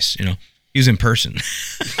be nice, He was in person.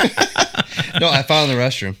 No, I found the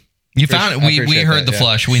restroom. You found it. We appreciate heard that, the yeah.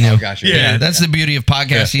 flush. We knew. Oh, gotcha. Yeah, that's the beauty of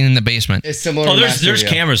podcasting in the basement. It's similar. Oh, to there's Master,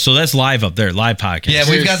 yeah. cameras, so that's live up there, live podcast. Yeah,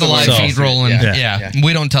 we've got the live So- feed rolling. Yeah. Yeah.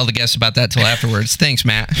 We don't tell the guests about that till afterwards. Thanks,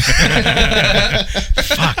 Matt.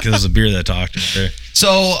 Fuck, this is a beer that talked right there.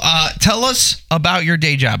 So tell us about your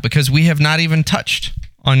day job, because we have not even touched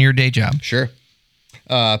on your day job. Sure.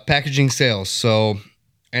 Packaging sales. So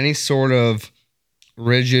any sort of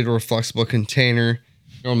rigid or flexible container.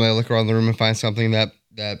 Normally I look around the room and find something that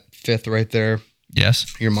fifth right there, Yes.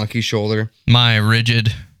 your monkey shoulder. My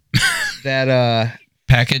rigid That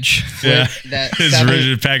package. Yeah, that his seven-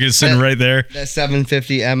 rigid package sitting right there. that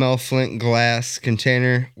 750 ml Flint glass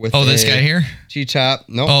container with Oh, this a guy here? T-top.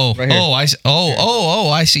 Nope. Oh, right here. I see.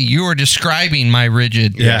 I see. You were describing my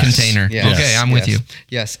rigid Yes. container. Yes. Okay, I'm with you.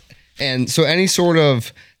 Yes. And so any sort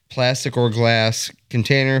of plastic or glass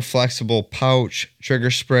container, flexible pouch,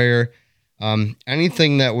 trigger sprayer,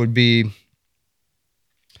 anything that would be,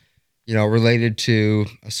 related to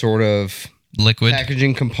a sort of Liquid.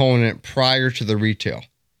 packaging component prior to the retail.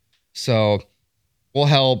 So we'll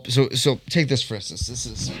help. So take this for instance. This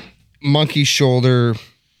is monkey shoulder.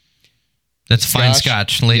 That's fine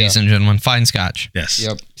scotch, ladies and gentlemen. Fine scotch. Yes.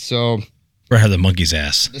 Yep. So Right out of the monkey's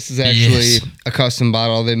ass. this is actually Yes. a custom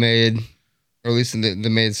bottle they made, or at least they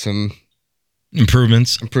made some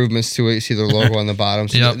Improvements. improvements to it. You see their logo on the bottom.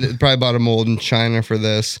 So Yep. they probably bought a mold in China for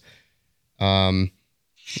this.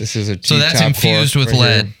 This is a So that's T-top infused cork with right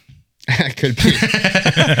lead. here. Could be.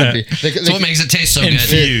 Could be. So what makes it taste so good?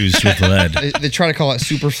 Infused with lead. They try to call it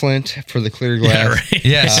super flint for the clear glass. Yeah, right.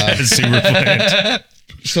 Yes. Super flint.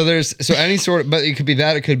 So any sort of, but it could be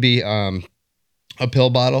that. It could be a pill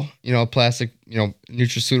bottle, a plastic,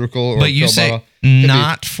 nutraceutical or But a you pill say bottle. Could be-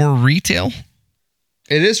 not for retail?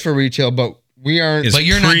 It is for retail, but we aren't. It's But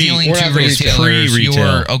you're not dealing we're to not the retail. retailers. Pre-retail.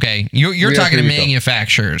 You're We are talking to pre-retail.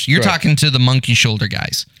 manufacturers. You're Correct. talking to the monkey shoulder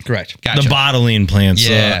guys. correct. Gotcha. The bottling plants.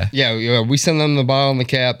 Yeah. Yeah, we send them the bottle and the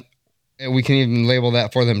cap. And we can even label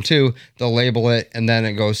that for them too. They'll label it, and then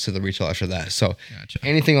it goes to the retail after that. So Gotcha.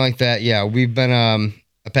 anything like that, yeah, we've been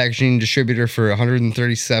a packaging distributor for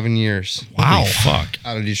 137 years Wow. Holy fuck.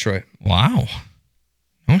 out of Detroit. Wow.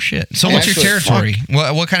 Oh shit. So what's your Actually, territory?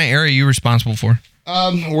 What kind of area are you responsible for?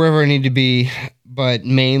 Wherever I need to be, but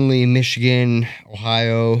mainly Michigan,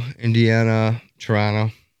 Ohio, Indiana,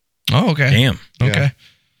 Toronto. Oh, okay. Damn. Okay.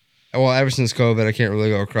 Well, ever since COVID, I can't really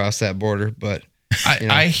go across that border, but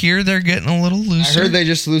I hear they're getting a little I looser. heard they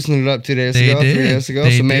just loosened it up 2 days They ago, did. 3 days ago.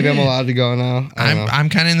 They So maybe I'm did. allowed to go now. I don't know. I'm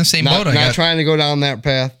kind of in the same Not, boat. not trying to go down that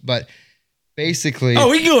path, but basically, Oh,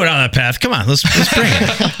 we can go down that path. Come on, let's bring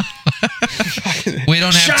it. we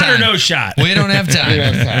don't have Shot time. or no shot? We don't have we don't time.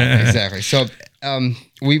 have time. Exactly. So,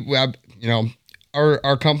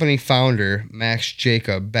 our company founder, Max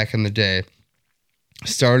Jacob, back in the day,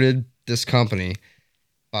 started this company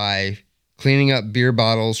by cleaning up beer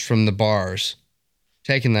bottles from the bars,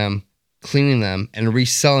 taking them, cleaning them, and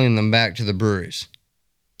reselling them back to the breweries.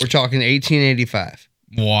 We're talking 1885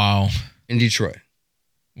 Wow. in Detroit.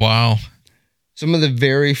 Wow. Some of the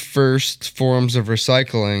very first forms of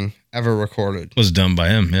recycling ever recorded Was done by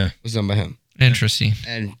him, yeah. was done by him. Interesting.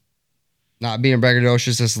 And not being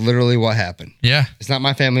braggadocious, that's literally what happened. Yeah. It's not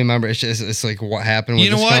my family member. It's like what happened with You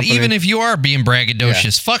know this what? company. Even if you are being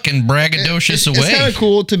braggadocious, fucking braggadocious it's away. kind of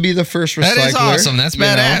cool to be the first recycler. That is awesome. That's you know?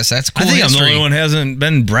 badass. That's cool I think I'm the history. only one who hasn't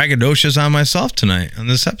been braggadocious on myself tonight on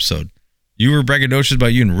this episode. You were braggadocious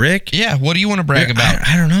about you and Rick? Yeah. What do you want to brag about?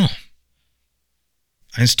 I don't know.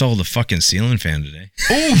 I installed a fucking ceiling fan today.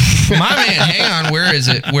 Oof, my man. Hang on. Where is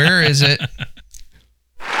it? Where is it? All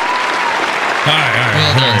right.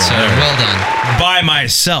 Well done, sir. Well done. By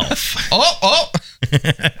myself. Oh.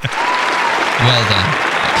 Well done.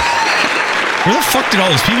 Where the fuck did all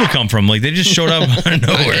those people come from? Like, they just showed up out of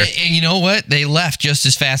nowhere. And you know what? They left just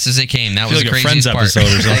as fast as they came. That I feel was like the a Friends craziest part.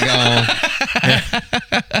 episode or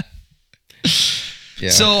something. Yeah.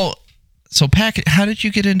 So how did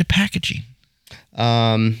you get into packaging?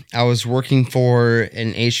 I was working for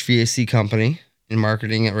an HVAC company in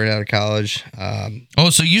marketing right out of college.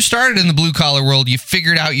 So you started in the blue collar world. You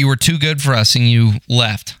figured out you were too good for us and you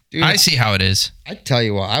left. Dude, I see how it is. I tell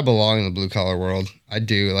you what, I belong in the blue collar world. I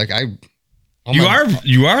do. Like You are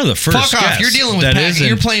the first Fuck off. guest You're dealing with that packages. isn't-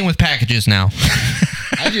 You're playing with packages now.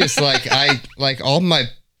 I just like all my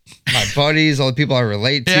buddies, all the people I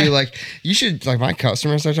relate to. Yeah. Like you should like my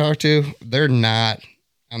customers I talk to. They're not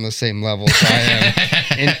on the same level as I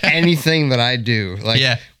am in anything that I do. Like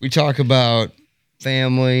Yeah. we talk about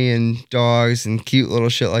family and dogs and cute little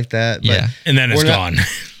shit like that. But Yeah. And then it's we're not- gone.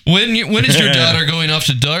 When is your daughter going off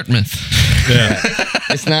to Dartmouth?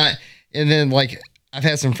 it's not. And then like I've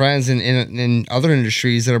had some friends in other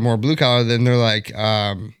industries that are more blue collar. Then they're like,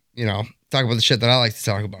 talk about the shit that I like to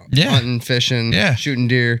talk about. Yeah. Hunting, fishing, Yeah. shooting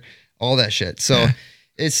deer, all that shit. So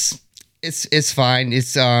it's fine.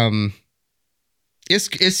 It's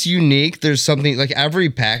unique. There's something like every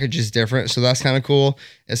package is different, so that's kind of cool.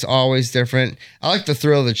 It's always different. I like the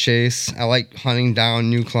thrill of the chase. I like hunting down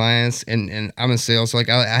new clients, and I'm in sales, so like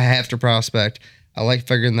I have to prospect. I like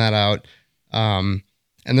figuring that out.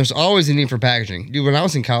 And there's always a need for packaging. Dude, when I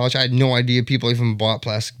was in college, I had no idea people even bought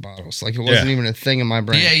plastic bottles. Like it wasn't even a thing in my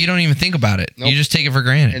brain. Yeah, you don't even think about it. Nope. You just take it for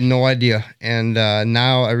granted. I had no idea. And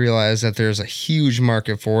now I realize that there's a huge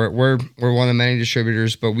market for it. We're one of many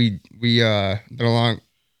distributors, but we been along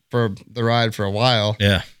for the ride for a while.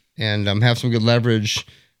 Yeah. And have some good leverage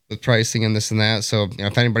with pricing and this and that. So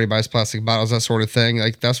if anybody buys plastic bottles, that sort of thing,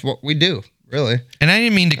 like that's what we do. Really. And I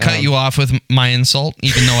didn't mean to cut you off with my insult,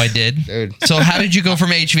 even though I did. Dude. So how did you go from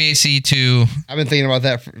HVAC to... I've been thinking about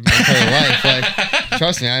that for my entire life. Like,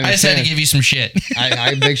 trust me, I I just had understand. to give you some shit. I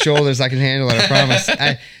have big shoulders. I can handle it. I promise.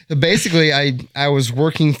 Basically, I was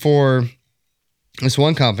working for this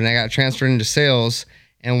one company. I got transferred into sales.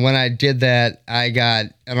 And when I did that, I got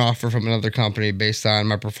an offer from another company based on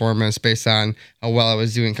my performance, based on how well I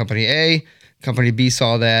was doing. Company A, company B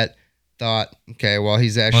saw that, thought, okay, well,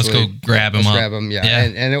 he's actually... Let's go grab him up. Grab him, yeah.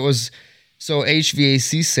 And it was... So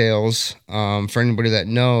HVAC sales, for anybody that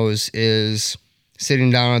knows, is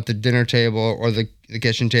sitting down at the dinner table or the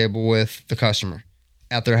kitchen table with the customer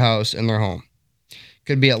at their house in their home.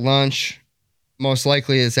 Could be at lunch. Most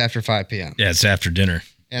likely it's after 5 p.m. Yeah, it's after dinner.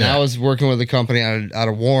 And I was working with a company out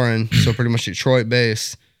of Warren, so pretty much Detroit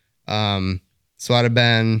based. So I'd have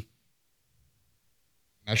been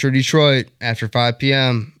Metro Detroit after 5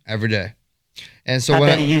 p.m. every day. And so I when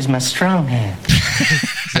better use my strong hand.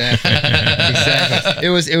 Exactly.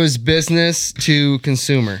 It was business to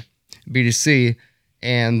consumer, B2C,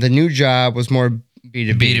 and the new job was more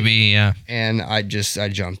B2B. B2B, yeah. And I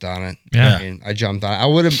jumped on it. Yeah. I jumped on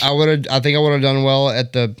it. I think I would have done well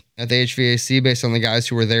at the HVAC based on the guys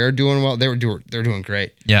who were there doing well. They're doing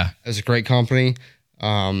great. Yeah. It was a great company.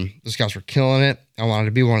 Those guys were killing it. I wanted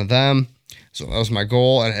to be one of them. So that was my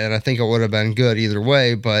goal. And I think it would have been good either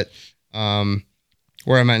way. But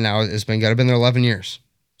where I'm at now has been good. I've been there 11 years.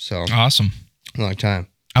 So Awesome. a long time.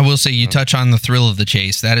 I will say you touch on the thrill of the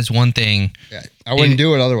chase. That is one thing. Yeah, I wouldn't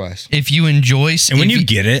do it otherwise. If you enjoy... And when if you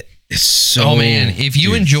get it, it's so... Oh, man. If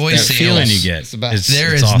you enjoy that sales... feeling you get, It's the best.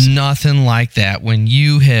 There it's is awesome. nothing like that when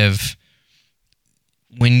you have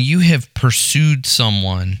pursued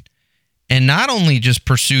someone, and not only just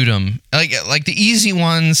pursued them, like the easy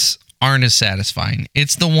ones aren't as satisfying.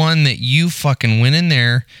 It's the one that you fucking went in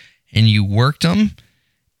there and you worked them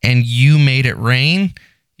and you made it rain.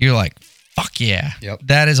 You're like, fuck yeah. Yep.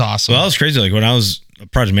 That is awesome. Well, that was crazy. Like when I was a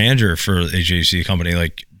project manager for the HVAC company,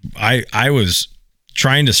 like I was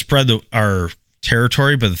trying to spread our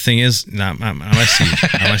territory, but the thing is, not my seat.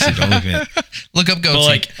 Not my seat. Don't look at me. Look up But Goatsy.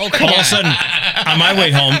 like all of a sudden, on my way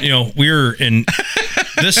home, we were in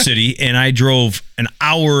this city, and I drove an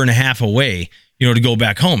hour and a half away, to go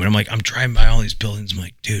back home. And I'm like, I'm driving by all these buildings. I'm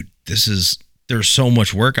like, dude, there's so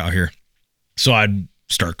much work out here. So I'd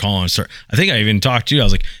start calling. I think I even talked to you. I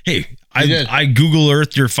was like, hey, I Google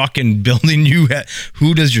Earth your fucking building.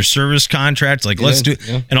 Who does your service contracts? Like, let's do it.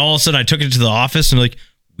 Yeah. And all of a sudden I took it to the office and like,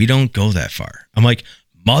 we don't go that far. I'm like,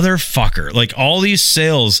 motherfucker. Like all these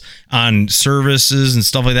sales on services and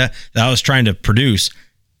stuff like that I was trying to produce,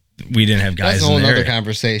 we didn't have guys That's a in whole the nother area.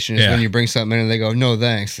 conversation. Is Yeah. when you bring something in and they go, no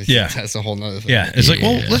thanks. That's a whole nother thing. Yeah. It's like,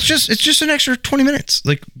 well, it's just an extra 20 minutes.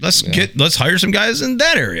 Like let's hire some guys in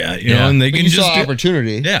that area, know, and they But can you just saw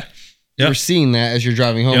opportunity. Yeah. You're seeing that as you're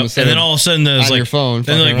driving home. Yep. Instead And then of all of a sudden there's on like your phone.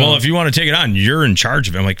 then they're like, fucking well, around. if you want to take it on, you're in charge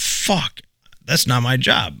of it. I'm like, fuck, that's not my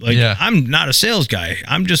job. Like, Yeah. I'm not a sales guy.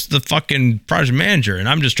 I'm just the fucking project manager, and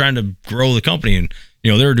I'm just trying to grow the company. And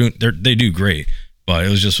they do great, but it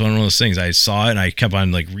was just one of those things. I saw it and I kept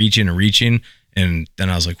on like reaching, and then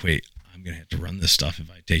I was like, wait, I'm gonna have to run this stuff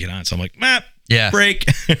if I take it on. So I'm like, break.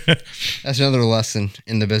 That's another lesson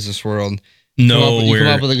in the business world. No, You come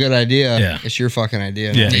up with a good idea. Yeah. It's your fucking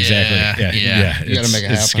idea. Yeah, now. exactly. Yeah. You gotta make it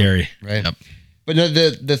happen. It's scary. Right. Yep. But no,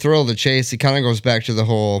 the thrill of the chase, it kind of goes back to the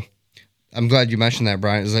whole. I'm glad you mentioned that,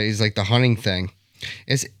 Brian. It's like the hunting thing.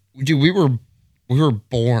 Dude, we were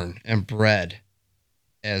born and bred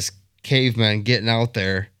as cavemen, getting out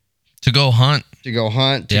there to go hunt. to go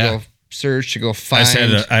hunt, to go search, to go find.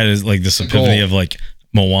 I had like this epiphany goal. of like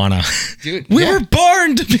Moana. Dude, We yeah. were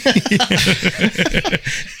born to be.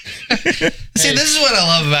 See, this is what I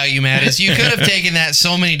love about you, Matt, is you could have taken that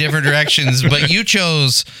so many different directions, but you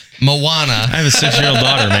chose Moana. I have a 6-year-old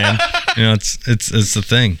daughter, man. You know, it's the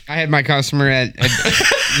thing. I had my customer at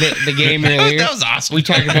the game earlier. That was awesome. We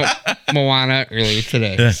talked about Moana earlier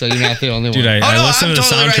today, so you're not the only Dude, one. I listen I'm to the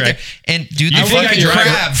totally soundtrack. right there. And dude, the You think I fucking drive-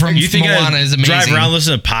 crab from you think Moana I is amazing. drive around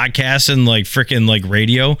listening to podcasts and like freaking like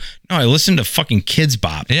radio? No, I listen to fucking Kids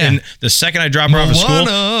Bop. Yeah. And the second I drop her off at school,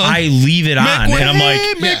 Moana. I leave it on, and I'm like,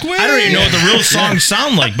 McWay. I don't even know what the real songs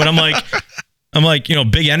sound like, but I'm like, you know,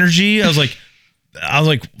 Big Energy. I was like,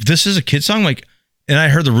 this is a kid song, like. And I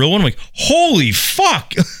heard the real one. I'm like, holy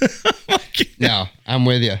fuck. No, I'm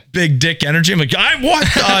with you. Big Dick Energy. I'm like, what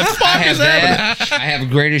the fuck is that? I have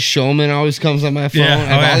Greatest Showman always comes on my phone. Yeah. I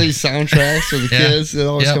have Oh, yeah. all these soundtracks for the Yeah. kids that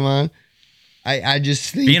always Yep. come on. I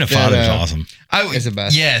just think Being a that, father is awesome. It's the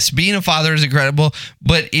best. Yes, being a father is incredible,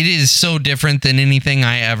 but it is so different than anything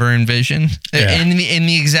I ever envisioned. Yeah. In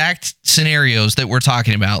the exact scenarios that we're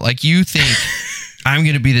talking about. Like you think I'm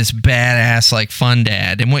going to be this badass, like fun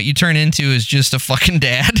dad. And what you turn into is just a fucking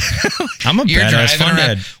dad. I'm a You're badass driving fun around-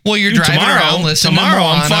 dad. Well, you're Dude, driving around listening to Tomorrow,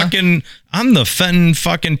 Moana. I'm the Fenton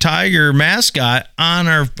fucking Tiger mascot on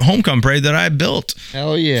our homecoming parade that I built.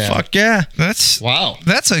 Hell yeah. Fuck yeah. Wow.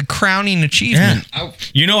 That's a crowning achievement.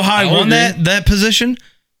 You know how I I'll won agree. that position?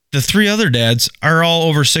 The 3 other dads are all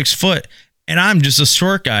over 6 foot, and I'm just a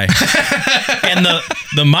short guy. And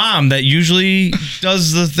the mom that usually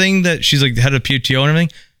does the thing that she's like the head of PTO and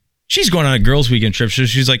everything, she's going on a girls' weekend trip. So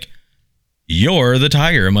she's like, "You're the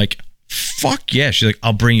Tiger." I'm like, "Fuck yeah!" She's like,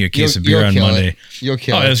 "I'll bring you a case of beer You'll on kill Monday." it. You'll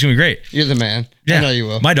kill Oh, it. that's gonna be great. You're the man. Yeah, I know you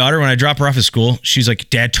will. My daughter, when I drop her off at school, she's like,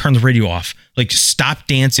 "Dad, turn the radio off. Like, stop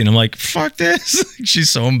dancing." I'm like, "Fuck this!" She's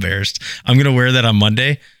so embarrassed. I'm gonna wear that on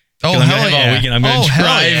Monday. Oh, 'Cause I'm hell gonna have yeah. all weekend. I'm gonna Oh, hell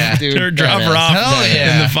drive, yeah. Dude, drop her badass. off Hell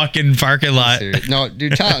yeah. in the fucking parking lot. Serious. No,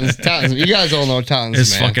 dude, Towns. You guys all know Towns.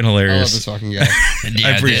 It's man. fucking I love hilarious. this fucking guy. Yeah,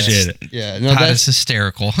 I appreciate it. Yeah, no, Todd that's is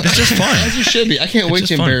hysterical. It's just fun. as you should be. I can't wait just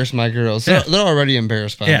to fun. embarrass my girls. Yeah. They're already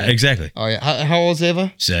embarrassed by Yeah, me. exactly. Oh yeah. How old is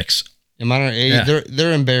Ava? 6. Yeah, mine are 8. Yeah.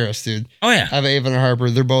 They're embarrassed, dude. Oh I yeah. have Ava and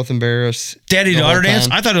Harper. They're both embarrassed. Daddy the whole daughter dance.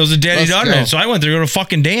 time. I thought it was a daddy Let's daughter go. dance, so I went there to go to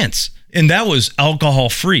fucking dance, and that was alcohol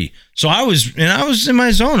free. So I was in my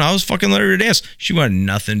zone. I was fucking letting her dance. She wanted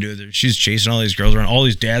nothing to do with it. She's chasing all these girls around. All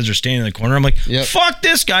these dads are standing in the corner. I'm like, Yep. fuck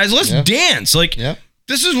this, guys. Let's Yep. dance. Like, Yep.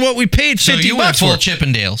 this is what we paid So 50 you went bucks full for.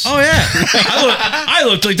 Chippendales. Oh yeah, I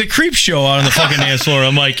looked like the creep show out on the fucking dance floor.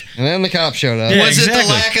 I'm like, And then the cop showed up. Yeah. Was it exactly.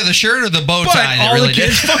 the lack of the shirt or the bow but tie that all really the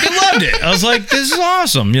kids did? fucking loved it. I was like, this is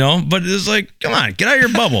awesome, you know. But it's like, come on, get out of your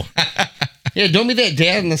bubble. Yeah, don't be that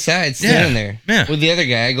dad on the side standing Yeah. there Yeah. with the other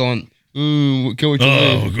guy going, "Ooh, can we?"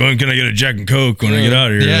 Oh, can I get a Jack and Coke when I get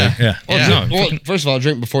out of here? Yeah. yeah. Well, Yeah. drink- No, well, first of all,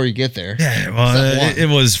 drink before you get there, yeah. Well, Step one. it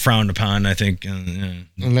was frowned upon, I think. and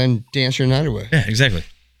then dance your night away. Yeah, exactly.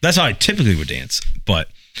 That's how I typically would dance. But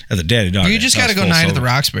as a daddy dog, You just got to go night at the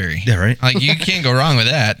Roxbury. Yeah, right. Like you can't go wrong with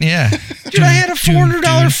that. Yeah. Dude, I had a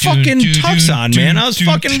 $400 fucking tux on, man. I was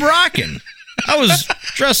fucking rocking. I was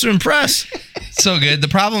dressed to impress. So good. The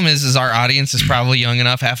problem is our audience is probably young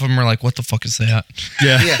enough. Half of them are like, "What the fuck is that?"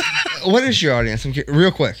 Yeah. Yeah. What is your audience?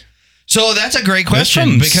 Real quick. So that's a great question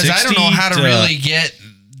from because I don't know 60 how to to- really get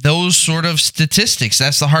those sort of statistics.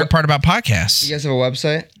 That's the hard part about podcasts. You guys have a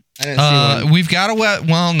website? I didn't see one. We've got a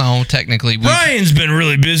well, no, technically. Brian's been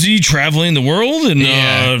really busy traveling the world and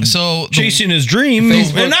Yeah. So the- chasing his dream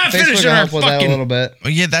and not finishing will our help with that a fucking. little bit.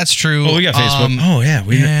 Yeah, that's true. Oh, we got Facebook. Oh yeah,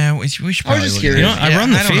 we. Yeah, we should I was probably just look curious. at You it. know, I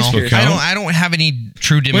run the don't know. Facebook account. I don't have any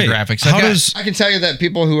true Wait, demographics. how I've got- does? I can tell you that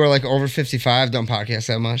people who are like over 55 don't podcast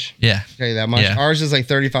that much. Yeah. I'll tell you that much. Yeah. Ours is like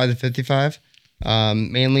 35 to 55,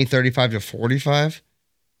 mainly 35 to 45.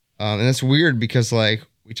 And that's weird because like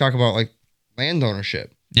we talk about like land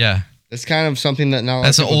ownership. Yeah. That's kind of something that now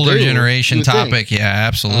That's an older generation topic. Yeah,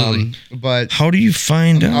 absolutely. But How do you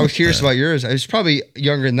find out? I was curious that? about yours. I was probably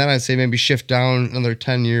younger than that. I'd say maybe shift down another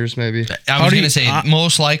 10 years, maybe. I How was do going you- to say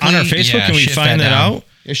most likely on our Facebook. yeah, can we shift find that down. out?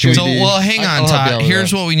 It should So, be. well, hang on, I'll help you out Todd. with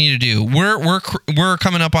Here's that. what we need to do. We're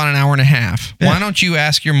coming up on an hour and a half. Why don't you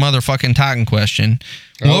ask your motherfucking talking question?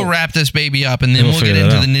 We'll Oh. wrap this baby up, and then We'll we'll get figure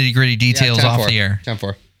into that the nitty gritty Yeah, details 10-4. off the air.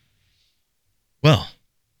 10-4. Well,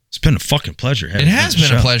 it's been a fucking pleasure. It has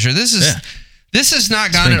been a pleasure. This is. Yeah. This has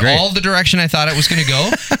not gone been in great. all the direction I thought it was going to go,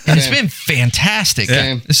 and it's Same. been fantastic.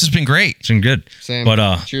 Same. This has been great. It's been good. Same.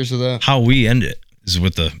 But Cheers to that. how we end it is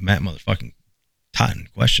with the Matt motherfucking Totten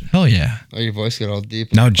question. Hell yeah. Oh, your voice got all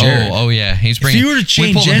deep. Now, Jared, Oh yeah. He's bringing. you were to we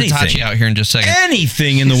change pulled anything- Hitachi out here in just a second.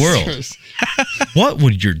 anything in the world, what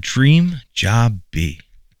would your dream job be?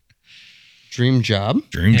 Dream job?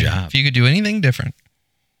 Dream Yeah. job If you could do anything different.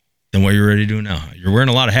 than what you're ready to do now. You're wearing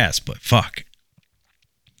a lot of hats, but fuck.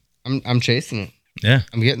 I'm chasing it. Yeah.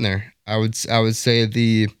 I'm getting there. I would say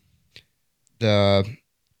the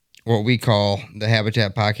what we call the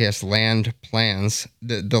Habitat Podcast land plans,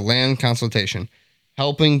 the land consultation,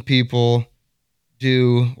 helping people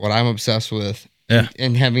do what I'm obsessed with,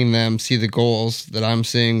 and having them see the goals that I'm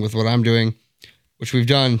seeing with what I'm doing, which we've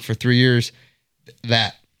done for 3 years.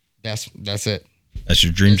 That's it. That's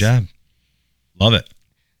your dream job. Love it.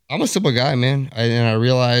 I'm a simple guy, man. I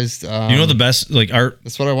realized, you know, the best, like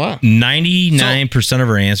that's what I want. 99% of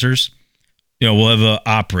our answers, you know, we'll have an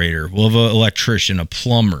operator, we'll have an electrician, a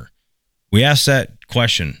plumber. We ask that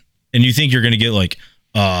question, and you think you're going to get like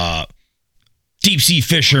deep sea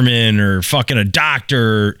fisherman or fucking a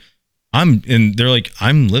doctor. And they're like,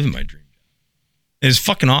 I'm living my dream. It's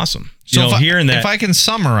fucking awesome. So hearing that. If I can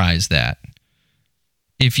summarize that,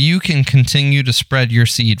 if you can continue to spread your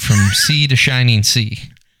seed from sea to shining sea,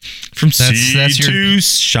 from sea your to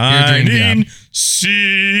shining dream job.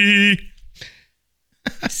 sea.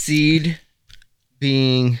 Seed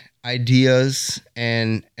being ideas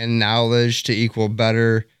and knowledge to equal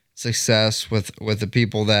better success with the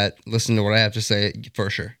people that listen to what I have to say, for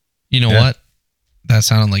sure. You know what? That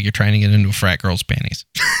sounded like you're trying to get into a frat girl's panties.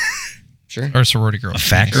 Sure. Or sorority girls.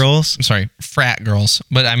 Fat girls? I'm sorry, frat girls.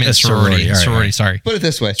 But I mean That's sorority. sorority. All right. Sorry. Put it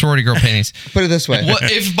this way. Sorority girl panties. Put it this way. What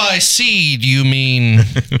if by seed you mean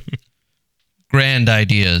grand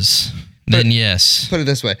ideas? Then yes. Put it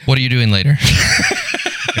this way. What are you doing later?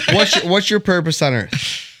 What's your purpose on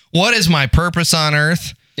Earth? What is my purpose on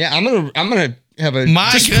Earth? Yeah, I'm gonna have a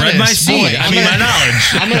spread my seed. My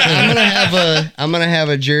knowledge. I'm gonna have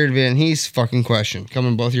a Jared Van Hees fucking question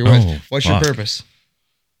coming both your ways. What's your purpose?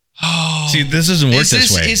 See, this doesn't work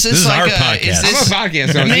this way. Is this is like our a- podcast. is this- I'm a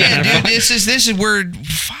podcast. So Man, dude, this is where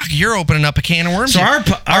you're opening up a can of worms. So here.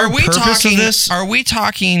 our purpose of this- Are we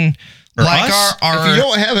talking Or like us? our? If you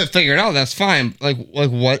don't have it figured out, that's fine. Like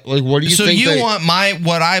what do you So think? you want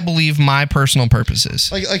what I believe my personal purpose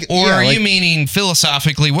is, or are you meaning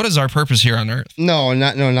philosophically? What is our purpose here on Earth? No,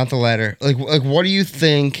 not the latter. Like what do you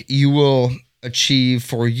think you will achieve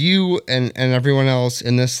for you and everyone else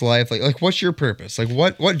in this life? Like what's your purpose? Like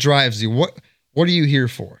what drives you? What are you here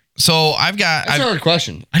for? So I've got. That's a hard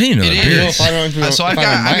question. I didn't know It that. is. So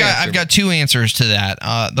I've got two answers to that.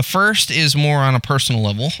 The first is more on a personal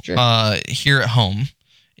level. Sure. Here at home,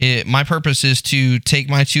 my purpose is to take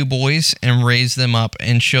my two boys and raise them up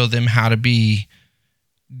and show them how to be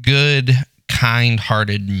good,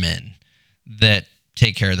 kind-hearted men that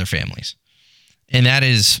take care of their families, and that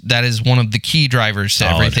is one of the key drivers to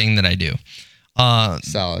everything that I do.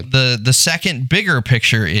 Solid. The second bigger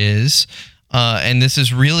picture is. And this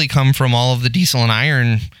has really come from all of the diesel and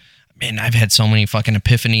iron. Man, I've had so many fucking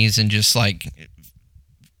epiphanies and just like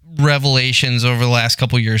revelations over the last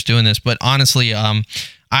couple of years doing this. But honestly,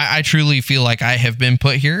 I truly feel like I have been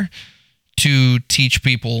put here to teach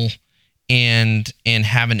people and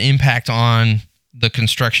have an impact on the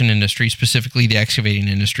construction industry, specifically the excavating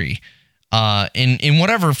industry, in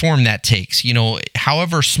whatever form that takes. You know,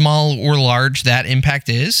 however small or large that impact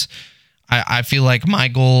is. I feel like my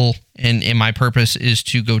goal and my purpose is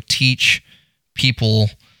to go teach people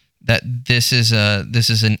that this is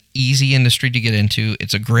an easy industry to get into.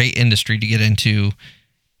 It's a great industry to get into,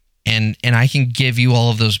 and I can give you all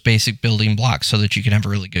of those basic building blocks so that you can have a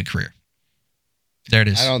really good career. There it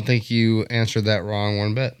is. I don't think you answered that wrong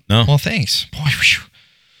one bit. No. Well, thanks. Boy,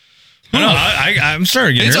 I'm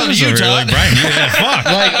starting to get It's on nervous you, over here. Todd. Like,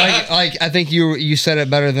 Brian, fuck. like I think you said it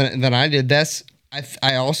better than I did.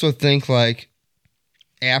 I also think like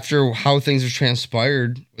after how things have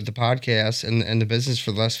transpired with the podcast and the business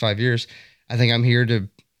for the last 5 years, I think I'm here to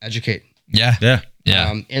educate. Yeah.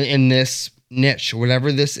 In this niche,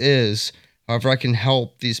 whatever this is, however I can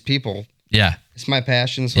help these people. Yeah. It's my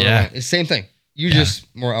passion. So Yeah. it's the same thing. You're just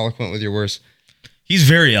more eloquent with your words. He's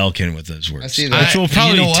very eloquent with his words. I see that. Which will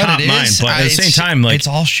probably You know what top it mine, is? but at the same time, like it's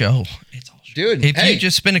all show. Dude, If hey, you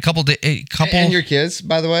just spend a couple. and your kids,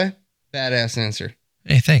 by the way, badass answer.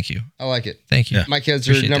 Hey, thank you. I like it. Thank you. Yeah. My kids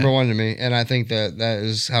are Appreciate number that. one to me, and I think that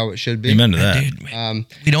is how it should be. amen to that. Dude,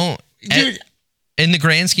 we don't. Dude, In the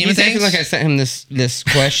grand scheme of he's things, acting like I sent him this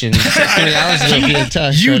question 3 hours ago via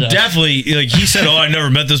text. You right now. definitely, like he said, I never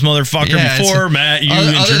met this motherfucker Yeah, it's- before. Matt, you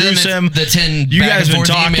other than introduce him. The 10 You back guys and been forth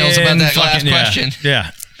talking emails about that last fucking- question.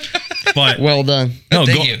 Yeah. But Well done. no,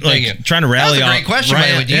 Thank go, you, like thank you. trying to That rally was a great out- question,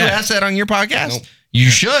 by the way. Do you yeah. ask that on your podcast? Nope. You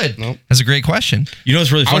should. Nope. That's a great question. You know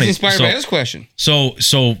what's really I was funny? inspired so, by his question.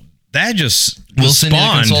 so that just We'll send you the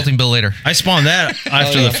spawned. consulting bill later. I spawned that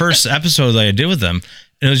after yeah. the first episode that I did with them.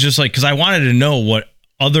 And it was just like, because I wanted to know what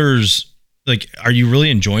others, like, are you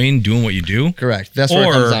really enjoying doing what you do? Correct. That's what it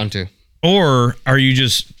Or- comes down to. Or are you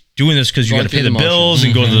just doing this because you Going got to pay through the the bills motions.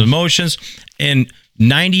 and go through the motions? And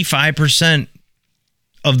 95%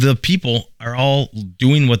 of the people are all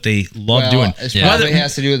doing what they love doing. It probably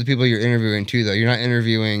has to do with the people you're interviewing too, though. You're not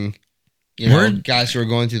interviewing, guys who are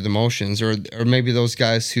going through the motions, or maybe those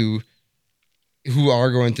guys who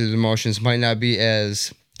are going through the motions might not be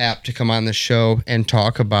as apt to come on the show and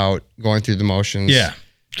talk about going through the motions. Yeah,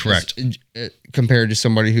 correct. Compared to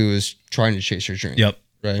somebody who is trying to chase their dream. Yep.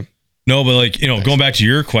 Right. No, but like, going back to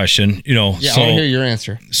your question, Yeah, I want to hear your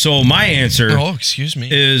answer. So my answer excuse me.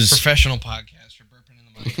 is professional podcaster burping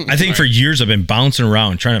in the mic. I think for years I've been bouncing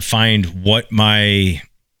around trying to find what my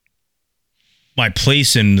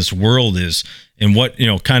place in this world is, and what,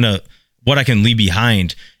 kind of what I can leave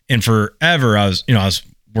behind. And forever I was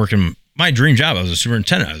working my dream job. I was a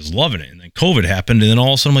superintendent. I was loving it. And then COVID happened. And then all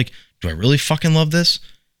of a sudden I'm like, do I really fucking love this?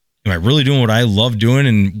 Am I really doing what I love doing,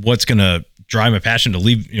 and what's going to drive my passion to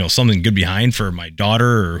leave, something good behind for my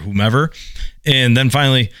daughter or whomever? And then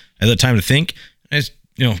finally I had the time to think. I just,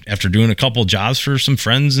 after doing a couple jobs for some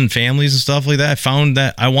friends and families and stuff like that, I found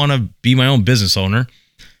that I want to be my own business owner.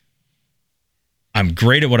 I'm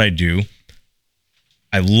great at what I do.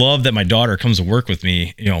 I love that my daughter comes to work with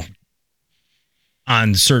me,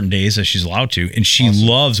 on certain days that she's allowed to. And she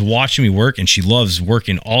loves watching me work, and she loves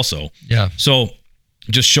working also. Yeah. So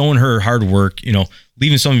just showing her hard work,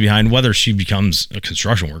 leaving something behind, whether she becomes a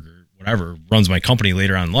construction worker, whatever, runs my company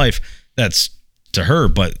later on in life, that's to her.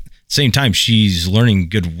 But at the same time, she's learning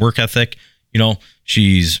good work ethic.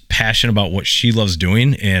 She's passionate about what she loves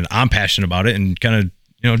doing, and I'm passionate about it, and kind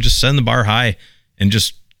of, just setting the bar high and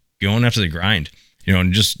just going after the grind,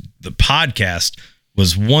 and just the podcast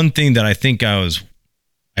was one thing that I think I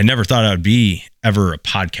never thought I would be ever a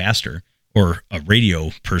podcaster or a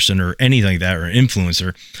radio person or anything like that, or an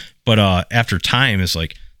influencer. But after time, it's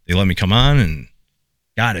like they let me come on, and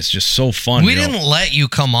God, it's just so fun. We didn't let you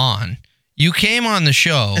come on. You came on the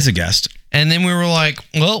show as a guest. And then we were like,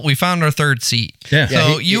 well, we found our third seat. Yeah.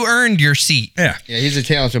 So you earned your seat. Yeah. Yeah, he's a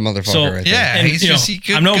talented motherfucker right there. Yeah, And, he's just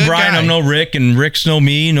good, I'm no good Brian, guy. I'm no Rick, and Rick's no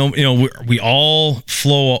me. We all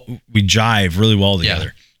flow, we jive really well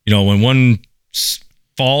together. When one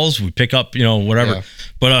falls, we pick up, whatever. Yeah.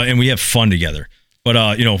 But and we have fun together.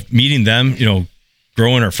 But meeting them,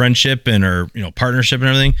 growing our friendship and our partnership and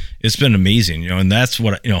everything, it's been amazing. And that's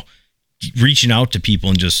what reaching out to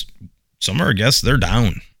people, and just some of our guests, they're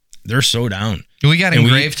down. They're so down. We got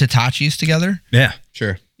engraved Hitachis together. Yeah.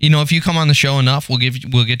 Sure. If you come on the show enough, we'll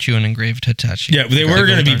get you an engraved Hitachi. Yeah, they were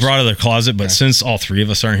going to be brought out of the closet, but since all three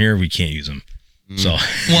of us aren't here, we can't use them. So,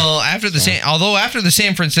 well, after the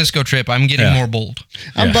San Francisco trip, I'm getting more bold.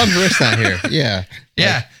 I'm bummed Rick's not here. Yeah.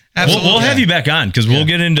 Yeah. Absolutely. We'll have you back on, because we'll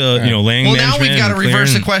get into land well, management. now we've got to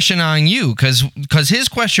reverse the question on you, because his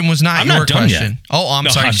question was not your question. Oh, I'm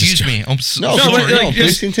sorry. Excuse me.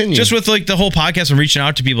 Please continue. Just with the whole podcast and reaching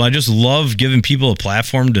out to people, I just love giving people a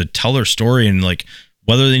platform to tell their story, and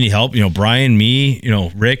whether they need help. Brian, me,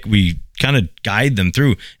 Rick, we kind of guide them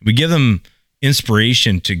through. We give them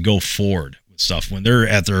inspiration to go forward with stuff when they're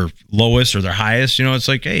at their lowest or their highest. It's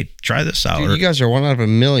like, hey, try this out. Dude, you guys are one out of a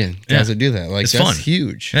million guys that do that. It's that's fun.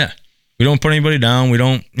 Huge. Yeah. We don't put anybody down. We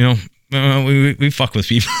don't, we fuck with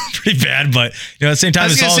people pretty bad, but at the same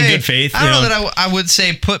time, it's all in good faith. I don't know that I would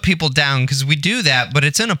say put people down, because we do that, but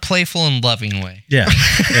it's in a playful and loving way. Yeah.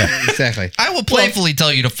 Exactly. I will playfully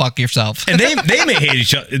tell you to fuck yourself. And they may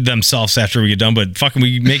hate themselves after we get done, but fucking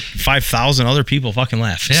we make 5,000 other people fucking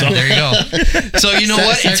laugh. Yeah, so. There you go. So you know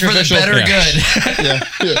what? It's for the better good.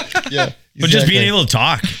 Yeah. But just being able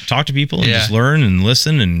to talk to people and just learn and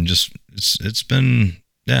listen, and just it's been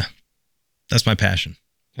that's my passion.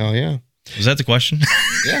 Oh yeah. Was that the question?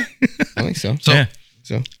 Yeah, I think so.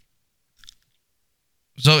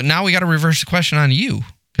 So now we got to reverse the question on you,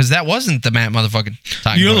 because that wasn't the Matt motherfucking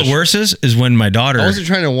time. The worst is when my daughter. I wasn't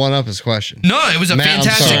trying to one up his question. No, it was a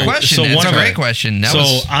fantastic question. So That's a great question.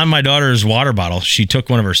 On my daughter's water bottle, she took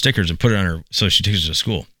one of her stickers and put it on her, so she takes it to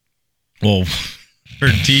school. Well,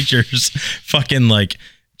 her teachers fucking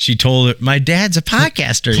she told her, my dad's a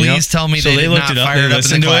podcaster. Please tell me they looked it up. Fired up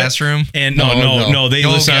in the classroom. And no, they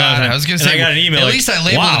listened. I was going to say, I got an email. At least I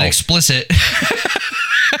labeled it explicit.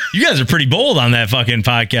 You guys are pretty bold on that fucking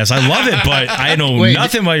podcast. I love it, but I know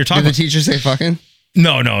nothing about your talking. Did the teacher say fucking?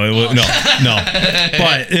 No,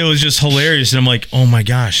 But it was just hilarious, and I'm like, oh my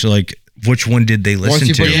gosh, which one did they listen to?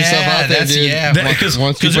 Once you put yourself out there, dude. Because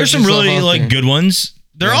there's some really good ones.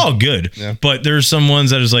 They're all good, but there's some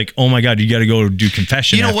ones that is like, oh my God, you got to go do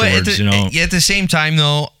confession. You know afterwards, what? At the same time,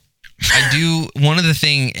 though, I do one of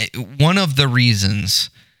the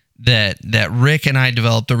reasons that Rick and I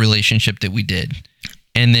developed the relationship that we did,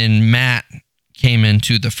 and then Matt came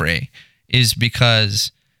into the fray, is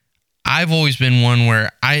because I've always been one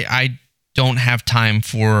where I don't have time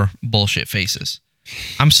for bullshit faces.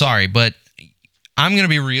 I'm sorry, but I'm gonna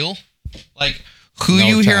be real. Like who No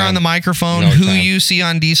you hear time. on the microphone, No who time. you see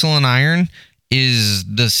on Diesel and Iron is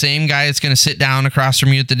the same guy that's gonna sit down across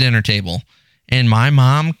from you at the dinner table. And my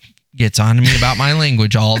mom gets on to me about my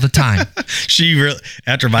language all the time. She really,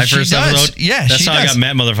 after my She first does. episode, Yeah, that's she how I does. got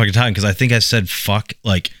mad motherfucking time because I think I said fuck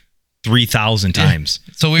like 3,000 times.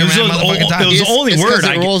 So we were It was mad the- motherfucking time. It was the only It's 'cause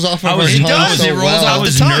word it rolls off of I our was, tongue It does. so It rolls well. off I the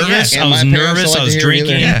was tongue, nervous. yeah. I And was my parents nervous. don't I like was to hear it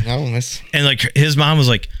drinking. either. Yeah. No, that's- And like his mom was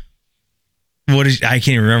like, what is, I can't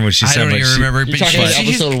even remember what she I said. don't but even she- remember. You're But talking about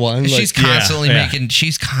she's episode 1, like- she's constantly Yeah, yeah. making.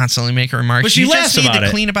 She's constantly making remarks. But she you laughs just need about to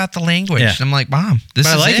it. clean about the language. Yeah. And I'm like, Mom, this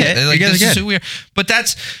But I is like it. Like, You guys this are is good. who we are. But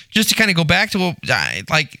that's just to kind of go back to what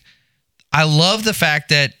I love the fact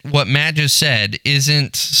that what Matt just said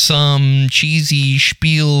isn't some cheesy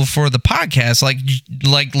spiel for the podcast.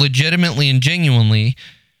 Like legitimately and genuinely.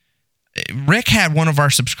 Rick had one of our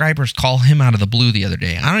subscribers call him out of the blue the other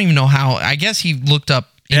day. I don't even know how. I guess he looked up.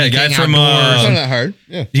 Yeah, a guy anything from, outdoors. It's not that hard.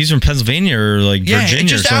 Yeah. He's from Pennsylvania or like Yeah, Virginia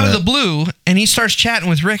it's just or out something. of the blue, and he starts chatting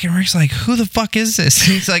with Rick, and Rick's like, "Who the fuck is this?"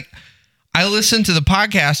 And he's like, "I listened to the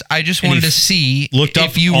podcast. I just wanted he to see looked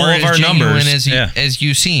if up you all were of as our genuine numbers. as as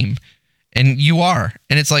you seem, and you are."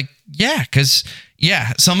 And it's like, yeah, because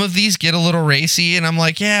some of these get a little racy, and I'm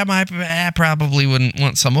like, yeah, I probably wouldn't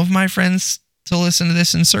want some of my friends to listen to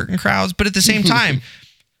this in certain crowds, but at the same time.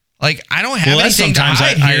 Like, I don't have that's anything to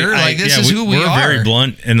hide here. Like, this is who we we're are. very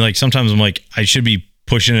blunt, and like sometimes I'm like, I should be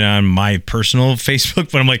pushing it on my personal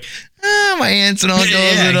Facebook, but I'm like, my aunts and uncles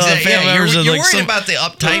and exactly. family members. You're and, like, worried some- about the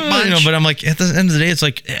uptight bunch. You know, but I'm like, at the end of the day, it's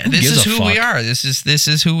like, who This gives is a who we fuck? are. This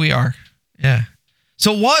is who we are. Yeah.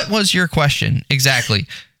 So what was your question exactly?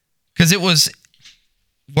 Because it was,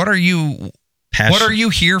 what are you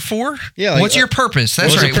here for? Yeah, like, what's your purpose?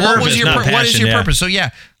 That's what's right. your What was purpose, your not what is passion, your yeah. purpose? So yeah,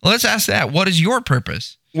 let's ask that. What is your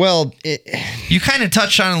purpose? Well, You kind of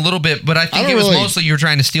touched on it a little bit, but I think don't it was really- mostly you were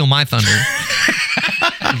trying to steal my thunder.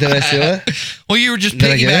 did I steal it? Well, you were just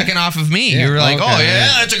Did I get it? piggybacking off of me. Yeah, You were like, okay, "Oh yeah,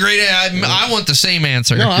 yeah. that's a great. I want the same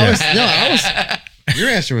answer." No, I was. Your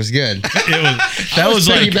answer was good. That was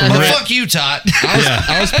like, piggybacking Well, Right. fuck you, Todd.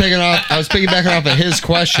 I was piggybacking off of his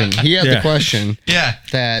question. He had Yeah. the question Yeah.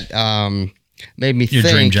 that made me your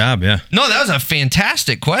think. dream job, yeah. No, that was a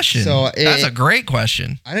fantastic question. So That's a great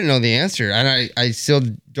question. I didn't know the answer, and I still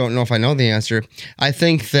don't know if I know the answer. I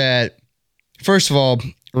think that, first of all,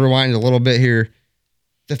 rewind a little bit here.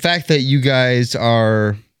 The fact that you guys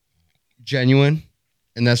are genuine,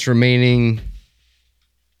 and that's remaining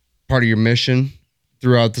part of your mission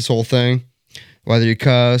throughout this whole thing, whether you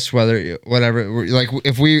cuss, whatever, like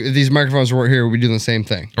if these microphones weren't here, we'd do the same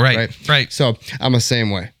thing. Right. So I'm the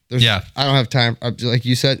same way. Yeah. I don't have time. Like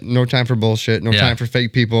you said, no time for bullshit. No Yeah. time for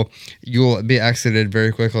fake people. You will be exited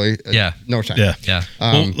very quickly. Yeah. No time. Yeah. Yeah.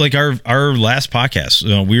 Well, like our last podcast,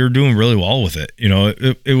 we were doing really well with it. You know,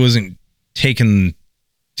 it wasn't taken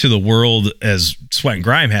to the world as Sweat and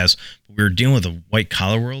Grime has. But we were dealing with the white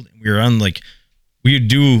collar world. We were on like, we would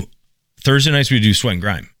do Thursday nights, we'd do Sweat and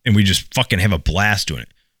Grime, and we just fucking have a blast doing it.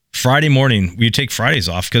 Friday morning, we'd take Fridays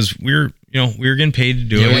off because we were getting paid to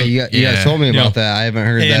do Yeah, it. you guys told me You know, about that. I haven't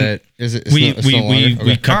heard and that. It's we no longer?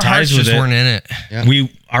 we Okay. cut Our ties hearts with just it. weren't in it. Yeah.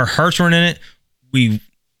 Our hearts weren't in it.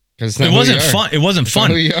 'Cause it's not It who wasn't you are. fun. It wasn't It's not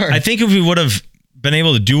fun. who you are. I think if we would have been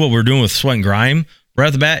able to do what we're doing with Sweat and Grime right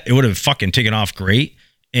off the bat, it would have fucking taken off great,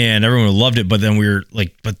 and everyone would have loved it. But then we were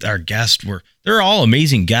like, but our guests they're all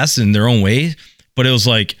amazing guests in their own way, but it was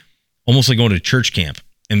like almost like going to church camp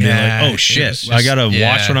and being Yeah, like, oh it shit, was I just- gotta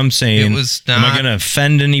watch what I'm saying. It was Am I not- gonna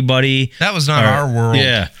offend anybody? That was not Or- our world.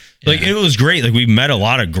 Yeah. Like it was great. Like we met a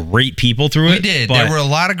lot of great people through We it. did. but There were a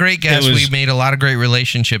lot of great guests. was- We made a lot of great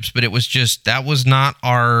relationships, but it was just that was not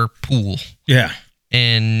our pool. yeah.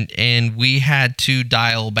 And we had to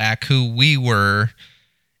dial back who we were,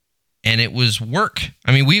 and it was work.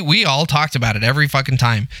 I mean, we all talked about it every fucking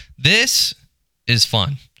time. This is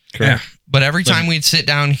fun. Correct. But every time we'd sit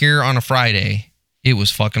down here on a Friday, it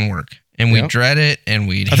was fucking work. And we'd Yeah. dread it, and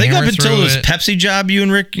we'd I think up hammer until through this it. Pepsi job you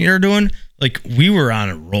and Rick are doing, like we were on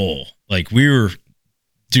a roll. Like we were,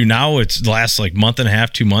 dude, now it's the last like month and a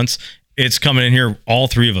half, 2 months. It's coming in here, all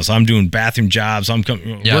three of us. I'm doing bathroom jobs. Yep.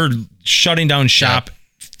 We're shutting down shop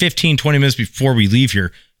 15, 20 minutes before we leave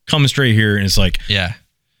here, coming straight here. And it's like, Yeah.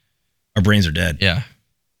 our brains are dead. Yeah.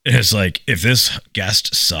 And it's like, if this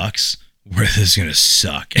guest sucks, we're this going to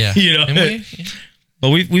suck. Yeah. You know, And but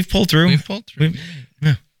we've pulled through. we've pulled through.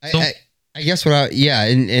 I guess what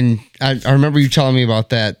and I remember you telling me about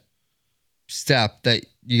that step that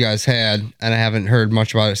you guys had, and I haven't heard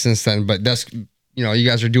much about it since then. But that's you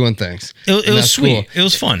guys are doing things. It And was that's sweet. cool. It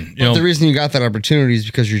was fun. You But know, the reason you got that opportunity is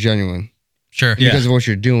because you're genuine, Sure. Yeah. because of what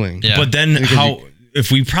you're doing. Yeah. but then Because how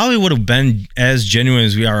if we probably would have been as genuine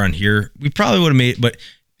as we are on here, we probably would have made it, but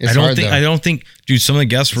It's hard, though. I don't think, dude, some of the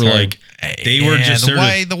guests were hard. like, they were just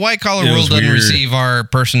the white collar it was world doesn't weird. receive our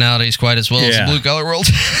personalities quite as well as the Yeah. blue collar world.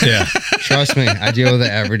 yeah. Trust me, I deal with it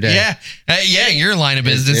every day. yeah, your line of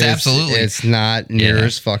business, It's- absolutely. It's not near Yeah.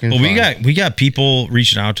 as fucking Well, fun. we got people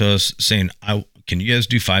reaching out to us saying, can you guys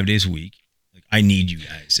do 5 days a week? Like, I need you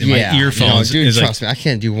guys. And my earphones dude, is like, trust me, I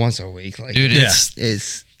can't do once a week. Like, Dude, Yeah.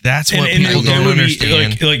 it's that's what and people it don't would be,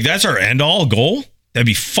 understand. like that's our end all goal. That'd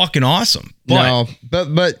be fucking awesome. But no,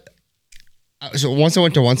 but so once I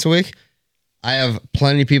went to once a week, I have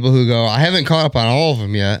plenty of people who go, I haven't caught up on all of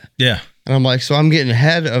them yet. yeah, And I'm like, so I'm getting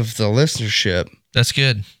ahead of the listenership, That's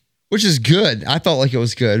good. which is good. I felt like it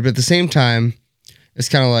was good. But at the same time, it's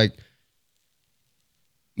kind of like,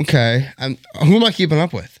 okay, who am I keeping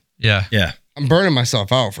up with? Yeah. yeah. I'm burning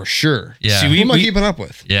myself out for sure. Yeah. See, Who am I we- keeping up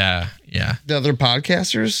with? Yeah. Yeah. The other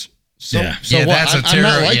podcasters? So, Yeah. so Yeah, what? that's a I'm not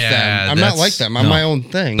terror- like yeah, them. I'm not that's- like them. I'm no. my own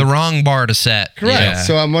thing. The wrong bar to set. Correct. Yeah.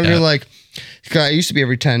 So I'm wondering, Yeah. like, 'cause I used to be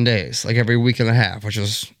every 10 days, like every week and a half, which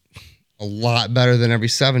was a lot better than every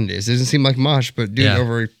 7 days. It doesn't seem like much, but dude, Yeah.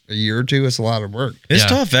 over a year or two, it's a lot of work. It's Yeah.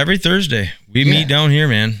 tough every Thursday. We Yeah. meet down here,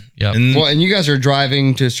 man. Yep. And Well, and you guys are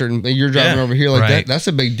driving to you're driving Yeah. over here like Right. that. That's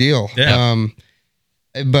a big deal. Yeah.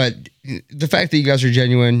 But the fact that you guys are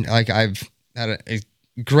genuine, like I've had a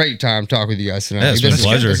great time talking with you guys tonight. Yeah, it's Like, been a this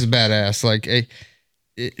pleasure. This is badass. Like,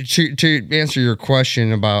 to answer your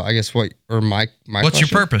question about, I guess, my What's your question?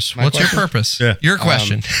 purpose? My What's question? your purpose? Yeah. Your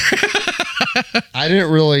question. I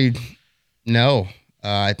didn't really know.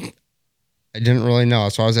 I didn't really know.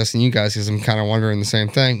 So I was asking you guys because I'm kind of wondering the same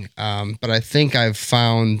thing. But I think I've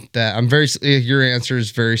found that your answer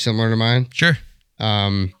is very similar to mine. Sure.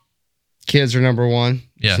 Kids are number one.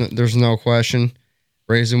 Yeah. There's no question.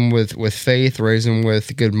 Raise them with faith, raise them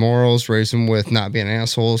with good morals, raise them with not being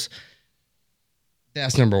assholes.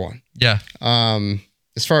 That's number one. Yeah.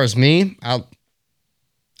 As far as me,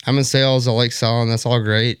 I'm in sales. I like selling. That's all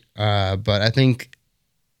great. But I think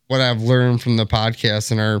what I've learned from the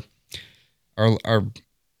podcast and our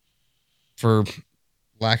for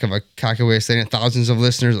lack of a cocky way of saying it, thousands of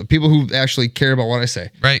listeners, people who actually care about what I say,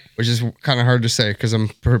 Right. which is kind of hard to say because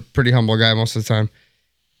I'm a pretty humble guy most of the time.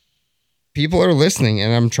 People are listening,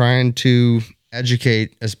 and I'm trying to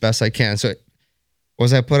educate as best I can. So,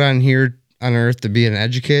 was I put on here on earth to be an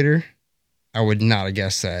educator? I would not have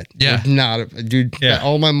guessed that. Yeah. Would not have, dude. Yeah. Got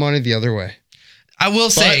all my money the other way. I will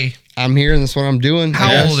say, I'm here, and that's what I'm doing.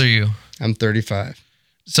 how old are you? I'm 35.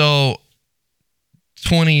 So,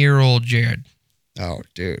 20-year-old Jared, Oh,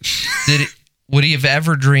 dude. would he have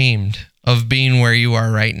ever dreamed of being where you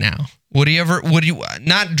are right now? Would he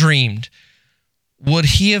not dreamed? Would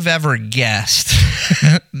he have ever guessed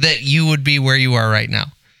that you would be where you are right now?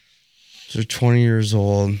 So 20 years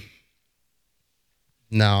old.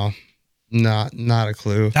 No, not a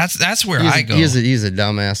clue. That's where I go. He's a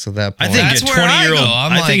dumbass at that I point. think That's at where I 20-year-old, go.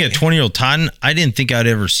 I'm I think like- at 20-year-old Todd, I didn't think I'd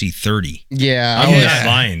ever see 30. yeah, I'm I was, not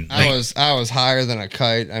lying. Like, I was higher than a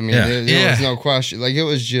kite. I mean, Yeah. there was Yeah. no question. Like it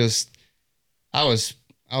was just, I was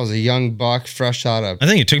a young buck fresh out of I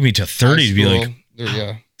think it took me to 30 to be high like, school.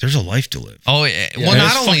 Yeah. there's a life to live. Oh, yeah. Yeah, Well, not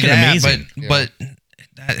it's only fucking that, amazing. but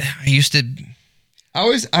I used to.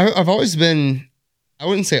 I've always been, I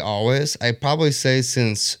wouldn't say always. I probably say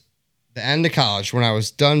since the end of college when I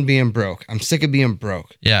was done being broke. I'm sick of being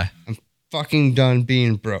broke. Yeah. Fucking done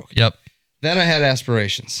being broke. Yep. Then I had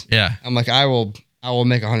aspirations. Yeah. I'm like, I will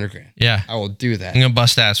make $100,000. Yeah. I will do that. I'm gonna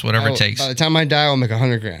bust ass, whatever I will- it takes. By the time I die, I'll make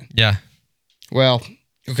 $100,000. Yeah. Well,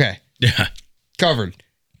 okay, Yeah. covered.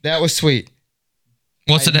 That was sweet.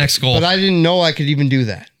 What's the next goal? But I didn't know I could even do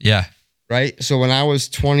that. Yeah. Right. So when I was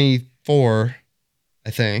 24, I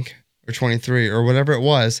think, or 23 or whatever it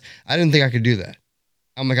was, I didn't think I could do that.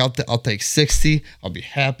 I'm like, I'll take 60. I'll be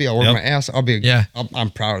happy. I'll work Yep. my ass. Yeah. I'm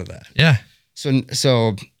proud of that. Yeah.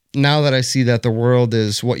 So now that I see that the world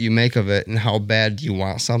is what you make of it and how bad you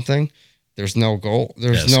want something, there's no goal.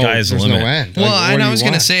 There's Yeah, no sky is the there's no limit. end. Well, Like, what and do I you was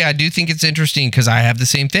going to want? say, I do think it's interesting because I have the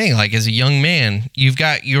same thing. Like as a young man, you've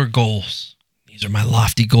got your goals. These are my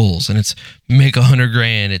lofty goals, and it's make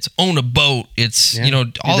 $100,000. It's own a boat. It's Yeah.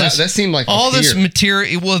 all Dude, this. that seemed like all up this here.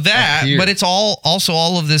 material. Well, that, Up here. but it's also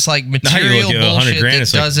all of this like Now you material look at bullshit 100 grand, that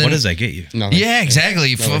it's like, doesn't. what does that get you? Nothing. Yeah,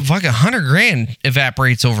 exactly. Nothing. Fucking $100,000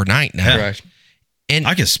 evaporates overnight now. Correct. And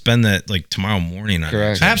I could spend that like tomorrow morning on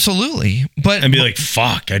Correct. it absolutely, but and be like,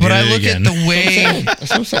 fuck, I did but I it look again. at the way. That's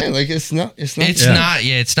what I'm saying. Like it's not. It's Yeah. not.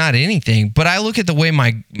 Yeah, it's not anything. But I look at the way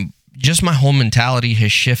my whole mentality has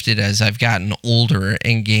shifted as I've gotten older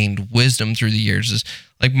and gained wisdom through the years. Is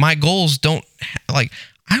like my goals don't like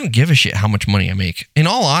I don't give a shit how much money I make. In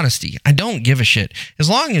all honesty, I don't give a shit. As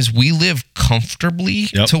long as we live comfortably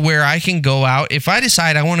to where I can go out. If I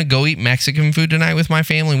decide I want to go eat Mexican food tonight with my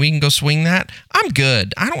family, we can go swing that. I'm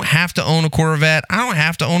good. I don't have to own a Corvette. I don't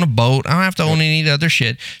have to own a boat. I don't have to own any other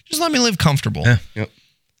shit. Just let me live comfortable. Yeah. Yep.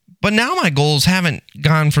 But now my goals haven't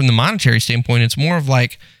gone from the monetary standpoint. It's more of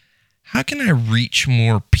like, how can I reach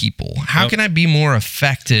more people? How can I be more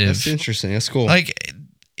effective? That's interesting. That's cool. Like,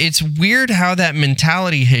 it's weird how that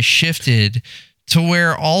mentality has shifted to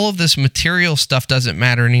where all of this material stuff doesn't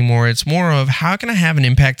matter anymore. It's more of how can I have an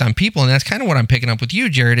impact on people? And that's kind of what I'm picking up with you,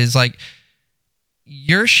 Jared, is like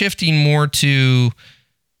you're shifting more to,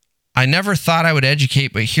 I never thought I would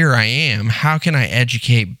educate, but here I am. How can I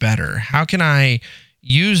educate better? How can I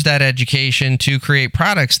use that education to create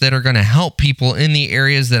products that are going to help people in the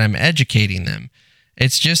areas that I'm educating them?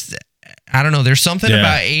 It's just, I don't know. There's something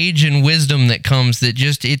about age and wisdom that comes that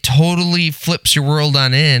just, it totally flips your world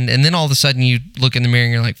on end. And then all of a sudden you look in the mirror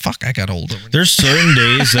and you're like, fuck, I got older. There's certain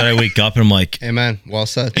days that I wake up and I'm like, amen. Well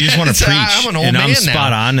said. you just want to preach. I'm an old and man I'm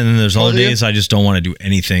spot now. on. And then there's other days I just don't want to do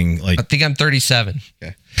anything. Like, I think I'm 37.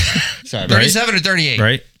 Okay. Sorry, 37 or 38.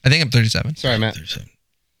 Right? I think I'm 37. Sorry, Matt.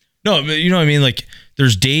 No, but you know what I mean? Like,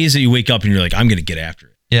 there's days that you wake up and you're like, I'm going to get after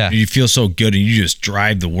it. Yeah. You feel so good and you just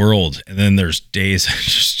drive the world. And then there's days that are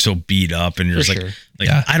just so beat up and you're For just like,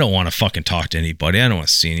 sure. I don't want to fucking talk to anybody. I don't want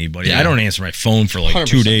to see anybody. Yeah. I don't answer my phone for like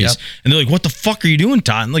 2 100%. days. Yep. And they're like, what the fuck are you doing,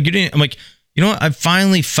 Todd? And like, you didn't. I'm like, you know what? I've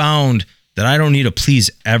finally found that I don't need to please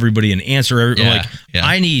everybody and answer everyone. Yeah. Like, Yeah.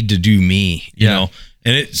 I need to do me, you Yeah. know?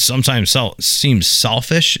 And it sometimes seems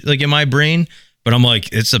selfish, like in my brain. But I'm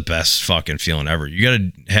like, it's the best fucking feeling ever. You got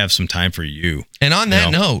to have some time for you. And on that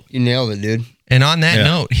note, You nailed it, dude. and on that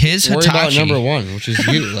note, his Worry about Hitachi, number one, which is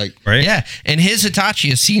you. Like, Right? yeah, and his Hitachi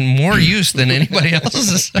has seen more use than anybody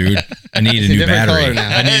else's. Dude, I need a new different battery. color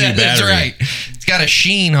now. I need a new battery. That's right. It's got a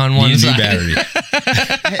sheen on one Need a new side. battery.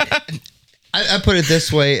 I put it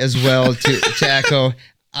this way as well to echo.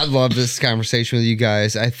 I love this conversation with you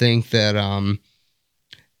guys. I think that I'm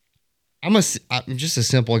just a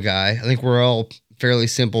simple guy. I think we're all fairly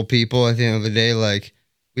simple people at the end of the day. Like,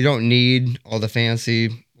 we don't need all the fancy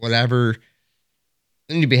whatever.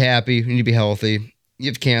 We need to be happy. We need to be healthy. You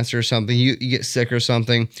have cancer or something. You get sick or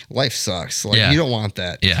something. Life sucks. Like, you don't want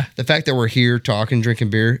that. Yeah. The fact that we're here talking, drinking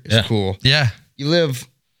beer is cool. Yeah. You live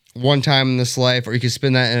one time in this life, or you can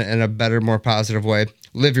spend that in a better, more positive way.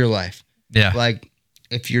 Live your life. Yeah. Like,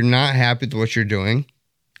 if you're not happy with what you're doing,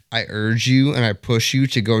 I urge you and I push you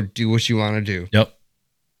to go do what you want to do. Yep.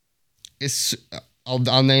 It's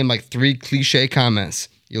I'll name like 3 cliche comments.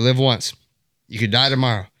 You live once. You could die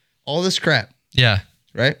tomorrow. All this crap, Yeah.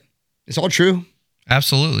 right? It's all true.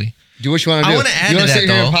 Absolutely. Do what you want to do. I wanna add you to want that, sit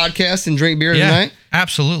here and though. podcast and drink beer Yeah. tonight?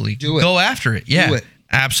 Absolutely. Do it. Go after it. Yeah. Do it.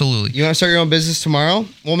 Absolutely. You want to start your own business tomorrow?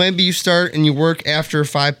 Well, maybe you start and you work after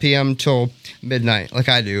 5 p.m. till midnight, like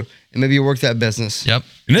I do. And maybe you work that business. Yep.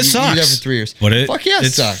 And it You sucks. do that for 3 years. But it, Fuck yeah,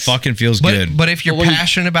 it sucks. fucking feels But good. but if you're But when you-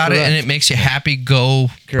 passionate about it and Correct. it makes you happy, go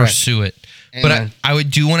pursue it. But Amen. I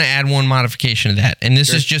would do want to add one modification to that, and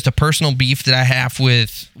this is just a personal beef that I have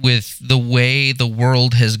with the way the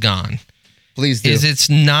world has gone. Please do. Is it's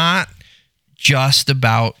not just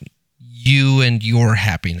about you and your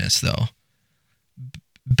happiness, though.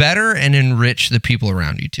 Better and enrich the people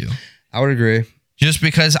around you too. I would agree. Just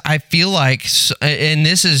because I feel like, and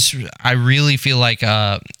this is, I really feel like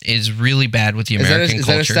is really bad with the American Is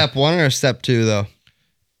culture. that a step 1 or a step 2, though?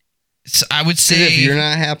 I would 'Cause say if you're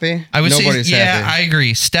not happy, I would nobody's say, yeah, happy. I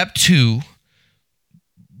agree. Step 2,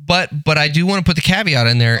 but I do want to put the caveat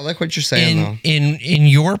in there. I like what you're saying, though. In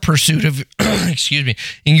your pursuit of, excuse me,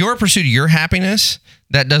 in your pursuit of your happiness,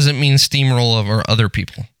 that doesn't mean steamroll over other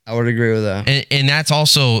people. I would agree with that. And that's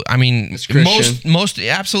also, I mean, It's Christian. most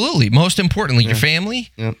absolutely, most importantly, your family.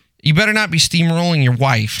 Yep. You better not be steamrolling your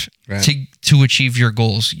wife Right. to achieve your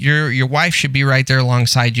goals. Your wife should be right there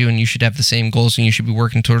alongside you, and you should have the same goals, and you should be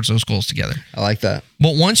working towards those goals together. I like that.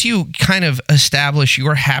 But once you kind of establish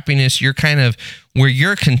your happiness, you're kind of where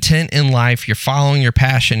you're content in life, you're following your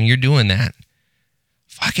passion, you're doing that.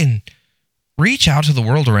 Fucking reach out to the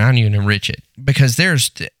world around you and enrich it, because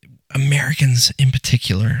there's Americans in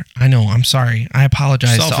particular. I know, I'm sorry. I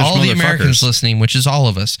apologize Selfish to all the Americans motherfuckers. listening, which is all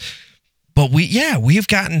of us. But we've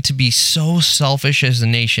gotten to be so selfish as a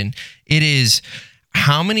nation. It is,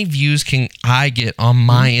 how many views can I get on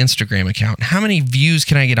my Instagram account? How many views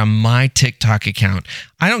can I get on my TikTok account?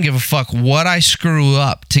 I don't give a fuck what I screw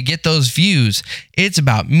up to get those views. It's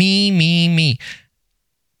about me, me, me.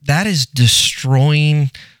 That is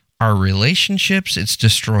destroying our relationships. It's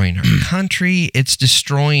destroying our country. It's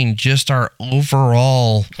destroying just our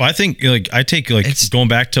overall. Well, I think I take going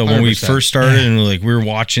back to when we 100%. first started and we were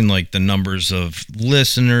watching the numbers of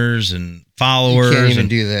listeners and followers. You can't even and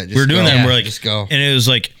do that. We were doing go. that. And we're Just go. and it was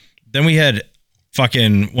then we had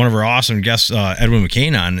fucking one of our awesome guests, Edwin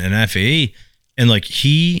McCain, on an FAE, and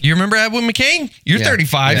You remember Edwin McCain? You're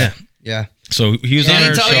 35. Yeah. So he was Did on he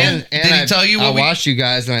our tell show. you? Did he tell you I what we- watched you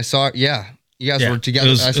guys and I saw. Yeah, you guys were together. It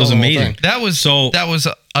was, I saw it was the whole amazing. thing. That was a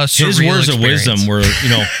surreal His words of experience. wisdom were,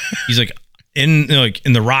 he's in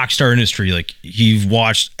the rock star industry, he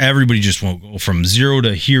watched everybody just go from zero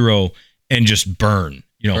to hero and just burn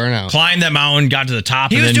out. climb that mountain, got to the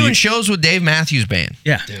top. He and was then doing shows with Dave Matthews Band.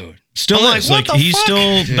 yeah, Dude. still I'm is like, what the he's fuck?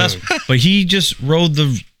 still Dude. best, but he just rode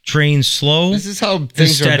the train slow. This is how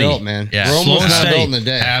things are steady. built, man. Yeah. Rome Slow was and not steady. built in a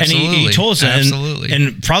day. Absolutely. And he told us that. Absolutely.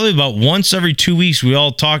 And probably about once every 2 weeks, we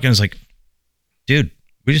all talk, and it's dude,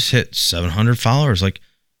 we just hit 700 followers.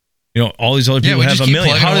 All these other Yeah, people we have just a keep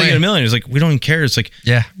million. plugging How do they away. get a million? It's we don't care. It's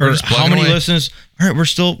Yeah, we're or just how plugging many away. listeners? All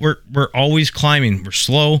right, we're always climbing. We're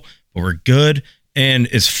slow, but we're good. And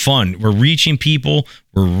it's fun. We're reaching people.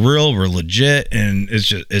 We're real. We're legit. And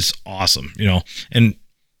it's awesome, and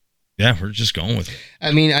yeah, we're just going with it.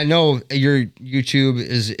 I mean, I know your YouTube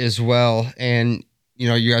is as well, and you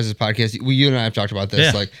guys' podcast. You and I have talked about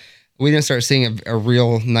this. Yeah. We didn't start seeing a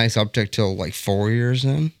real nice uptick till 4 years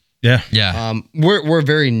in. Yeah. Yeah. We're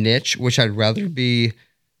very niche, which I'd rather be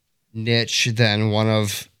niche than one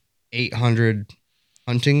of 800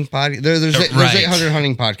 hunting podcasts. There's Right. 800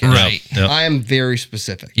 hunting podcasts. Right. Yep. I am very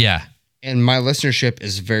specific, Yeah. and my listenership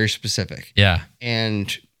is very specific. Yeah.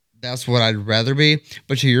 And that's what I'd rather be.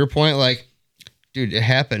 But to your point, dude, it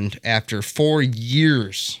happened after 4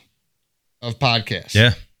 years of podcasts.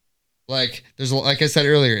 Yeah. There's like I said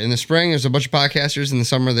earlier, in the spring there's a bunch of podcasters, in the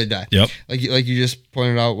summer they die. Yep. Like you just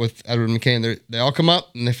pointed out with Edward McCain, they all come up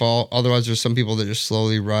and they fall. Otherwise, there's some people that just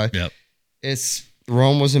slowly rise. Yep. It's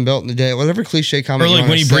Rome wasn't built in a day. Whatever cliche comment. Or you when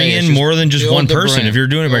wanna you say, bring it's in just more than just build one the person. brand. If you're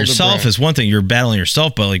doing it by Build the yourself, brand. it's one thing. You're battling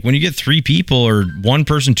yourself. But when you get 3 people or 1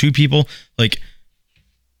 person, 2 people,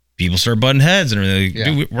 people start butting heads and everything. Yeah.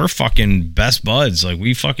 Dude, we're fucking best buds.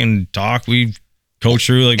 We fucking talk. We coach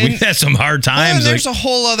through. We've had some hard Well, times. and there's a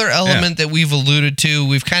whole other element that we've alluded to.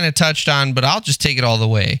 We've kind of touched on, but I'll just take it all the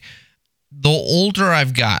way. The older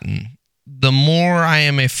I've gotten, the more I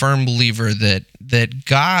am a firm believer that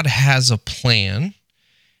God has a plan,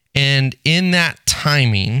 and in that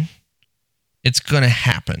timing, it's going to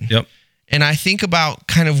happen. Yep. And I think about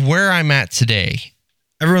kind of where I'm at today.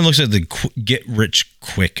 Everyone looks at the get rich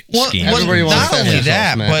quick scheme. Everybody wants not that only themselves,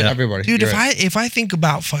 that, man. but Everybody. dude, You're if I think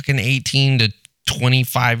about fucking 18 to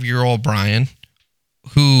 25-year-old Brian,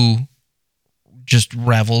 who just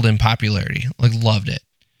reveled in popularity, loved it.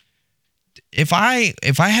 If I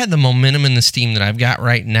had the momentum and the steam that I've got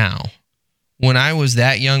right now, when I was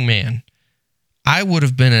that young man, I would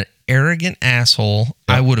have been an arrogant asshole. Yep.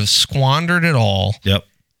 I would have squandered it all. Yep.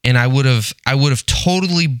 And I would have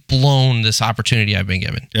totally blown this opportunity I've been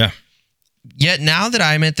given. Yeah. Yet now that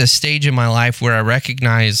I'm at this stage in my life where I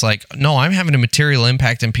recognize, no, I'm having a material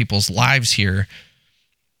impact in people's lives here.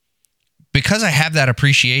 Because I have that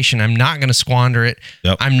appreciation, I'm not going to squander it.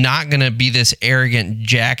 Yep. I'm not going to be this arrogant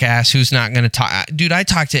jackass who's not going to talk. Dude, I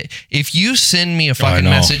talk to, if you send me a fucking know.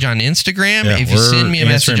 message on Instagram, Yeah, if you we're send me a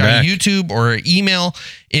message answering on back. YouTube or email,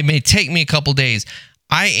 it may take me a couple days.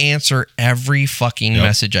 I answer every fucking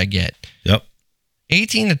message I get. Yep.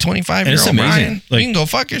 18 to 25 year it's old amazing. Brian, you can go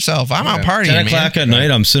fuck yourself. I'm out partying, 10 man. o'clock at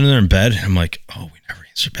night, I'm sitting there in bed. And I'm like, oh, we never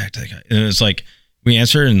answered back to that guy. And it's we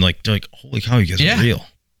answer and they're like, holy cow, you guys Yeah. are real.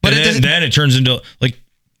 But But it then it turns into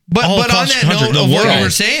But all on across that the country, note the of what world. you were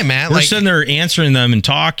saying, Matt, we're sitting there answering them and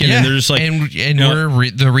talking, and they're just and know, we're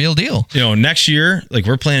the real deal. Next year,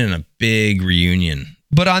 we're planning a big reunion.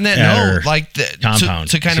 But on that At note, our compound.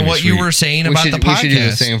 to kind It's of gonna what be you sweet. were saying We about should, the we should do the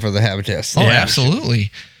podcast. same for the Habitats. Oh, Yeah.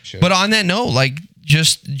 absolutely. Sure. But on that note,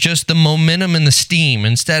 just the momentum and the steam,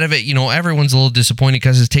 instead of it, everyone's a little disappointed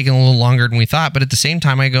because it's taking a little longer than we thought. But at the same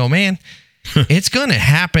time, I go, man, it's going to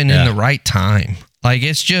happen in the right time.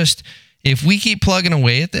 It's just, if we keep plugging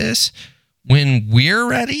away at this, when we're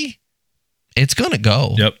ready, it's going to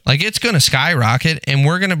go. Yep. It's going to skyrocket, and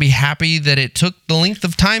we're going to be happy that it took the length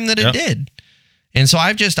of time that it did. And so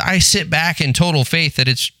I sit back in total faith that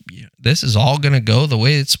this is all going to go the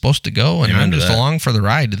way it's supposed to go. And Amen I'm to just that. along for the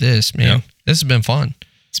ride to this, man. Yep. This has been fun.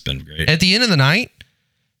 It's been great. At the end of the night,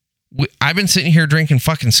 I've been sitting here drinking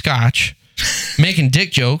fucking scotch, making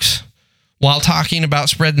dick jokes while talking about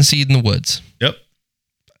spreading seed in the woods. Yep.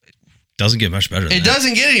 Doesn't get much better than It that.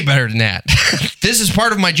 doesn't get any better than that. This is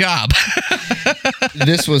part of my job.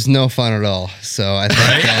 This was no fun at all. So I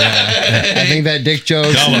think that Dick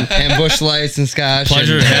jokes and Bush Lights and Scotch.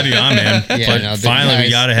 Pleasure and, to have you on, man. no, Finally, we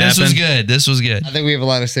guys, got to happen. This was good. I think we have a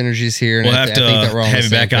lot of synergies here. And We'll I have think that to we're all have you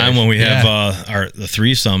back on when we have the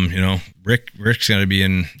threesome. Rick's going to be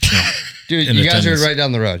in. Dude, in you guys attendance. are right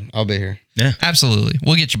down the road. I'll be here. Yeah, Absolutely.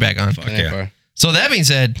 We'll get you back on. yeah. So that being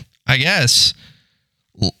said, I guess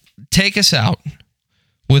take us out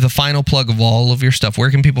with a final plug of all of your stuff. Where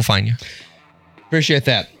can people find you? Appreciate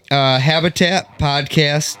that.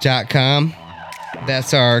 Habitatpodcast.com.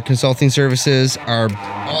 That's our consulting services, our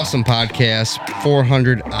awesome podcast,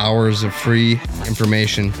 400 hours of free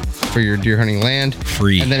information for your deer hunting land.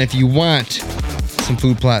 Free. And then if you want some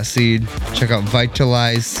food plot seed, check out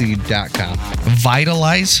vitalizeseed.com.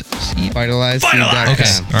 Vitalize Seed. Vitalizeseed.com. Okay.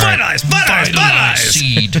 All right. Vitalize.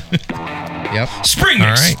 Seed. Yep, Spring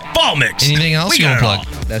mix. All right. Fall mix. Anything else We you want to got it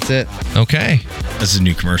plug? that's it. Okay. all. This is a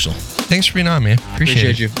new commercial. Thanks for being on, man.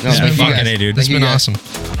 Appreciate You. it. No, It's been thank you fun. guys. A, dude. It's Thank you been guys.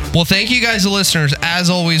 awesome. Well, thank you guys, the listeners. As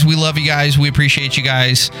always, we love you guys. We appreciate you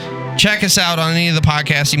guys. Check us out on any of the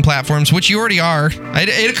podcasting platforms, which you already are.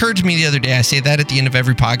 It occurred to me the other day. I say that at the end of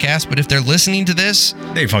every podcast, but if they're listening to this,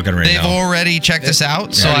 They fucking right they've now. already checked us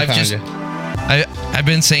out. So Already I've found just you. I've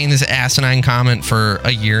been saying this asinine comment for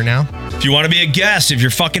a year now. If you want to be a guest, if you're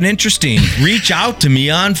fucking interesting, reach out to me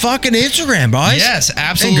on fucking Instagram, boys. Yes,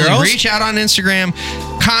 absolutely. Hey, girls. Reach out on Instagram.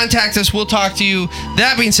 Contact us. We'll talk to you.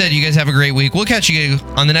 That being said, you guys have a great week. We'll catch you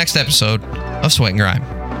on the next episode of Sweat and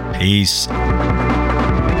Grime. Peace.